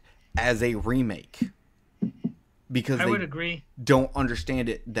about it as a remake. Because I they would agree. don't understand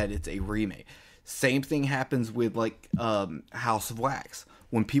it that it's a remake. Same thing happens with, like, House of Wax.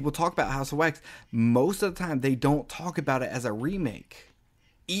 When people talk about House of Wax, most of the time they don't talk about it as a remake.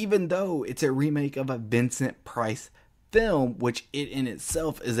 Even though it's a remake of a Vincent Price film, which it in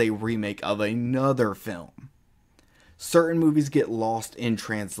itself is a remake of another film. Certain movies get lost in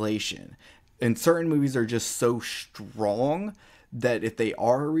translation. And certain movies are just so strong that if they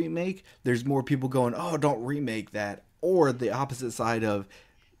are a remake, there's more people going, oh, don't remake that. Or the opposite side of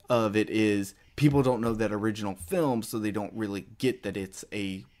it is people don't know that original film, so they don't really get that it's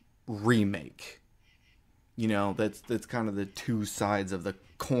a remake. You know, that's kind of the two sides of the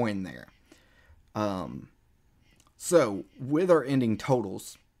coin there. So, with our ending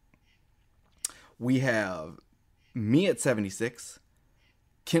totals, we have me at 76,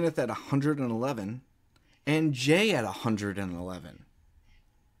 Kenneth at 111, and Jay at 111.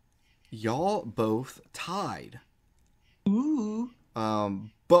 Y'all both tied. Ooh.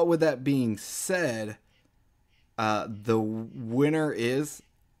 But with that being said, the winner is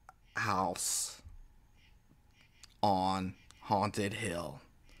House on Haunted Hill.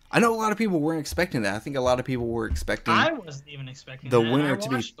 I know a lot of people weren't expecting that. I think a lot of people were expecting I wasn't even expecting the that. winner I to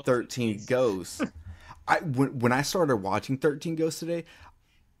be watched those 13 movies. Ghosts. When I started watching 13 Ghosts today,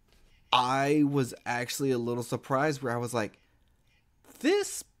 I was actually a little surprised where I was like,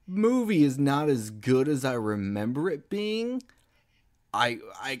 this movie is not as good as I remember it being. I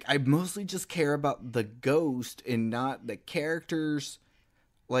mostly just care about the ghost and not the characters.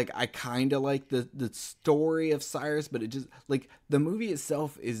 Like, I kind of like the story of Cyrus, but it just, like, the movie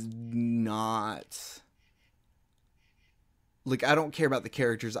itself is not, like, I don't care about the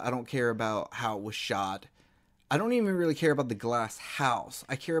characters. I don't care about how it was shot. I don't even really care about the glass house.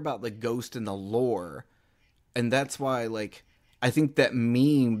 I care about the ghost and the lore. And that's why, like, I think that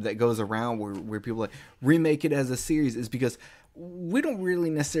meme that goes around where people like remake it as a series is because we don't really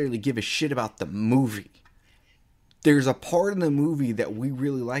necessarily give a shit about the movie. There's a part in the movie that we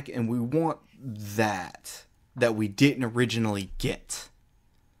really like, and we want that we didn't originally get.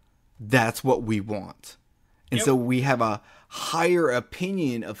 That's what we want. And Yep. so we have a higher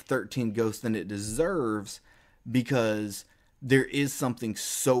opinion of 13 Ghosts than it deserves because there is something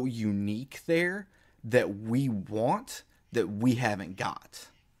so unique there that we want that we haven't got.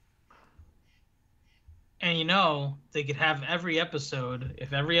 And you know, they could have every episode,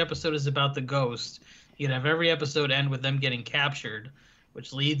 if every episode is about the ghost, you could have every episode end with them getting captured,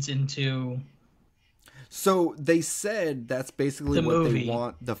 which leads into... So they said that's basically The what movie. they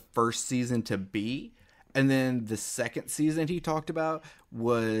want the first season to be. And then the second season he talked about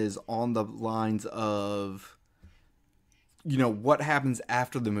was on the lines of, you know, what happens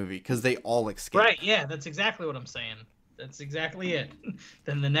after the movie, because they all escape. Right, yeah, that's exactly what I'm saying. That's exactly it.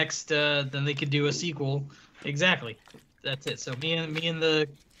 Then the next, then they could do a sequel. Exactly. That's it. So me and the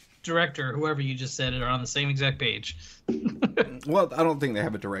director, whoever you just said, are on the same exact page. Well, I don't think they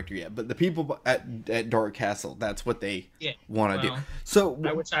have a director yet, but the people at Dark Castle, that's what they want to do. So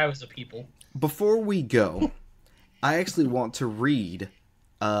I wish I was a people. Before we go, I actually want to read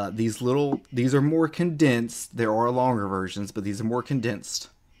these are more condensed. There are longer versions, but these are more condensed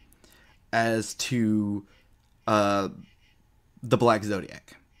as to the Black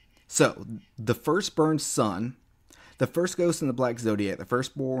Zodiac. So, the firstborn son, the first ghost in the Black Zodiac, the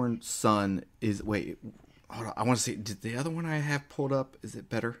firstborn son is, wait, hold on, I want to see, did the other one I have pulled up, is it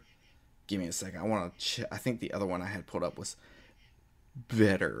better? Give me a second, I want to check. I think the other one I had pulled up was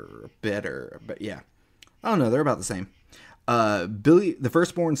better, but yeah. I don't know, they're about the same. Billy, the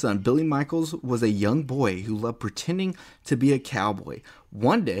firstborn son, Billy Michaels, was a young boy who loved pretending to be a cowboy.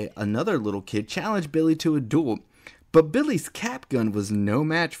 One day, another little kid challenged Billy to a duel, but Billy's cap gun was no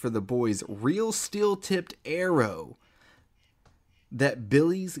match for the boy's real steel-tipped arrow that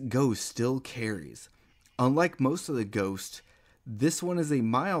Billy's ghost still carries. Unlike most of the ghosts, this one is a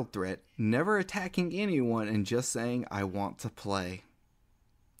mild threat, never attacking anyone and just saying, "I want to play."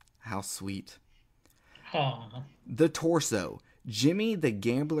 How sweet. Aww. The torso. Jimmy the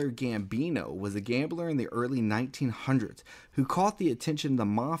Gambler Gambino was a gambler in the early 1900s who caught the attention of the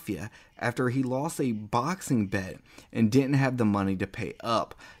mafia after he lost a boxing bet and didn't have the money to pay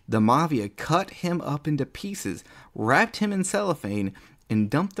up. The mafia cut him up into pieces, wrapped him in cellophane, and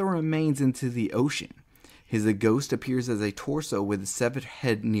dumped the remains into the ocean. His ghost appears as a torso with a severed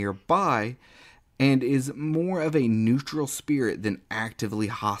head nearby and is more of a neutral spirit than actively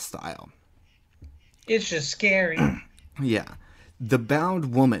hostile. It's just scary. Yeah. The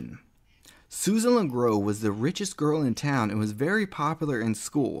Bound Woman. Susan LeGros was the richest girl in town and was very popular in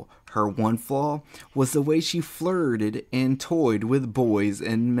school. Her one flaw was the way she flirted and toyed with boys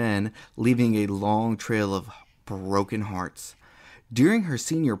and men, leaving a long trail of broken hearts. During her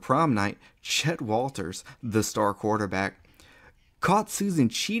senior prom night, Chet Walters, the star quarterback, caught Susan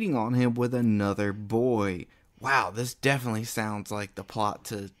cheating on him with another boy. Wow, this definitely sounds like the plot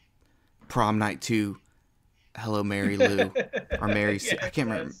to Prom Night 2. Hello, Mary Lou. Or Mary Sue. I can't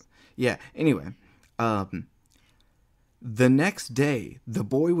remember. Yeah, anyway. The next day, the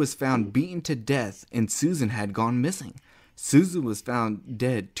boy was found beaten to death and Susan had gone missing. Susan was found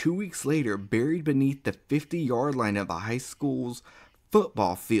dead 2 weeks later, buried beneath the 50-yard line of the high school's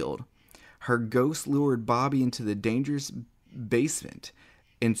football field. Her ghost lured Bobby into the dangerous basement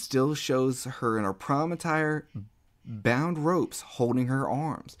and still shows her in her prom attire, bound ropes holding her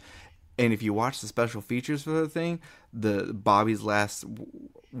arms. And if you watch the special features for the thing, the Bobby's last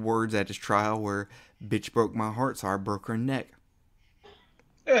words at his trial were, "Bitch broke my heart, so I broke her neck."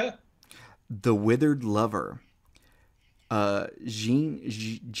 The Withered Lover. Jean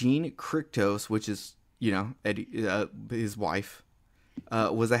Kriktos, which is, Eddie, his wife,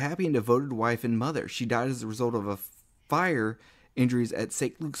 was a happy and devoted wife and mother. She died as a result of a fire injuries at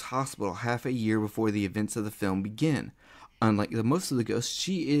St. Luke's Hospital half a year before the events of the film begin. Unlike most of the ghosts,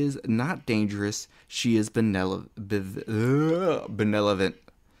 she is not dangerous. She is benevolent.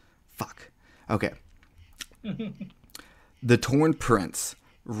 Fuck. Okay. The Torn Prince.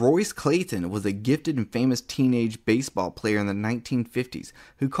 Royce Clayton was a gifted and famous teenage baseball player in the 1950s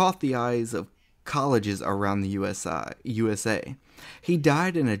who caught the eyes of colleges around the USA. He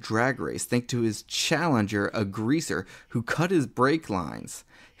died in a drag race thanks to his challenger, a greaser, who cut his brake lines.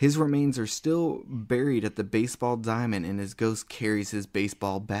 His remains are still buried at the baseball diamond, and his ghost carries his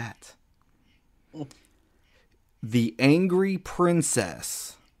baseball bat. The Angry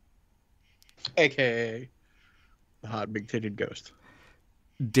Princess. AKA the hot big-titted ghost.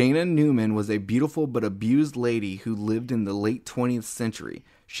 Dana Newman was a beautiful but abused lady who lived in the late 20th century.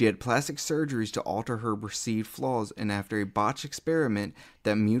 She had plastic surgeries to alter her perceived flaws, and after a botched experiment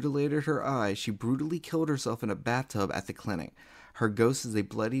that mutilated her eye, she brutally killed herself in a bathtub at the clinic. Her ghost is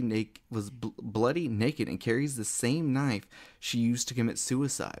bloody naked and carries the same knife she used to commit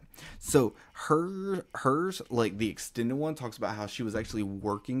suicide. So hers, like the extended one, talks about how she was actually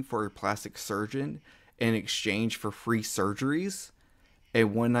working for a plastic surgeon in exchange for free surgeries.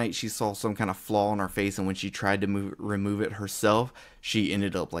 And one night she saw some kind of flaw in her face, and when she tried to remove it herself, she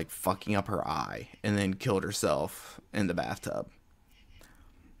ended up like fucking up her eye and then killed herself in the bathtub,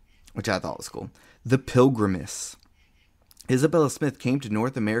 which I thought was cool. The Pilgrimess. Isabella Smith came to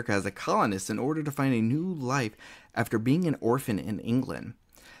North America as a colonist in order to find a new life after being an orphan in England.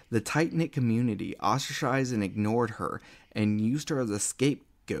 The tight-knit community ostracized and ignored her and used her as a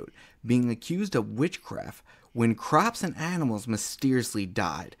scapegoat, being accused of witchcraft. When crops and animals mysteriously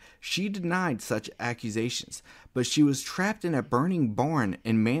died, she denied such accusations, but she was trapped in a burning barn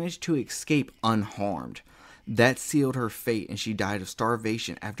and managed to escape unharmed. That sealed her fate, and she died of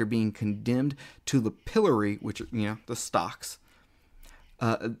starvation after being condemned to the pillory, which, the stocks,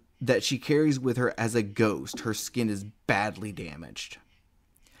 that she carries with her as a ghost. Her skin is badly damaged.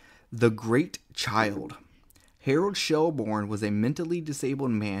 The Great Child. Harold Shelbourne was a mentally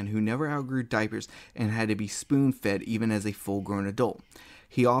disabled man who never outgrew diapers and had to be spoon-fed even as a full-grown adult.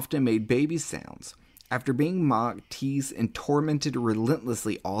 He often made baby sounds. After being mocked, teased, and tormented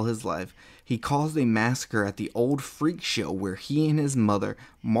relentlessly all his life, he caused a massacre at the old freak show where he and his mother,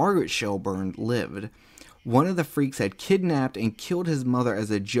 Margaret Shelbourne, lived. One of the freaks had kidnapped and killed his mother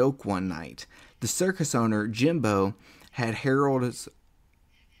as a joke one night. The circus owner, Jimbo, had Harold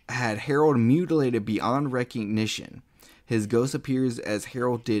mutilated beyond recognition. His ghost appears as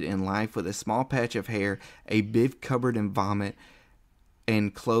Harold did in life with a small patch of hair, a bib covered in vomit,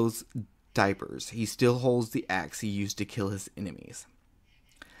 and closed diapers. He still holds the axe he used to kill his enemies.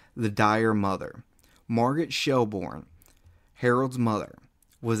 The Dire Mother. Margaret Shelbourne, Harold's mother,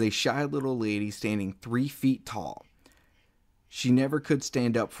 was a shy little lady standing 3 feet tall. She never could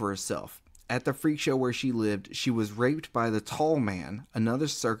stand up for herself. At the freak show where she lived, she was raped by the tall man, another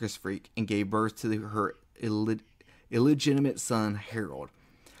circus freak, and gave birth to her illegitimate son, Harold,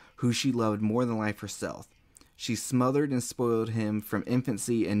 who she loved more than life herself. She smothered and spoiled him from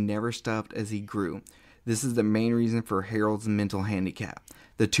infancy and never stopped as he grew. This is the main reason for Harold's mental handicap.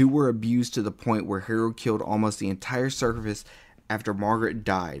 The two were abused to the point where Harold killed almost the entire circus after Margaret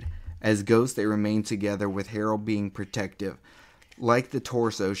died. As ghosts, they remain together, with Harold being protective. Like the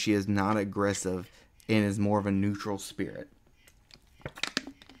torso, she is not aggressive and is more of a neutral spirit.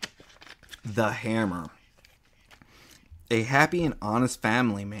 The Hammer. A happy and honest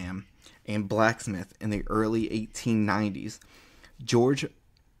family man and blacksmith in the early 1890s, George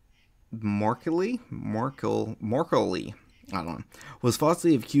Markley, was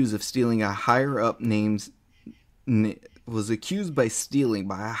falsely accused of stealing a higher-up named Nathan.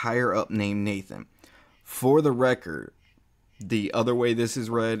 For the record, the other way this is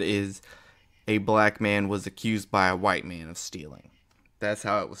read is a black man was accused by a white man of stealing. That's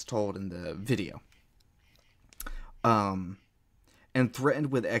how it was told in the video. And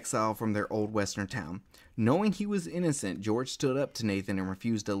threatened with exile from their old western town. Knowing he was innocent, George stood up to Nathan and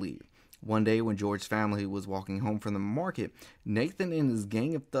refused to leave. One day, when George's family was walking home from the market, Nathan and his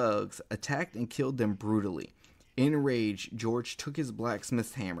gang of thugs attacked and killed them brutally. Enraged, George took his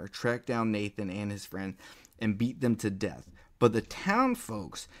blacksmith's hammer, tracked down Nathan and his friend, and beat them to death. But the town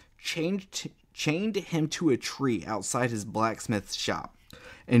folks chained him to a tree outside his blacksmith's shop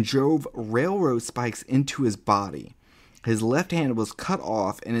and drove railroad spikes into his body. His left hand was cut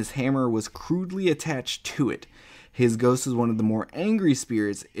off and his hammer was crudely attached to it. His ghost is one of the more angry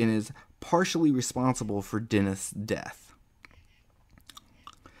spirits and is partially responsible for Dennis' death.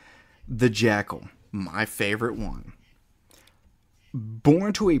 The Jackal, my favorite one.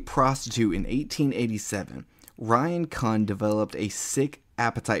 Born to a prostitute in 1887, Ryan Kunn developed a sick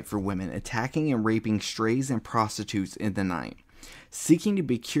appetite for women, attacking and raping strays and prostitutes in the night. Seeking to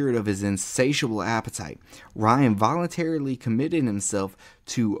be cured of his insatiable appetite, Ryan voluntarily committed himself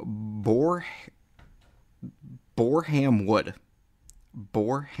to Boreham Wood.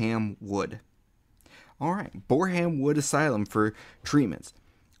 Boreham Wood Asylum for treatments.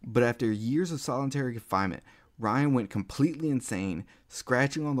 But after years of solitary confinement, Ryan went completely insane,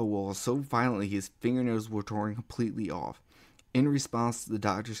 scratching on the walls so violently his fingernails were torn completely off. In response, the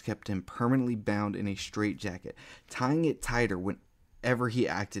doctors kept him permanently bound in a straitjacket, tying it tighter whenever he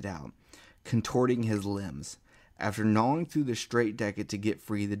acted out, contorting his limbs. After gnawing through the straitjacket to get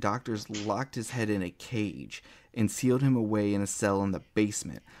free, the doctors locked his head in a cage and sealed him away in a cell in the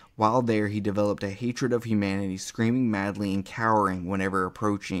basement. While there, he developed a hatred of humanity, screaming madly and cowering whenever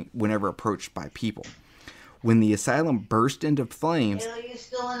approached by people. When the asylum burst into flames... Are you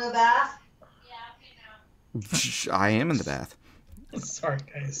still in the bath? I am in the bath. Sorry,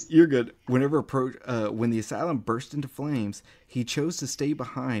 guys. You're good. When the asylum burst into flames, he chose to stay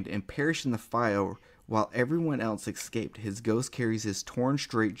behind and perish in the fire while everyone else escaped. His ghost carries his torn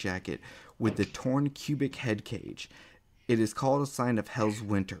straitjacket with the torn cubic head cage. It is called a sign of Hell's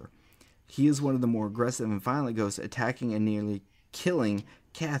Winter. He is one of the more aggressive and violent ghosts, attacking and nearly killing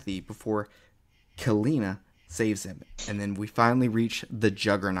Kathy before Kalina saves him. And then we finally reach the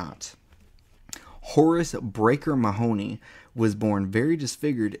Juggernaut. Horace Breaker Mahoney was born very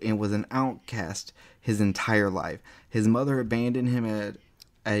disfigured and was an outcast his entire life. His mother abandoned him at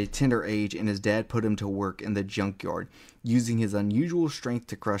a tender age, and his dad put him to work in the junkyard, using his unusual strength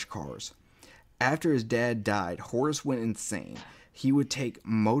to crush cars. After his dad died, Horace went insane. He would take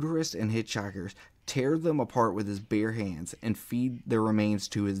motorists and hitchhikers, tear them apart with his bare hands, and feed their remains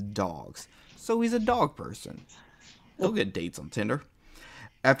to his dogs. so he's a dog person. He'll get dates on Tinder.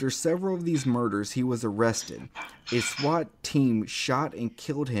 After several of these murders, he was arrested. A SWAT team shot and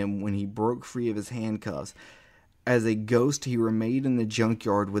killed him when he broke free of his handcuffs. As a ghost, he remained in the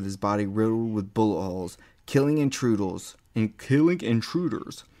junkyard with his body riddled with bullet holes, killing intruders.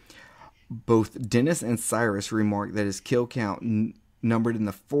 Both Dennis and Cyrus remarked that his kill count numbered in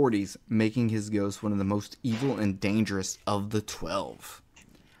the 40s, making his ghost one of the most evil and dangerous of the 12.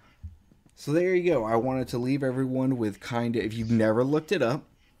 So there you go. I wanted to leave everyone with kind of, if you've never looked it up,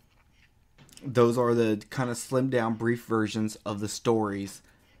 those are the kind of slimmed down brief versions of the stories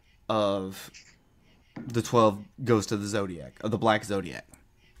of the 12 Ghosts of the Zodiac, of the Black Zodiac.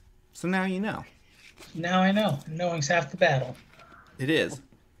 So now you know. Now I know. Knowing's half the battle. It is.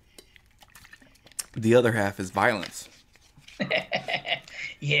 The other half is violence.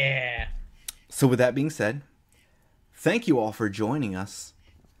 Yeah. So with that being said, thank you all for joining us.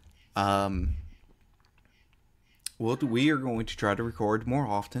 We are going to try to record more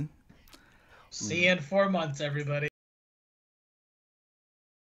often. See you in 4 months, everybody.